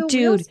 But it's like,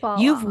 dude,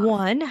 you've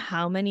won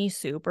how many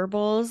Super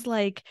Bowls?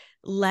 Like,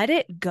 let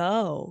it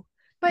go.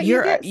 But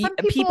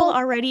people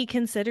already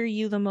consider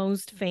you the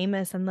most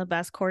famous and the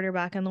best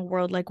quarterback in the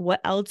world. Like, what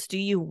else do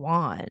you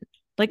want?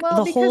 Like Well,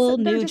 the because whole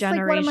they're new just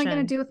like, what am I going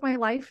to generation. do with my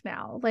life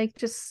now? Like,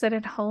 just sit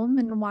at home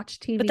and watch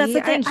TV? But that's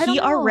the thing. I don't He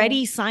know.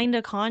 already signed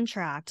a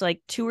contract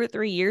like 2 or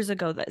 3 years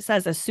ago that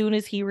says as soon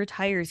as he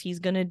retires, he's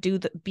gonna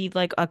be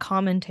like a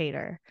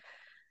commentator.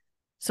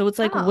 So it's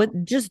like, what?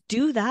 Oh, Just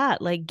do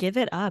that. Like, give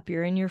it up.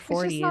 You're in your it's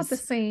just not the 40s.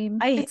 same.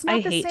 I It's I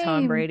not the hate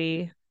Tom same.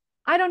 Brady.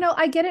 I don't know.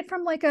 I get it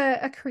from like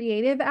a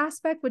creative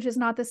aspect, which is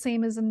not the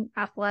same as an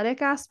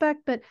athletic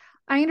aspect, but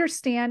I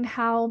understand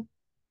how,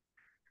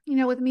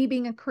 with me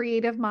being a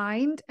creative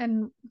mind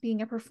and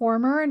being a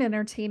performer and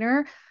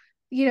entertainer,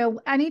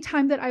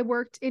 anytime that I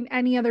worked in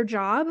any other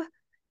job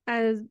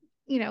as,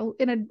 in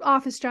an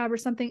office job or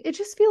something, it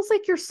just feels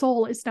like your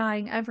soul is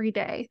dying every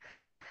day.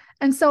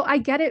 And so I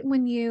get it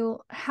when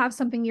you have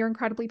something you're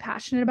incredibly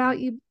passionate about,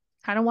 you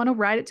kind of want to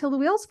ride it till the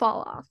wheels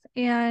fall off.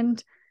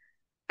 And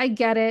I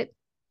get it.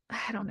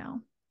 I don't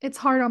know. It's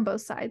hard on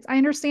both sides. I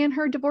understand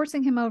her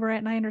divorcing him over it,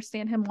 and I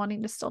understand him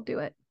wanting to still do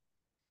it.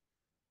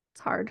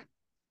 It's hard.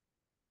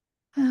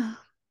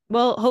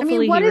 Well,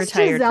 hopefully what he is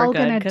retired for Giselle good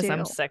gonna because I'm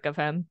do? sick of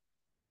him.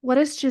 What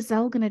is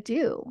Giselle gonna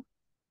do?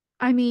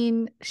 I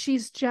mean,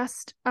 she's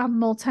just a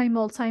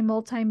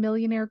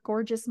multi-millionaire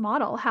gorgeous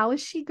model. How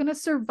is she gonna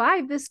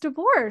survive this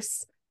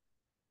divorce?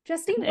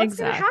 Justine, what's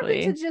gonna happen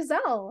to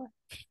Giselle?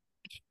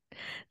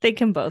 They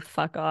can both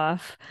fuck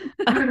off.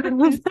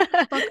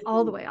 Fuck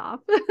all the way off.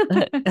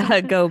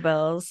 Go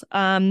Bills.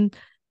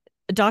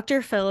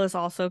 Dr. Phil is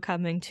also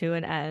coming to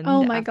an end.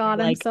 Oh my God,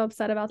 like, I'm so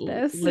upset about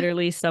this.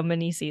 Literally so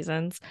many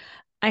seasons.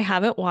 I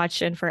haven't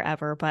watched in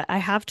forever, but I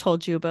have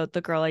told you about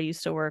the girl I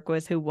used to work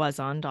with who was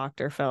on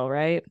Dr. Phil,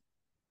 right?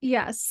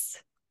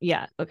 Yes.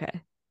 Yeah,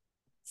 okay.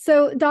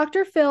 So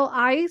Dr. Phil,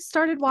 I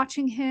started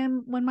watching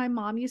him when my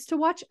mom used to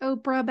watch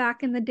Oprah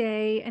back in the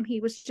day, and he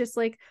was just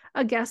like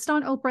a guest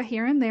on Oprah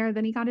here and there.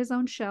 Then he got his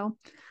own show.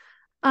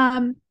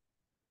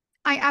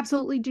 I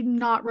absolutely do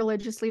not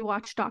religiously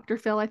watch Dr.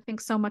 Phil. I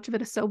think so much of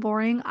it is so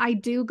boring. I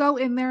do go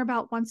in there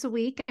about once a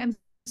week and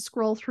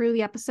scroll through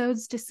the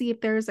episodes to see if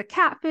there's a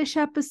catfish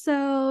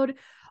episode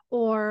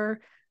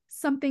or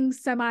something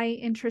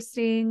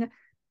semi-interesting.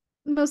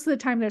 Most of the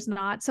time there's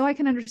not, so I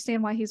can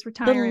understand why he's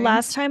retiring. The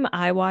last time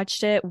I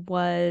watched it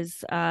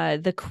was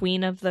the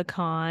Queen of the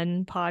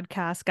Con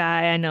podcast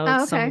guy. I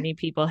know so many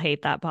people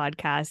hate that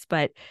podcast,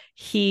 but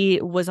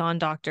he was on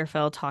Dr.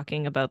 Phil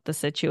talking about the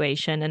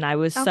situation, and I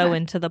was so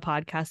into the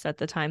podcast at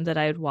the time that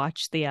I had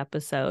watched the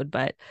episode.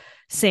 But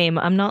same,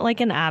 I'm not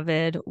like an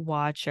avid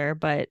watcher,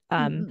 but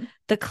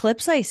the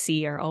clips I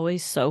see are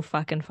always so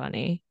fucking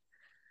funny.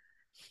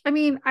 I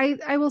mean,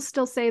 I will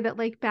still say that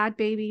like Bad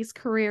Baby's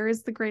career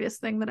is the greatest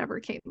thing that ever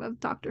came of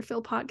Dr.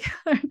 Phil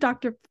podcast,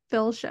 Dr.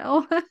 Phil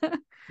show.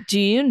 Do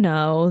you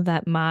know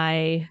that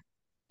my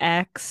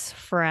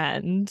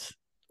ex-friend,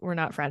 we're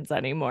not friends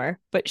anymore,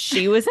 but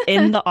she was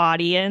in the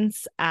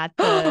audience at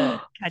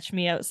the Catch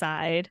Me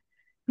Outside?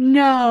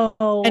 No.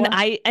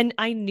 And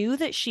I knew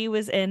that she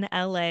was in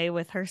LA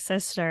with her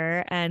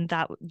sister and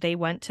that they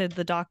went to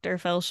the Dr.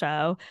 Phil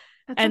show.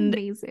 That's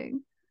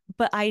amazing.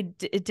 But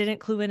it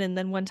didn't clue in. And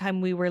then one time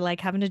we were like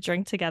having a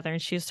drink together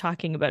and she was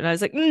talking about it. And I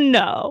was like,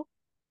 no.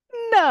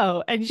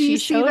 And she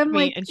showed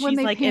me like, and she's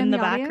like in the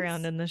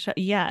background in the show.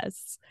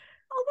 Yes.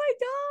 Oh my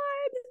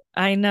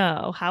God. I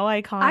know. How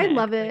iconic. I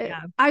love it. Yeah.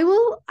 I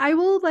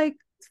will like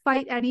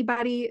fight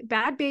anybody.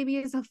 Bad Baby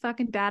is a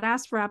fucking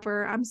badass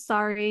rapper. I'm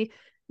sorry.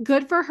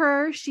 Good for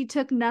her. She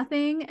took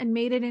nothing and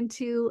made it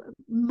into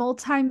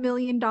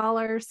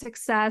multi-million-dollar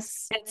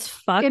success. It's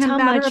fucked how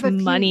much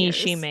money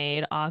she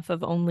made off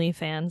of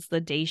OnlyFans the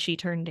day she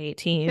turned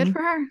 18. Good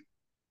for her.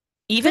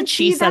 Even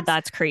she said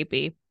that's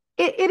creepy.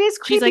 It is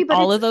creepy. She's like, but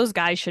all of those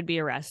guys should be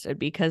arrested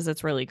because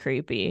it's really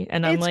creepy.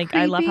 And I'm like,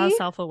 creepy. I love how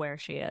self-aware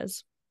she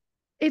is.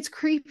 It's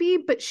creepy,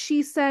 but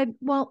she said,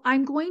 well,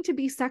 I'm going to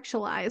be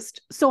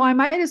sexualized, so I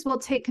might as well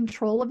take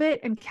control of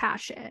it and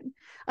cash in.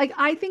 Like,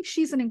 I think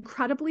she's an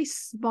incredibly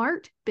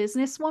smart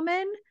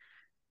businesswoman.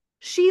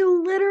 She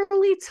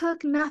literally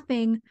took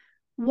nothing,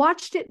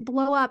 watched it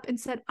blow up, and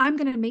said, I'm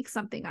going to make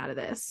something out of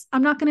this.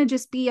 I'm not going to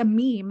just be a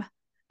meme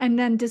and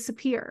then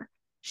disappear.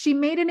 She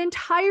made an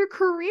entire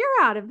career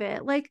out of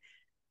it. Like,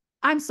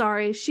 I'm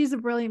sorry. She's a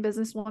brilliant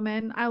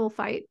businesswoman. I will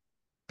fight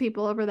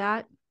people over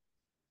that.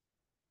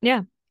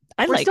 Yeah.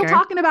 We're still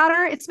talking about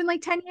her. It's been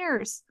like 10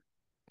 years.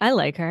 I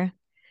like her.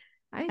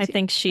 I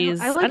think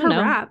she's, I like her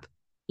rap.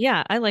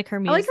 Yeah, I like her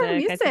music.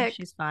 I think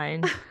she's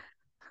fine.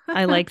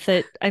 I like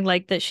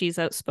that she's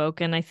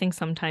outspoken. I think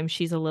sometimes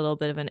she's a little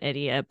bit of an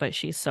idiot, but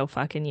she's so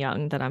fucking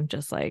young that I'm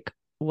just like,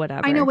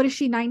 whatever. I know. What is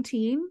she,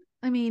 19?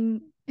 I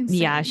mean, insane.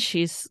 Yeah,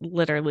 she's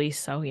literally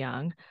so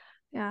young.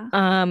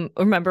 Yeah.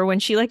 Remember when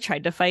she like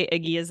tried to fight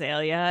Iggy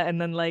Azalea and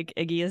then like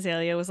Iggy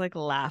Azalea was like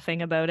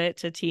laughing about it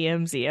to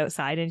TMZ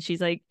outside and she's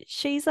like,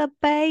 she's a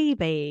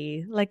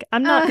baby. Like,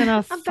 I'm not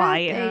gonna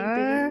fight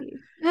her.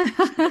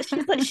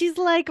 she's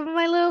like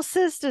my little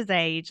sister's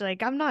age.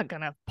 Like, I'm not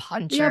gonna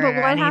punch her. Yeah,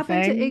 but what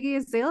happened to Iggy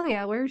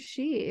Azalea? Where's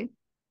she?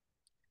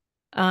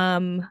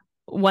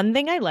 One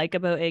thing I like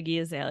about Iggy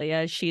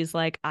Azalea, she's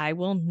like, I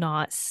will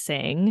not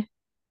sing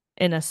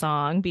in a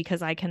song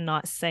because I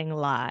cannot sing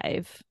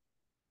live.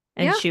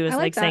 And Yeah, she was I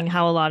like saying that.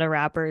 how a lot of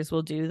rappers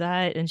will do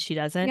that and she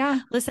doesn't. Yeah.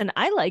 Listen,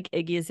 I like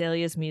Iggy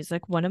Azalea's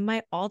music. One of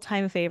my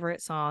all-time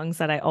favorite songs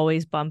that I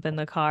always bump in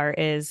the car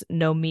is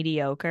No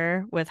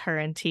Mediocre with her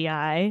and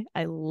T.I.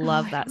 I Oh,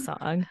 love I that don't know.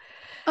 song.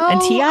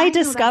 And Oh, T.I. I know that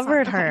song.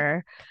 discovered Okay.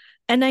 her.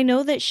 And I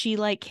know that she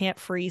can't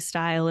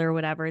freestyle or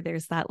whatever.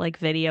 There's that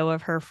video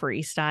of her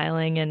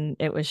freestyling and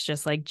it was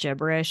just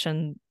gibberish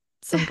and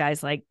some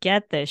guys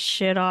get this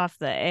shit off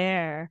the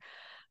air.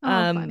 Oh,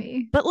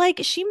 funny.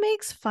 But she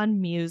makes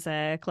fun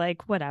music,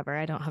 whatever.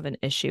 I don't have an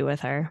issue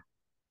with her.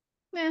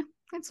 Yeah,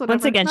 it's whatever.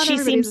 Once again, Not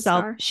everybody's a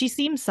star. she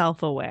seems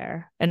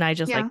self-aware, and I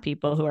just Yeah. like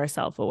people who are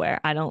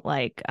self-aware. I don't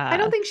like I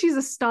don't think she's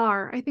a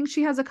star. I think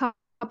she has a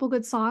couple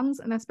good songs,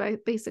 and that's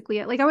basically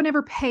it. I would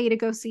never pay to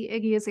go see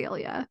Iggy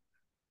Azalea.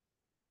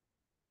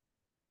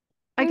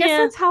 I guess Yeah.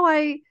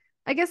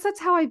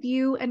 that's how I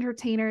view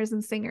entertainers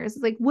and singers.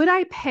 Would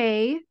I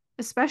pay,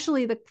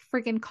 especially the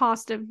freaking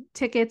cost of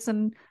tickets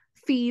and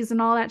fees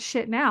and all that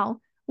shit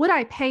now, would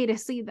I pay to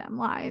see them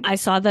live? I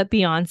saw that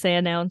Beyonce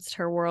announced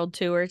her world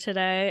tour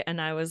today, and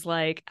I was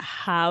like,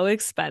 how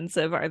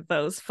expensive are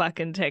those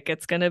fucking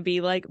tickets gonna be?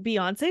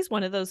 Beyonce's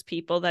one of those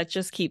people that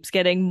just keeps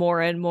getting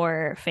more and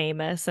more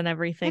famous and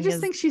everything. I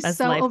just think she's as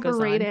so life goes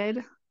on.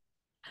 overrated.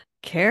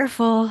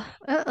 Careful.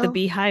 Uh-oh. The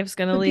Beehive's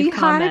gonna The leave Beehive.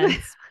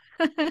 comments.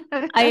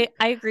 I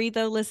agree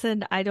though.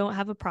 Listen, I don't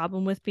have a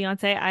problem with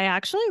Beyonce. I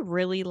actually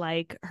really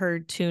like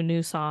her 2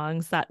 new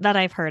songs that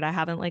I've heard. I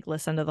haven't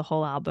listened to the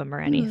whole album or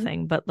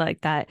anything, but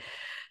that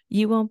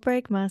You Won't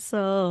Break My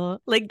Soul.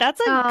 That's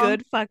a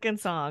good fucking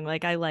song.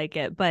 I like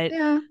it. But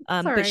yeah,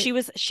 but right. she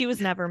was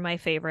never my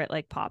favorite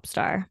pop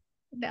star.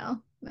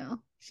 No.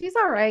 She's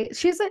all right.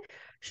 She's a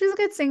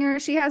good singer.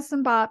 She has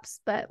some bops,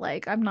 but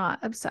I'm not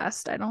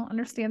obsessed. I don't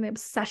understand the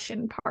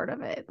obsession part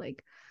of it.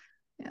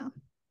 Yeah.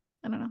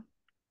 I don't know.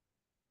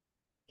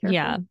 Careful.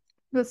 Yeah.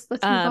 Let's move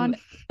on.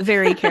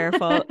 Very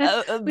careful. We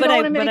don't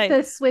want to make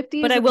the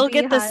Swifties. But I will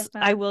get this.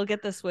 I will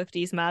get the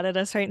Swifties mad at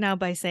us right now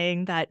by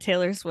saying that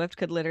Taylor Swift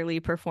could literally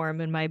perform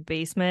in my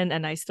basement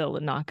and I still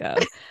would not go.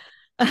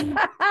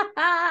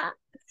 I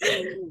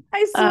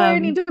swear I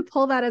need to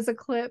pull that as a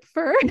clip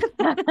for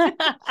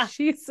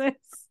Jesus.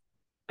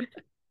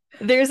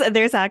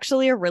 There's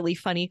actually a really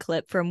funny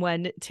clip from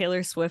when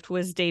Taylor Swift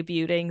was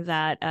debuting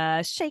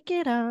that Shake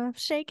It Off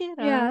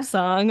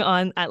song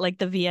on at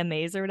the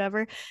VMAs or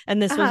whatever.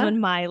 And this was when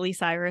Miley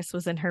Cyrus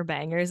was in her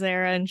bangers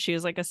era and she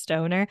was a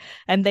stoner.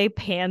 And they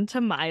panned to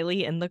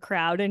Miley in the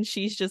crowd and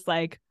she's just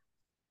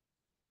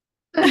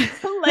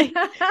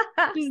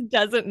just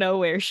doesn't know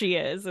where she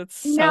is. It's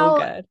so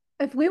good.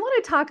 If we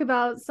want to talk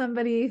about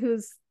somebody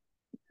who's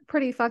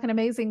pretty fucking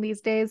amazing these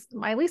days,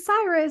 Miley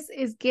Cyrus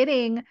is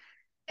getting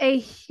a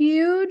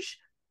huge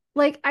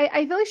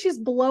I feel like she's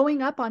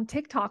blowing up on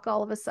TikTok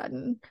all of a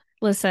sudden.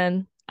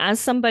 Listen, as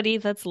somebody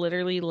that's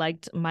literally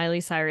liked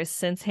Miley Cyrus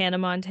since Hannah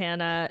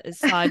Montana,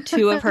 saw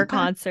 2 of her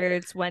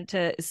concerts,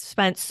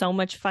 spent so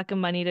much fucking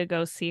money to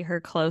go see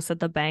her close at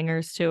the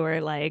Bangers tour.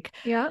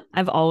 Yeah,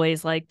 I've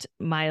always liked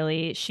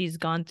Miley. She's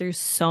gone through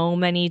so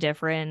many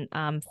different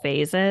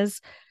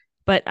phases,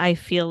 but I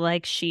feel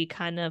like she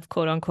kind of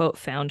quote unquote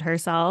found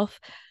herself.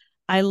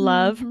 I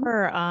love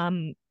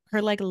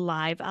her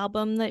live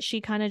album that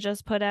she kind of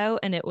just put out,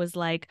 and it was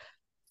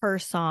her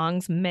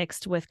songs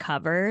mixed with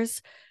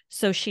covers.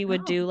 So she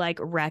would do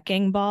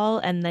Wrecking Ball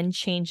and then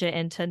change it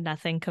into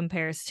Nothing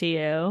Compares to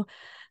You.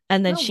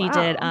 And then she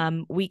did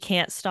We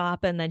Can't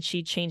Stop, and then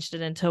she changed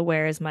it into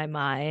Where Is My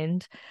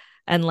Mind.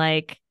 And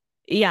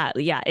yeah,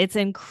 it's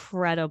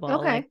incredible.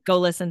 Okay. Go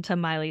listen to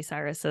Miley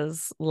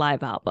Cyrus's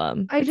live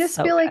album. I just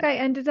feel like I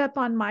ended up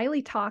on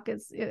Miley Talk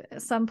at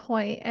some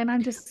point, and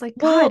I'm just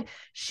God,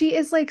 she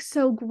is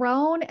so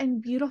grown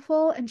and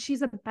beautiful, and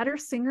she's a better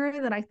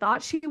singer than I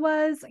thought she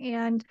was,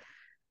 and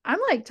I'm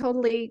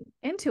totally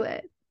into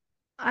it.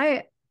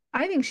 I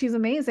think she's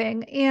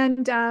amazing,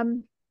 and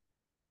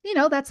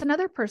that's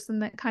another person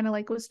that kind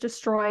of was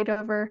destroyed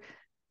over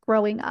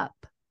growing up.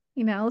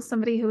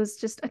 Somebody who was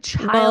just a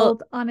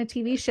child on a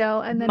TV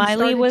show and then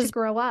Miley started to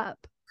grow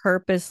up.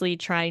 Purposely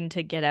trying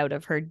to get out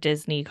of her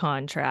Disney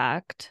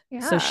contract. Yeah.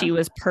 So she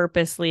was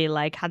purposely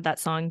had that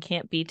song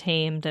Can't Be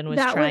Tamed and was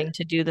trying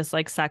to do this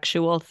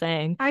sexual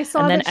thing. I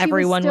saw and then that she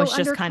everyone was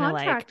was just kind of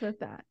with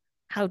that.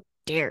 How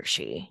dare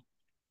she?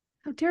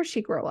 How dare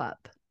she grow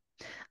up?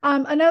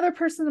 Another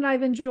person that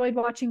I've enjoyed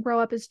watching grow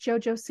up is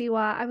JoJo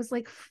Siwa. I was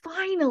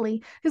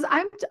finally, because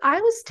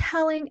I was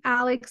telling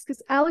Alex,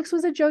 because Alex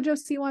was a JoJo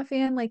Siwa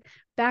fan,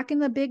 back in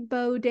the Big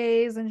Bow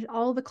days and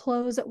all the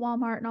clothes at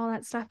Walmart and all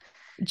that stuff.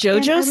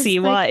 JoJo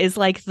Siwa is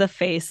the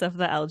face of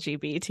the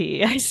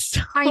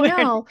LGBT. I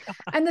know.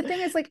 And the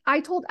thing is,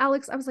 I told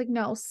Alex, I was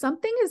no,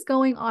 something is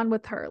going on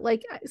with her.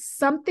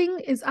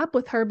 Something is up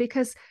with her,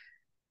 because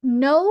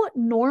no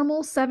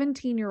normal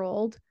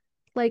 17-year-old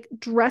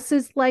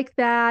dresses like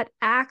that,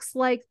 acts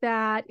like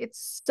that.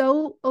 It's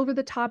so over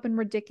the top and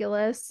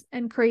ridiculous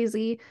and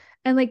crazy.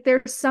 And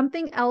there's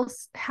something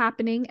else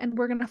happening, and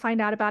we're going to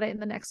find out about it in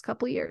the next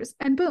couple years.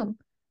 And boom,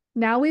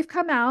 now we've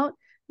come out.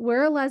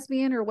 We're a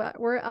lesbian, or what?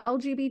 We're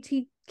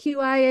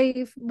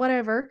LGBTQIA,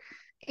 whatever.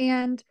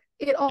 And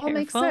it all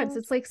makes sense.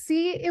 It's like,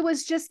 see, it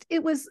was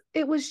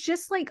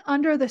just like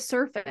under the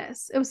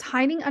surface. It was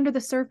hiding under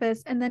the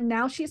surface. And then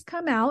now she's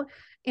come out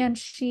and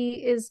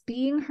she is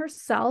being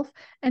herself,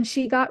 and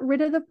she got rid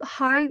of the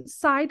high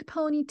side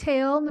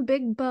ponytail and the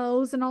big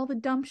bows and all the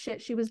dumb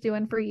shit she was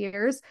doing for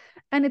years.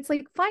 And it's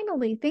like,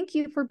 finally, thank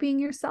you for being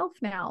yourself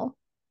now.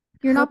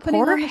 You're not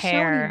putting on the show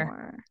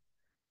anymore.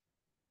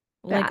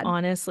 Like, Bad.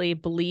 honestly,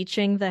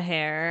 bleaching the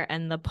hair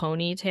and the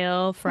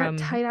ponytail from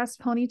tight ass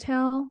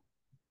ponytail.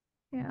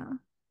 Yeah.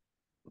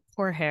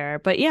 Poor hair.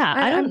 But yeah,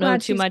 I don't know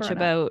too much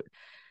about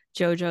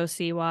JoJo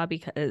Siwa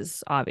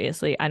because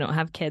obviously I don't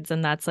have kids,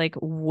 and that's like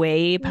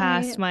way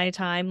past my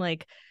time.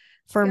 Like,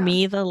 for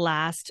me, the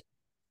last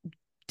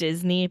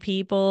Disney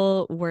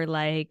people were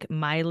like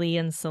Miley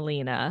and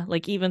Selena.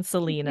 Like, even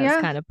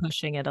Selena's kind of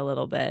pushing it a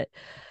little bit.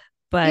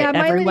 But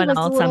everyone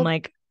else, I'm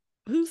like,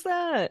 who's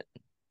that?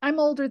 I'm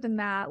older than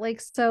that.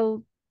 Like,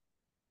 so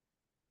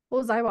what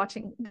was I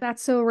watching?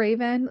 That's So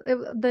Raven,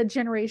 the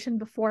generation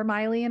before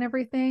Miley and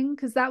everything,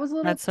 because that was a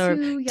little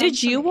too young.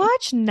 Did you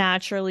watch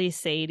Naturally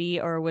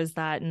Sadie, or was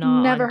that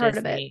not Never on heard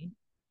Disney? of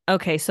it.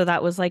 Okay, so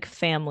that was like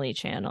Family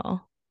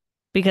Channel,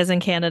 because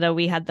in Canada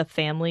we had the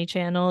Family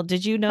Channel.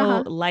 Did you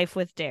know Life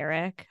with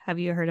Derek? Have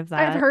you heard of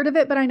that? I've heard of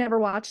it, but I never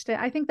watched it.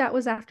 I think that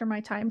was after my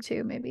time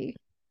too, maybe.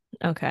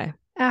 Okay.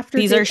 After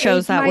these are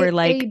shows that were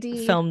like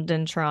AD, filmed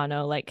in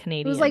Toronto, like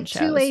Canadian. It was like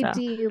shows, 2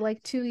 AD,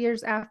 like 2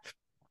 years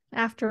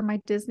after my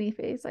Disney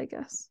phase, I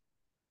guess.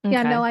 Okay.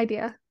 Yeah, no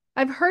idea.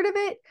 I've heard of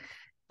it.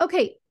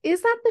 Okay,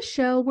 is that the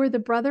show where the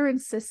brother and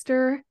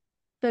sister,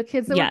 the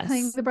kids that were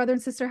playing the brother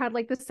and sister, had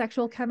like the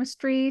sexual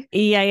chemistry?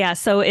 Yeah.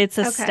 So it's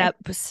a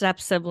step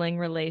sibling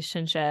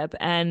relationship,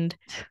 and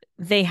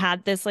they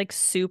had this like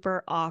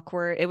super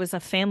awkward, it was a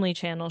Family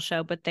Channel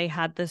show, but they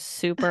had this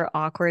super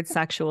awkward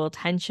sexual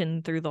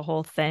tension through the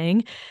whole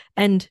thing,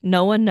 and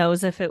no one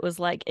knows if it was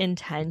like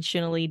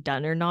intentionally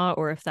done or not,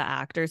 or if the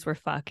actors were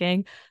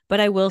fucking.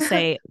 But I will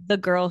say, the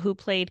girl who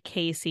played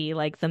Casey,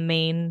 like the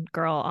main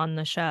girl on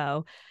the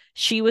show,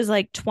 she was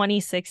like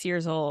 26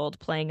 years old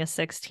playing a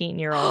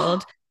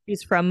 16-year-old.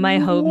 She's from my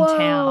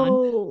hometown.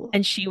 Whoa.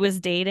 And she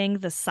was dating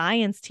the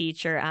science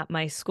teacher at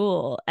my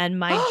school, and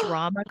my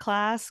drama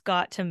class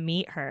got to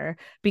meet her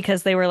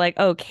because they were like,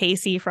 oh,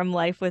 Casey from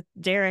Life with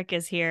Derek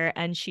is here,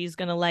 and she's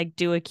gonna like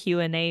do a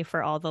Q&A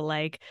for all the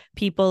like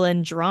people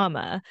in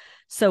drama.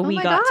 So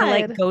we got to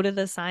like go to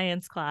the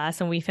science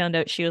class, and we found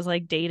out she was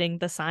like dating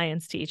the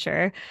science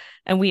teacher,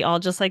 and we all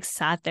just like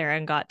sat there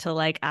and got to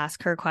like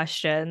ask her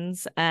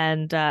questions,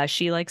 and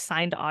she like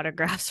signed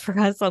autographs for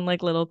us on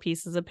like little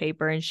pieces of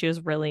paper, and she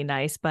was really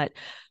nice. But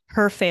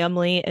her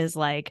family is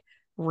like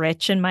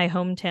rich in my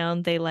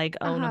hometown. They like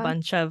own a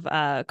bunch of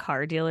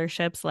car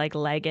dealerships, like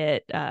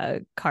Leggett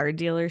car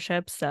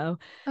dealerships. So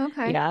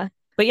yeah,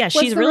 but yeah,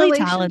 she's really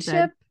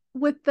talented.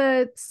 With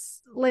the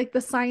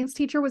science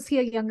teacher, was he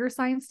a younger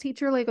science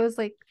teacher? Like, it was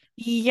like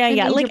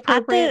like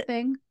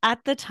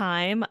at the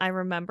time, I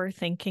remember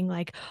thinking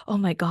like, oh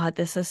my god,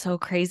 this is so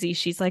crazy,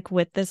 she's like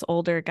with this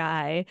older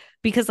guy,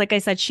 because like I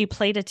said, she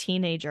played a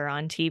teenager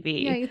on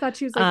TV. Yeah, you thought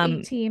she was like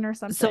 18 or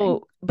something.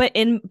 So but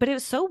it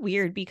was so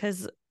weird,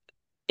 because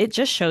it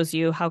just shows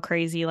you how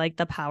crazy like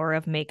the power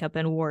of makeup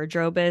and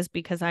wardrobe is,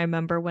 because I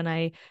remember when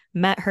I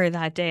met her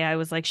that day, I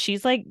was like,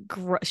 she's like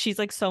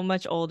so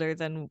much older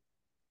than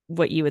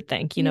what you would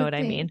think, you know what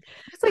I mean?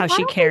 Like, how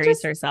she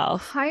carries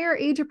herself. Hire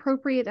age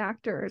appropriate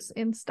actors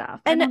and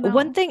stuff. And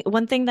one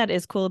thing that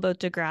is cool about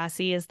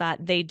Degrassi is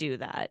that they do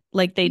that.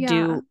 Like, they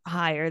do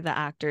hire the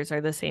actors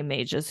are the same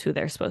age as who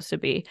they're supposed to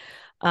be.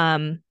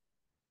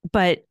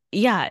 But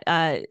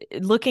yeah,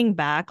 looking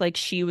back, like,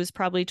 she was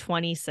probably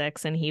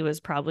 26 and he was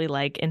probably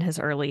like in his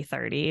early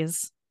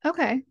 30s.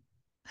 Okay,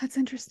 that's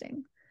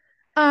interesting.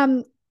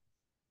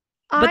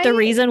 But the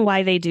reason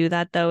why they do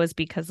that, though, is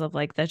because of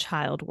like the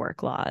child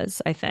work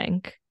laws, I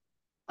think.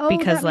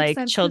 Because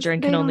like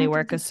children can only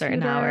work a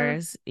certain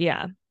hours.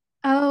 Yeah.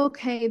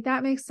 Okay,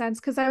 that makes sense.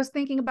 Because I was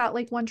thinking about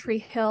like One Tree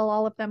Hill,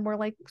 all of them were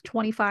like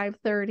 25,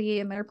 30,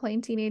 and they're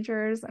playing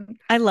teenagers. And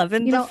I love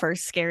in the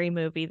first Scary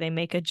Movie, they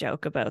make a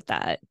joke about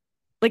that.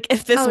 Like,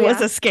 if this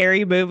was a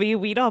scary movie,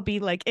 we'd all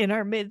be like in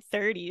our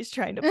mid-30s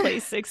trying to play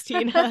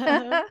 16.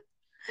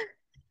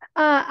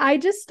 I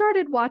just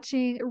started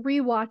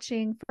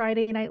rewatching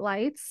Friday Night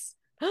Lights.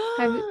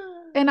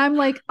 And I'm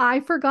like, I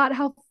forgot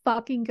how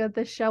fucking good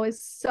this show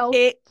is. So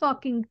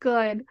fucking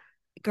good.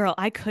 Girl,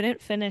 I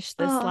couldn't finish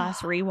this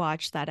last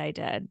rewatch that I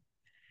did.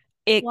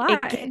 It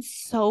gets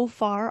so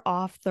far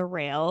off the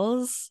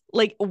rails.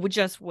 Like,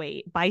 just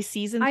wait. By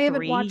season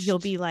 3, you'll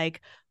be like,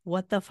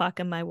 what the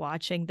fuck am I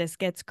watching? This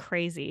gets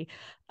crazy.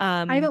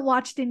 I haven't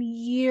watched in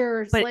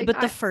years. But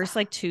the first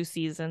like 2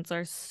 seasons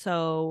are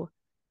so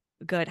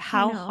good.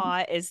 How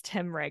hot is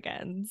Tim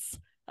Riggins?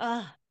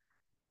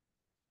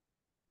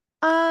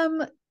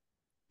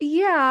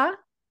 Yeah.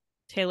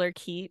 Taylor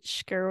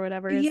Keach or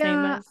whatever his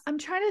name is. I'm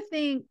trying to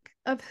think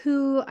of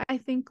who I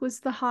think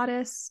was the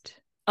hottest.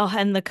 Oh,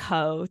 and the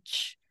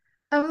coach.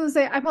 I was gonna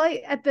say, I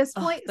probably at this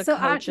point. The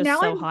coach is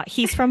so hot.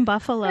 He's from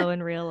Buffalo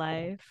in real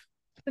life.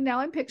 So now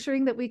I'm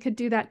picturing that we could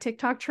do that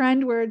TikTok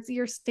trend where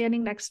you're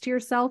standing next to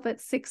yourself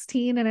at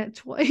 16 and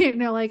at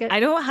like at I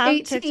don't have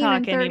 18 TikTok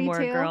and 32. anymore,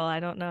 girl. I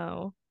don't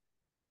know.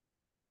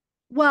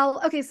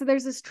 Well, okay, so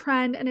there's this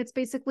trend and it's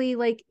basically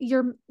like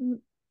you're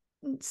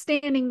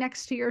standing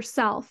next to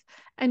yourself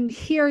and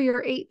here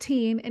you're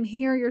 18 and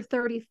here you're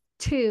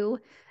 32,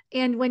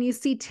 and when you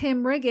see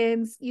Tim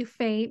Riggins you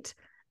faint,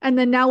 and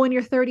then now when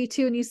you're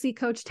 32 and you see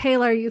Coach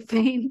Taylor you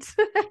faint.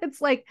 It's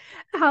like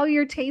how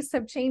your tastes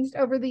have changed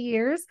over the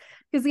years,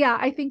 because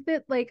I think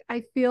that like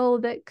I feel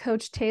that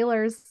Coach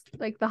Taylor's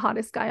like the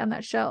hottest guy on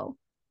that show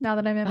now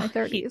that I'm in my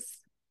 30s.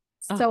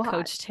 So hot.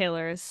 Coach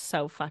Taylor is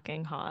so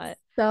fucking hot.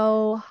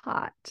 So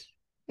hot.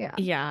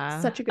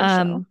 Yeah, such a good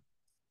show.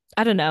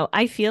 I don't know.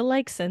 I feel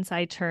like since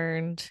I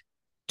turned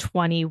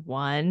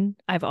 21,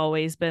 I've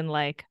always been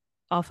like,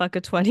 I'll fuck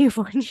a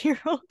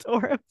 21-year-old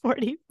or a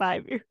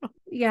 45-year-old.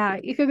 Yeah,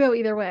 you could go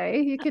either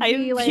way. You could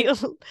be like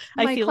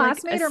my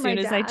classmate or my dad.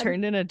 As soon as I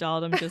turned an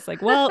adult, I'm just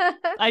like, well,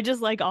 I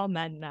just like all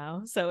men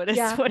now. So it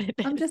is what it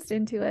is. I'm just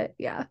into it.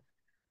 Yeah.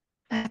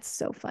 That's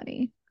so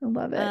funny. I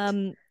love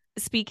it.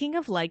 Speaking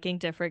of liking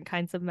different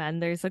kinds of men,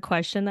 there's a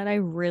question that I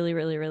really,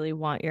 really, really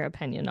want your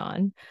opinion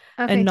on.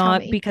 Okay, and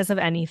not because of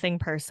anything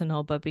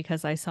personal, but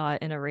because I saw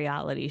it in a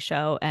reality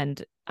show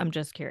and I'm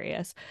just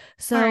curious.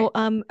 So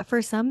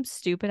for some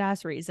stupid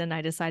ass reason,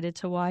 I decided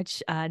to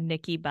watch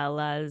Nikki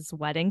Bella's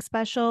wedding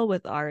special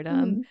with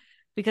Artem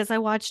because I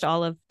watched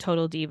all of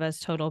Total Divas,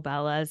 Total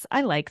Bellas.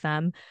 I like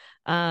them.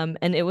 And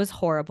it was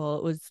horrible.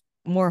 It was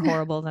more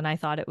horrible than I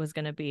thought it was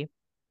going to be.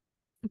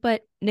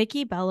 But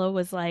Nikki Bella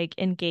was like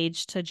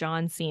engaged to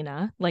John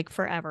Cena like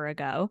forever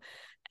ago,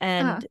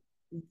 and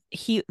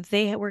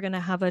they were gonna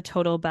have a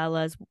Total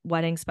Bella's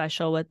wedding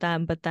special with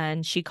them, but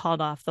then she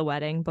called off the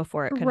wedding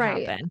before it could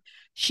happen.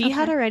 She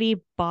had already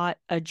bought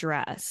a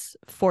dress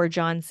for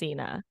John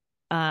Cena,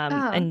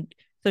 and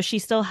so she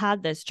still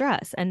had this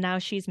dress, and now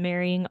she's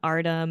marrying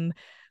Artem,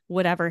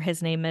 whatever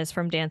his name is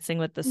from Dancing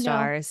with the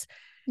Stars.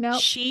 No.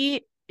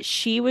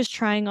 She was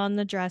trying on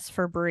the dress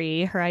for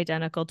Brie, her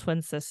identical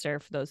twin sister.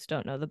 For those who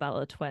don't know, the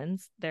Bella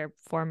twins, they're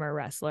former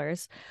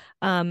wrestlers.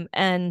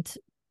 And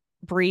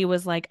Brie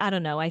was like, I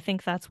don't know, I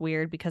think that's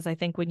weird because I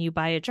think when you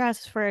buy a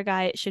dress for a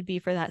guy, it should be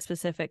for that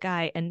specific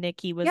guy. And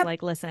Nikki was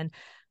like, listen,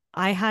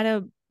 I had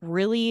a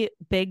really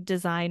big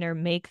designer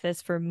make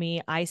this for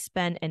me. I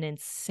spent an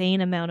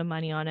insane amount of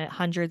money on it,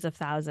 hundreds of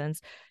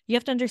thousands. You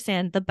have to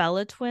understand, the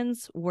Bella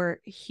twins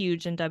were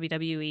huge in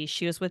WWE.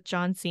 She was with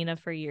John Cena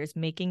for years,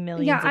 making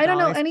millions of dollars. I don't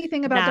know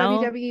anything about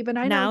WWE, but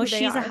I know who they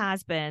she's are. A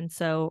has-been,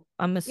 so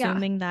I'm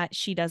assuming that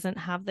she doesn't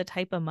have the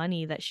type of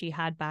money that she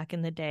had back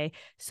in the day.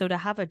 So to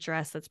have a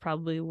dress that's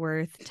probably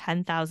worth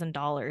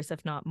 $10,000,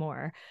 if not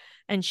more.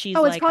 And she's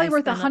it's probably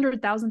worth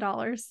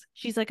 $100,000.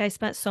 She's like, I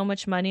spent so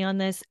much money on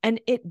this.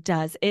 And it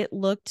does. It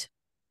looked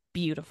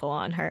beautiful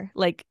on her.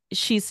 Like,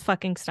 she's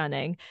fucking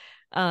stunning.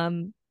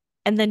 And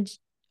then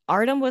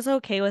Artem was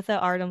okay with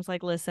it. Artem's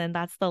like, listen,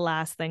 that's the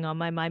last thing on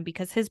my mind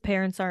because his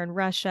parents are in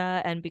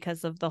Russia. And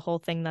because of the whole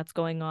thing that's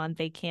going on,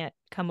 they can't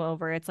come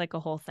over. It's like a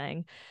whole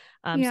thing.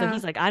 So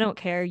he's like, I don't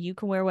care. You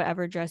can wear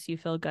whatever dress you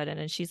feel good in.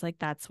 And she's like,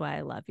 that's why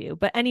I love you.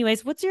 But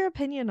anyways, what's your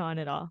opinion on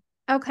it all?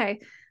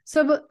 Okay.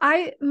 So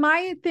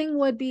my thing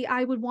would be,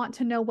 I would want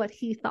to know what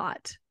he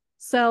thought.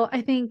 So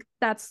I think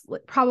that's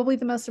probably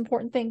the most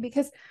important thing,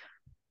 because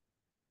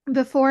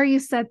before you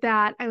said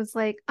that, I was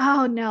like,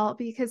 oh no,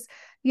 because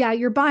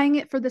you're buying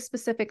it for the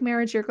specific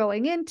marriage you're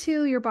going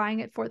into. You're buying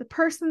it for the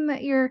person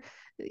that you're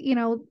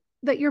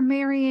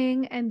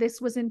marrying. And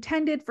this was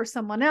intended for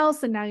someone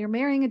else. And now you're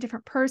marrying a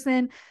different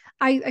person.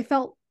 I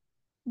felt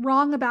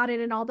wrong about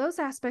it in all those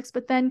aspects.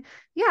 But then,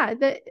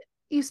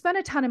 you spend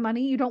a ton of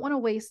money. You don't want to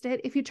waste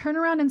it. If you turn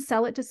around and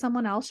sell it to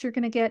someone else, you're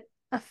going to get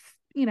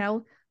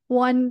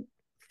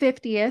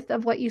 1/50th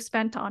of what you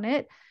spent on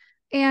it.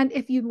 And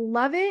if you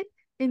love it,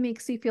 it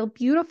makes you feel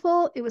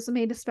beautiful. It was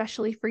made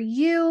especially for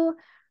you.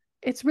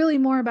 It's really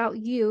more about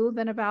you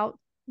than about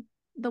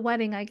the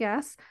wedding, I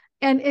guess.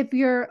 And if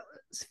your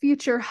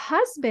future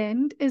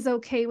husband is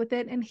okay with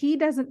it and he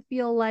doesn't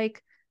feel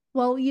like,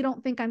 well, you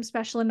don't think I'm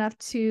special enough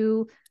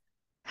to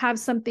have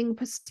something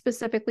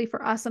specifically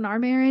for us in our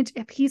marriage,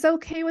 if he's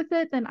okay with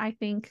it, then I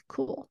think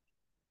cool,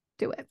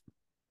 do it.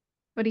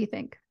 What do you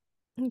think?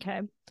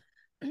 Okay.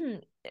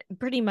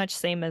 Pretty much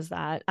same as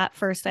that. At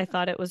first I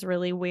thought it was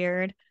really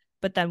weird,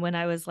 but then when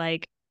I was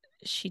like,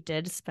 she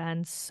did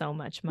spend so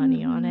much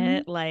money on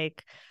it,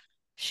 like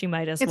she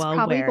might as well wear it. It's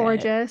probably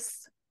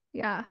gorgeous.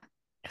 Yeah,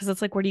 because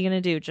it's like, what are you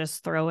gonna do,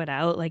 just throw it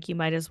out? Like, you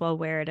might as well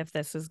wear it if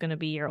this is gonna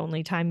be your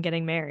only time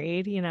getting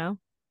married,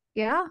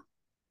 Yeah.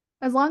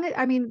 As long as,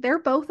 they're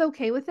both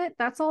okay with it.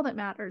 That's all that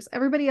matters.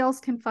 Everybody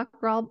else can fuck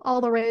Rob all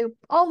the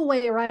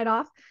way right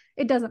off.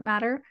 It doesn't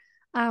matter.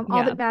 All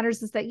that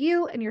matters is that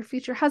you and your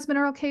future husband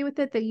are okay with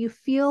it, that you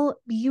feel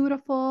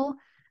beautiful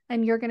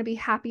and you're going to be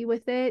happy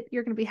with it.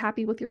 You're going to be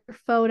happy with your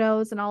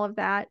photos and all of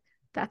that.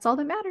 That's all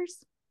that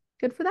matters.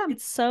 Good for them.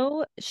 It's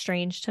so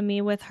strange to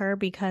me with her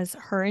because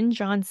her and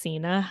John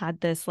Cena had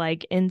this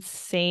like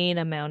insane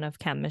amount of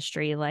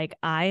chemistry. Like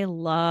I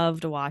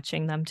loved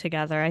watching them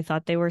together. I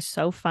thought they were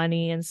so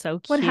funny and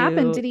so What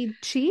happened? cute. Did he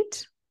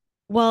cheat?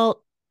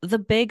 Well, the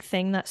big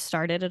thing that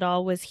started it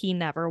all was he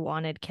never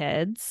wanted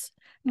kids.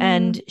 Mm.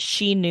 And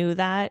she knew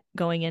that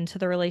going into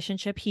the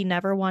relationship. He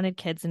never wanted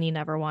kids and he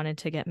never wanted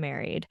to get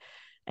married.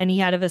 And he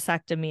had a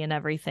vasectomy and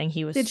everything.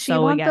 He was Did she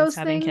so want against those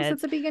having things kids. at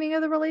the beginning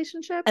of the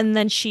relationship? And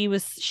then she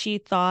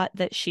thought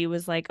that she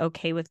was like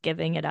okay with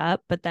giving it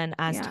up, but then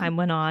as Yeah. time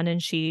went on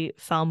and she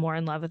fell more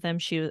in love with him,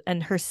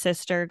 and her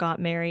sister got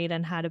married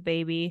and had a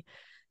baby.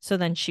 So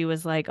then she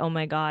was like, oh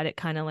my God, it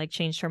kind of like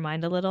changed her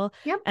mind a little.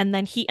 Yep. And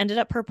then he ended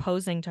up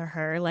proposing to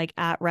her like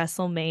at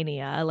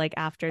WrestleMania, like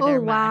after Oh,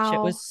 their match. It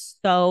wow. was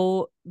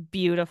so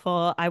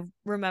beautiful. I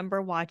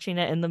remember watching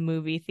it in the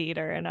movie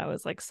theater and I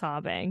was like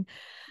sobbing.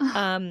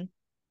 Um,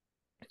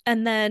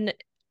 and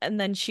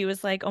then she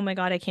was like, oh my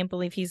God, I can't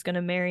believe he's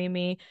gonna marry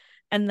me.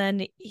 And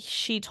then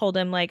she told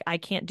him like, I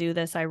can't do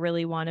this, I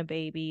really want a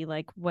baby,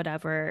 like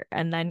whatever.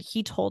 And then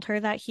he told her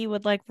that he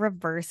would like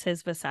reverse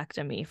his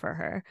vasectomy for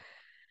her.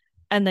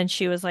 And then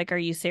she was like, are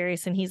you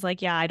serious? And he's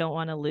like, yeah, I don't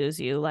want to lose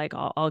you, like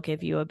I'll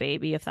give you a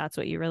baby if that's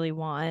what you really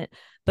want.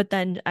 But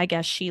then I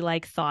guess she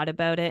like thought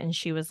about it and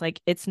she was like,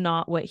 it's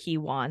not what he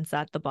wants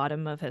at the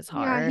bottom of his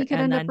heart. Yeah, he could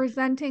and end then up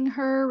resenting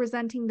her,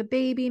 resenting the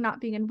baby,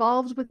 not being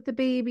involved with the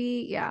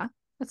baby. Yeah,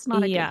 that's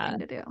not a good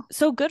thing to do.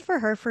 So good for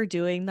her for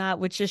doing that,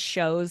 which just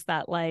shows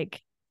that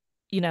like,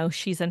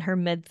 she's in her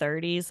mid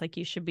 30s. Like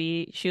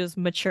she was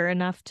mature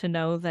enough to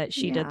know that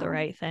she did the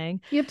right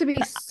thing. You have to be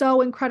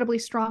so incredibly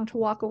strong to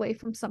walk away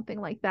from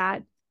something like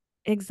that.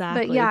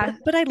 Exactly. But yeah,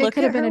 but I look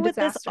at her with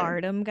disaster. this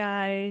Artem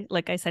guy.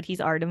 Like I said,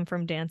 he's Artem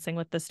from Dancing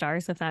with the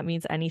Stars, if that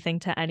means anything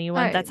to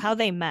anyone. That's how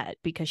they met,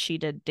 because she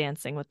did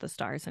Dancing with the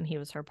Stars and he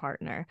was her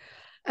partner.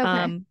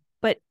 Okay.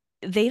 But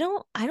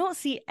I don't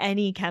see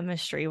any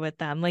chemistry with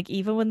them. Like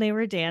even when they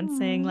were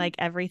dancing, like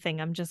everything,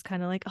 I'm just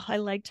kind of like, oh, I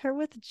liked her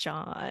with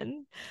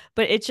John.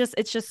 But it's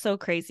just so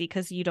crazy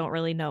because you don't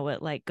really know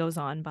what like goes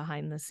on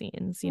behind the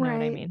scenes. You know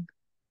what I mean?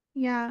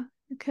 Yeah.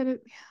 It could have.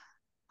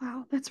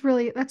 Wow, that's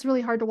really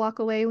hard to walk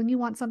away when you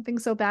want something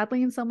so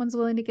badly and someone's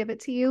willing to give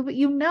it to you, but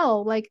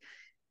like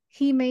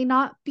he may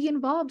not be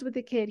involved with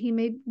the kid. He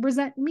may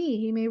resent me.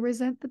 He may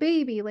resent the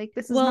baby. Like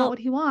this is not what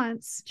he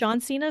wants. John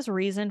Cena's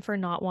reason for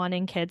not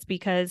wanting kids,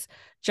 because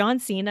John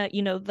Cena,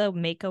 the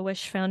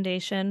Make-A-Wish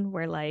Foundation,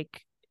 where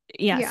like,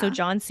 so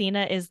John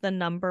Cena is the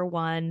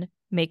 #1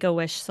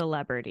 Make-A-Wish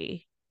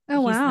celebrity.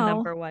 Oh, He's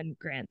wow. the #1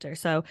 grantor.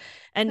 So,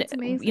 and that's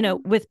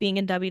amazing. with being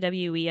in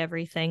WWE,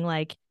 everything,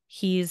 like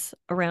he's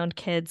around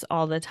kids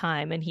all the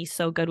time and he's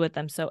so good with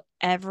them. So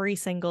every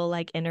single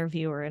like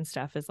interviewer and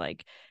stuff is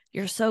like,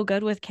 you're so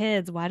good with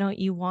kids, why don't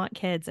you want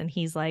kids? And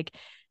he's like,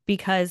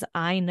 because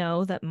I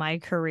know that my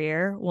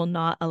career will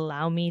not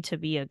allow me to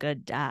be a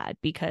good dad,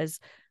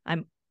 because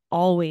I'm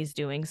always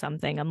doing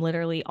something. I'm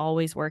literally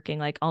always working.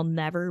 Like I'll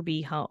never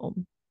be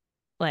home.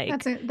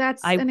 Like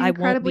that's an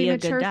incredibly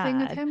mature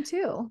thing of him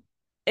too.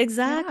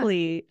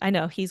 Exactly. Yeah. I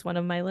know he's one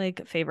of my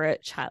like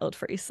favorite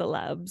child-free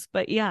celebs,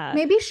 but yeah.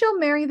 Maybe she'll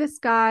marry this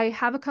guy,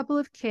 have a couple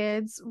of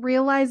kids,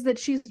 realize that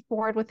she's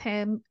bored with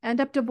him, end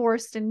up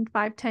divorced in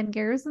 5-10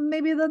 years, and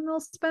maybe then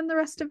they'll spend the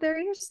rest of their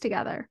years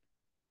together.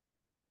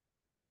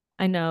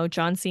 I know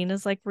John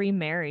Cena's like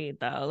remarried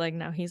though. Like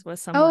now he's with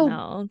someone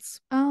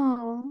else.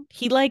 Oh.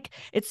 He like,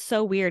 it's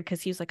so weird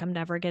because he was like, I'm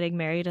never getting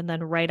married. And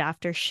then right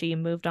after she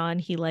moved on,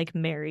 he like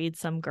married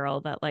some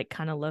girl that like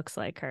kind of looks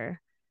like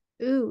her.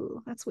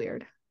 Ooh, that's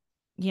weird.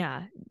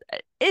 Yeah,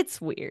 it's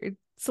weird.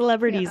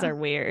 Celebrities are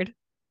weird.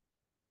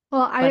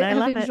 Well, I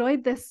have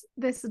enjoyed this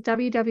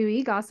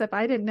WWE gossip.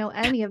 I didn't know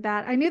any of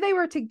that. I knew they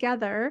were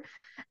together,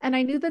 and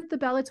I knew that the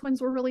Bella twins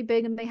were really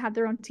big and they had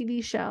their own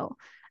TV show,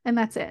 and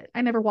that's it.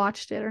 I never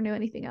watched it or knew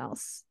anything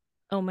else.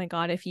 Oh my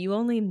God, if you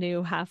only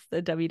knew half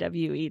the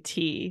WWE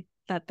tea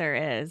that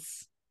there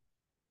is.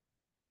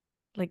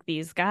 Like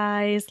these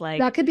guys,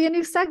 like that could be a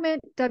new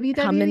segment.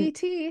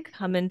 WWE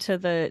come into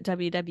the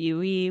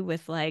WWE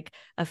with like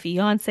a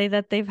fiance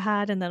that they've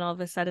had, and then all of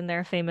a sudden they're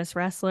a famous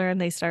wrestler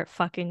and they start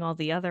fucking all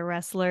the other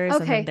wrestlers,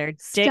 and then their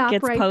dick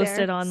gets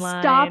posted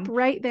online. Stop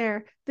right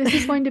there. This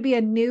is going to be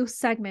a new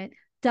segment.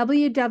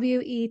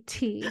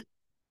 WWE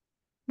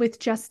with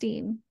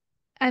Justine.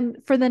 And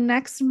for the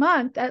next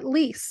month at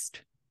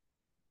least,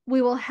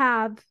 we will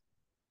have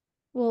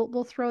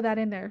we'll throw that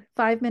in there.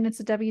 5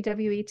 minutes of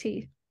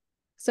WWE.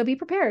 So be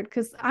prepared,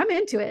 because I'm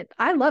into it.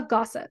 I love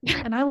gossip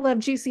and I love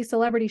juicy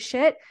celebrity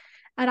shit.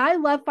 And I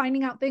love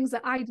finding out things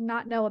that I did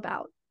not know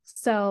about.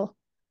 So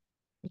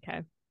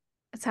okay,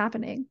 it's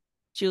happening.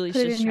 Julie's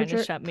just trying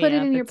to shut me up. Put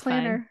it in your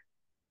planner. Fine.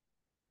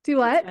 Do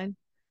what?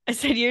 I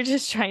said, you're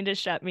just trying to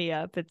shut me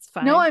up. It's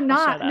fine. No, I'm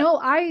not. No,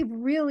 I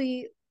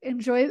really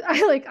enjoy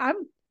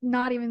I'm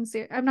not even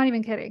serious. I'm not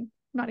even kidding.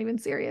 I'm not even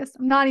serious.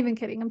 I'm not even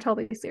kidding. I'm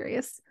totally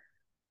serious.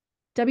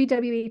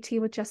 WWE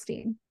with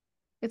Justine.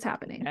 It's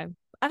happening. Okay.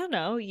 I don't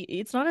know.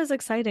 It's not as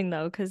exciting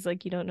though, because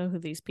like you don't know who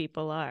these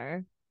people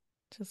are.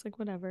 Just like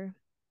whatever.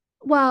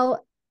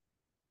 Well,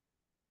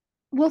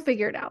 We'll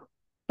figure it out.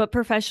 But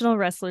professional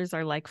wrestlers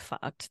are like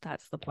fucked.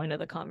 That's the point of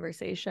the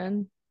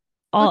conversation.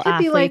 Well, All it could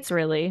be athletes, like,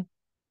 really.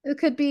 it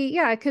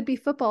could be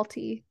football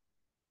tea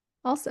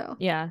also.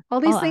 Yeah. All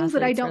these all things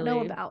that I athletes, don't know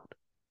really. about.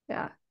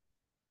 Yeah.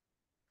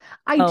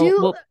 I Oh,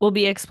 do. we'll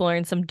be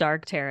exploring some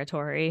dark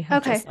territory. I'm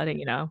Okay. just letting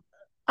you know.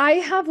 I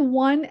have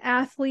one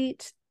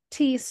athlete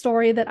tea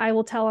story that I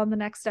will tell on the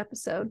next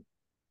episode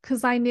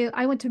because I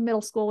went to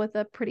middle school with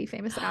a pretty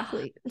famous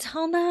athlete.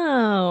 Tell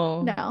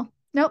no. No,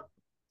 nope.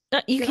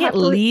 You You'll can't have to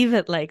leave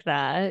it like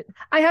that.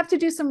 I have to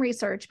do some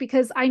research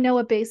because I know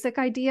a basic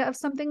idea of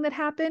something that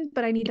happened,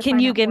 but I need to Can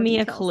find you out give more me a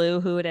details.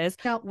 clue who it is?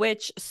 No.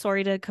 Which,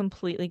 sorry to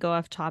completely go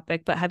off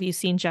topic, but have you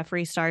seen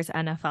Jeffree Star's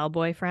NFL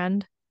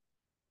boyfriend?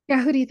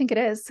 Yeah, who do you think it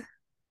is?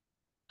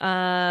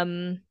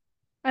 Um,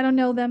 I don't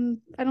know them.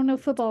 I don't know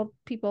football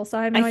people, so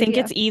I have no I think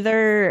idea. it's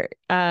either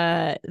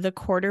the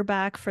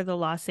quarterback for the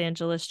Los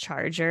Angeles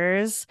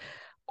Chargers,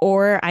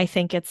 or I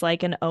think it's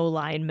like an O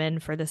lineman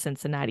for the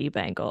Cincinnati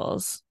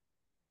Bengals.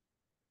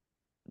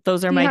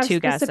 Those are Do you my have two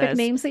specific guesses.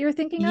 names that you're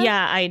thinking of?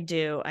 Yeah, I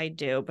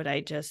do, but I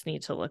just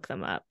need to look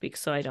them up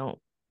so I don't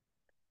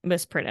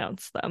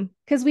mispronounce them.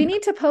 Because we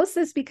need to post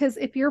this because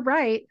if you're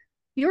right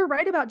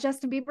about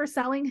Justin Bieber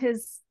selling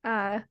his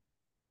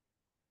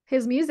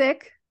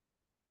music.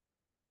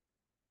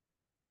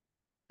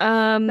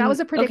 That was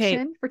a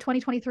prediction for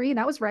 2023, and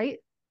that was right.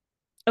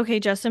 Okay,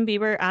 Justin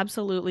Bieber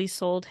absolutely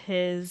sold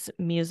his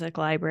music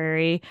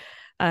library.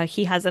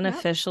 He hasn't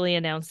officially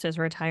announced his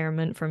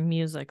retirement from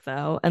music,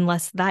 though,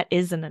 unless that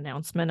is an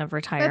announcement of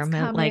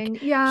retirement.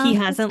 Like, yeah, he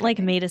hasn't like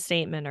made a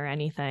statement or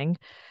anything.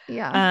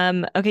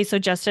 Yeah. Okay, so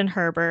Justin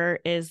Herbert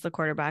is the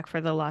quarterback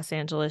for the Los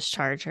Angeles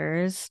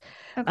Chargers.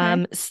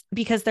 Okay.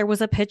 Because there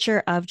was a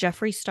picture of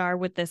Jeffree Star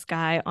with this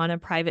guy on a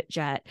private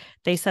jet.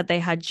 They said they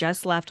had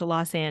just left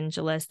Los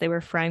Angeles. They were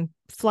flying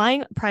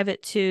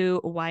private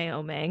to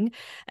Wyoming,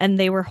 and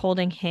they were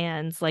holding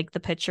hands. Like, the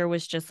picture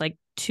was just like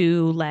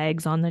two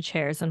legs on the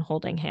chairs and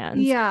holding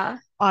hands. Yeah.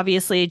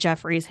 Obviously,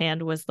 Jeffree's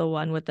hand was the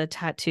one with the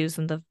tattoos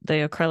and the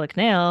acrylic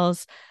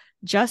nails.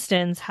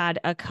 Justin's had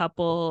a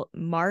couple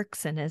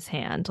marks in his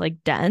hand,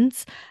 like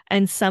dents,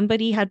 and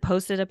somebody had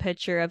posted a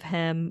picture of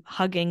him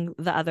hugging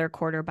the other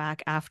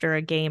quarterback after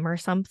a game or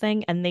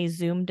something, and they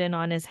zoomed in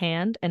on his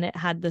hand and it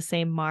had the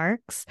same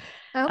marks.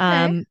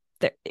 Okay.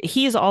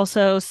 He's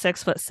also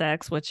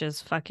 6'6", which is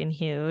fucking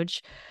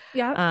huge.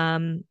 Yeah.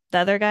 The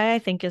other guy I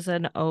think is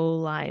an O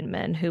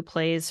lineman who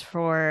plays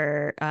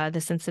for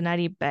the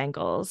Cincinnati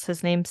Bengals.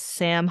 His name's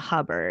Sam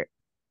Hubbard.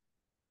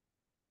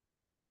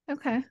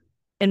 Okay.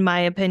 In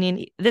my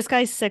opinion, this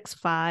guy's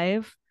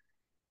 6'5".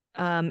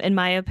 In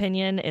my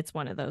opinion, it's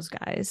one of those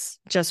guys,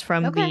 just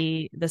from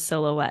the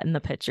silhouette and the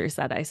pictures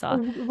that I saw.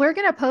 We're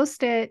gonna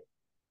post it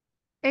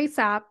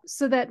ASAP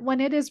so that when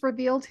it is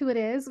revealed who it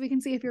is, we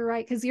can see if you're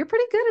right, because you're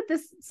pretty good at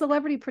this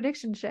celebrity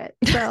prediction shit.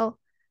 So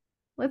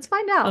let's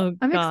find out. Oh,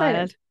 I'm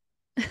God.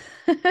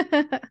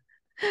 excited.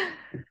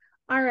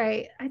 All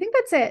right. I think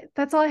that's it.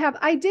 That's all I have.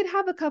 I did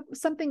have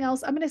something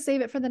else. I'm going to save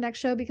it for the next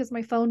show because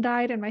my phone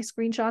died and my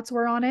screenshots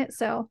were on it.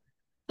 So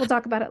we'll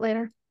talk about it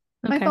later.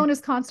 My phone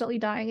is constantly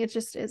dying. It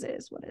just is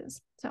what it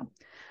is. So,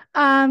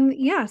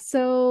 yeah.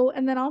 So,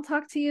 and then I'll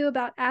talk to you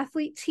about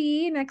athlete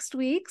tea next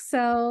week.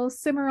 So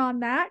simmer on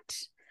that.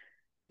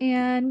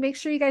 And make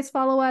sure you guys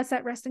follow us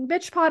at Resting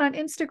Bitch Pod on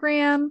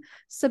Instagram,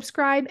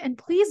 subscribe, and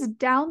please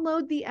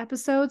download the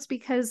episodes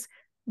because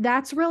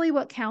that's really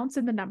what counts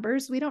in the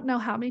numbers. We don't know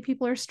how many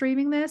people are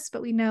streaming this,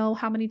 but we know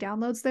how many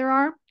downloads there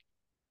are.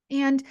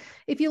 And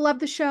if you love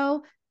the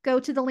show, go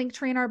to the link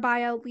tree in our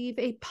bio, leave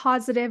a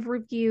positive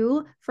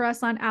review for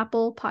us on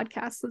Apple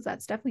Podcasts, because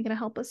that's definitely going to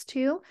help us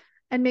too.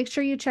 And make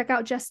sure you check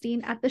out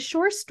Justine at the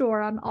Shore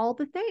Store on all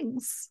the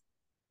things.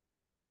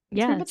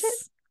 That's pretty much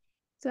it.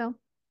 So,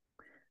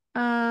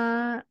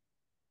 I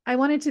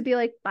wanted to be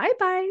like,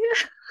 bye-bye.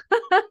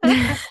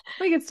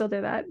 We can still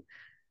do that.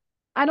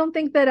 I don't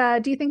think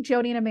that, do you think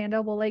Jody and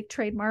Amanda will like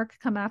trademark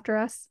come after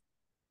us?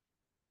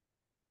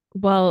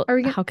 Well,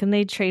 how can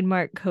they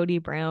trademark Cody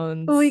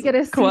Brown's we get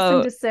a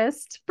quote? Cease and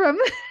desist from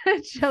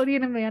Jody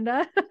and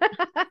Amanda.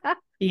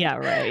 Yeah,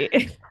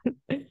 right.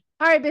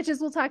 All right,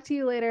 bitches. We'll talk to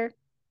you later.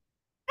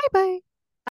 Bye-bye.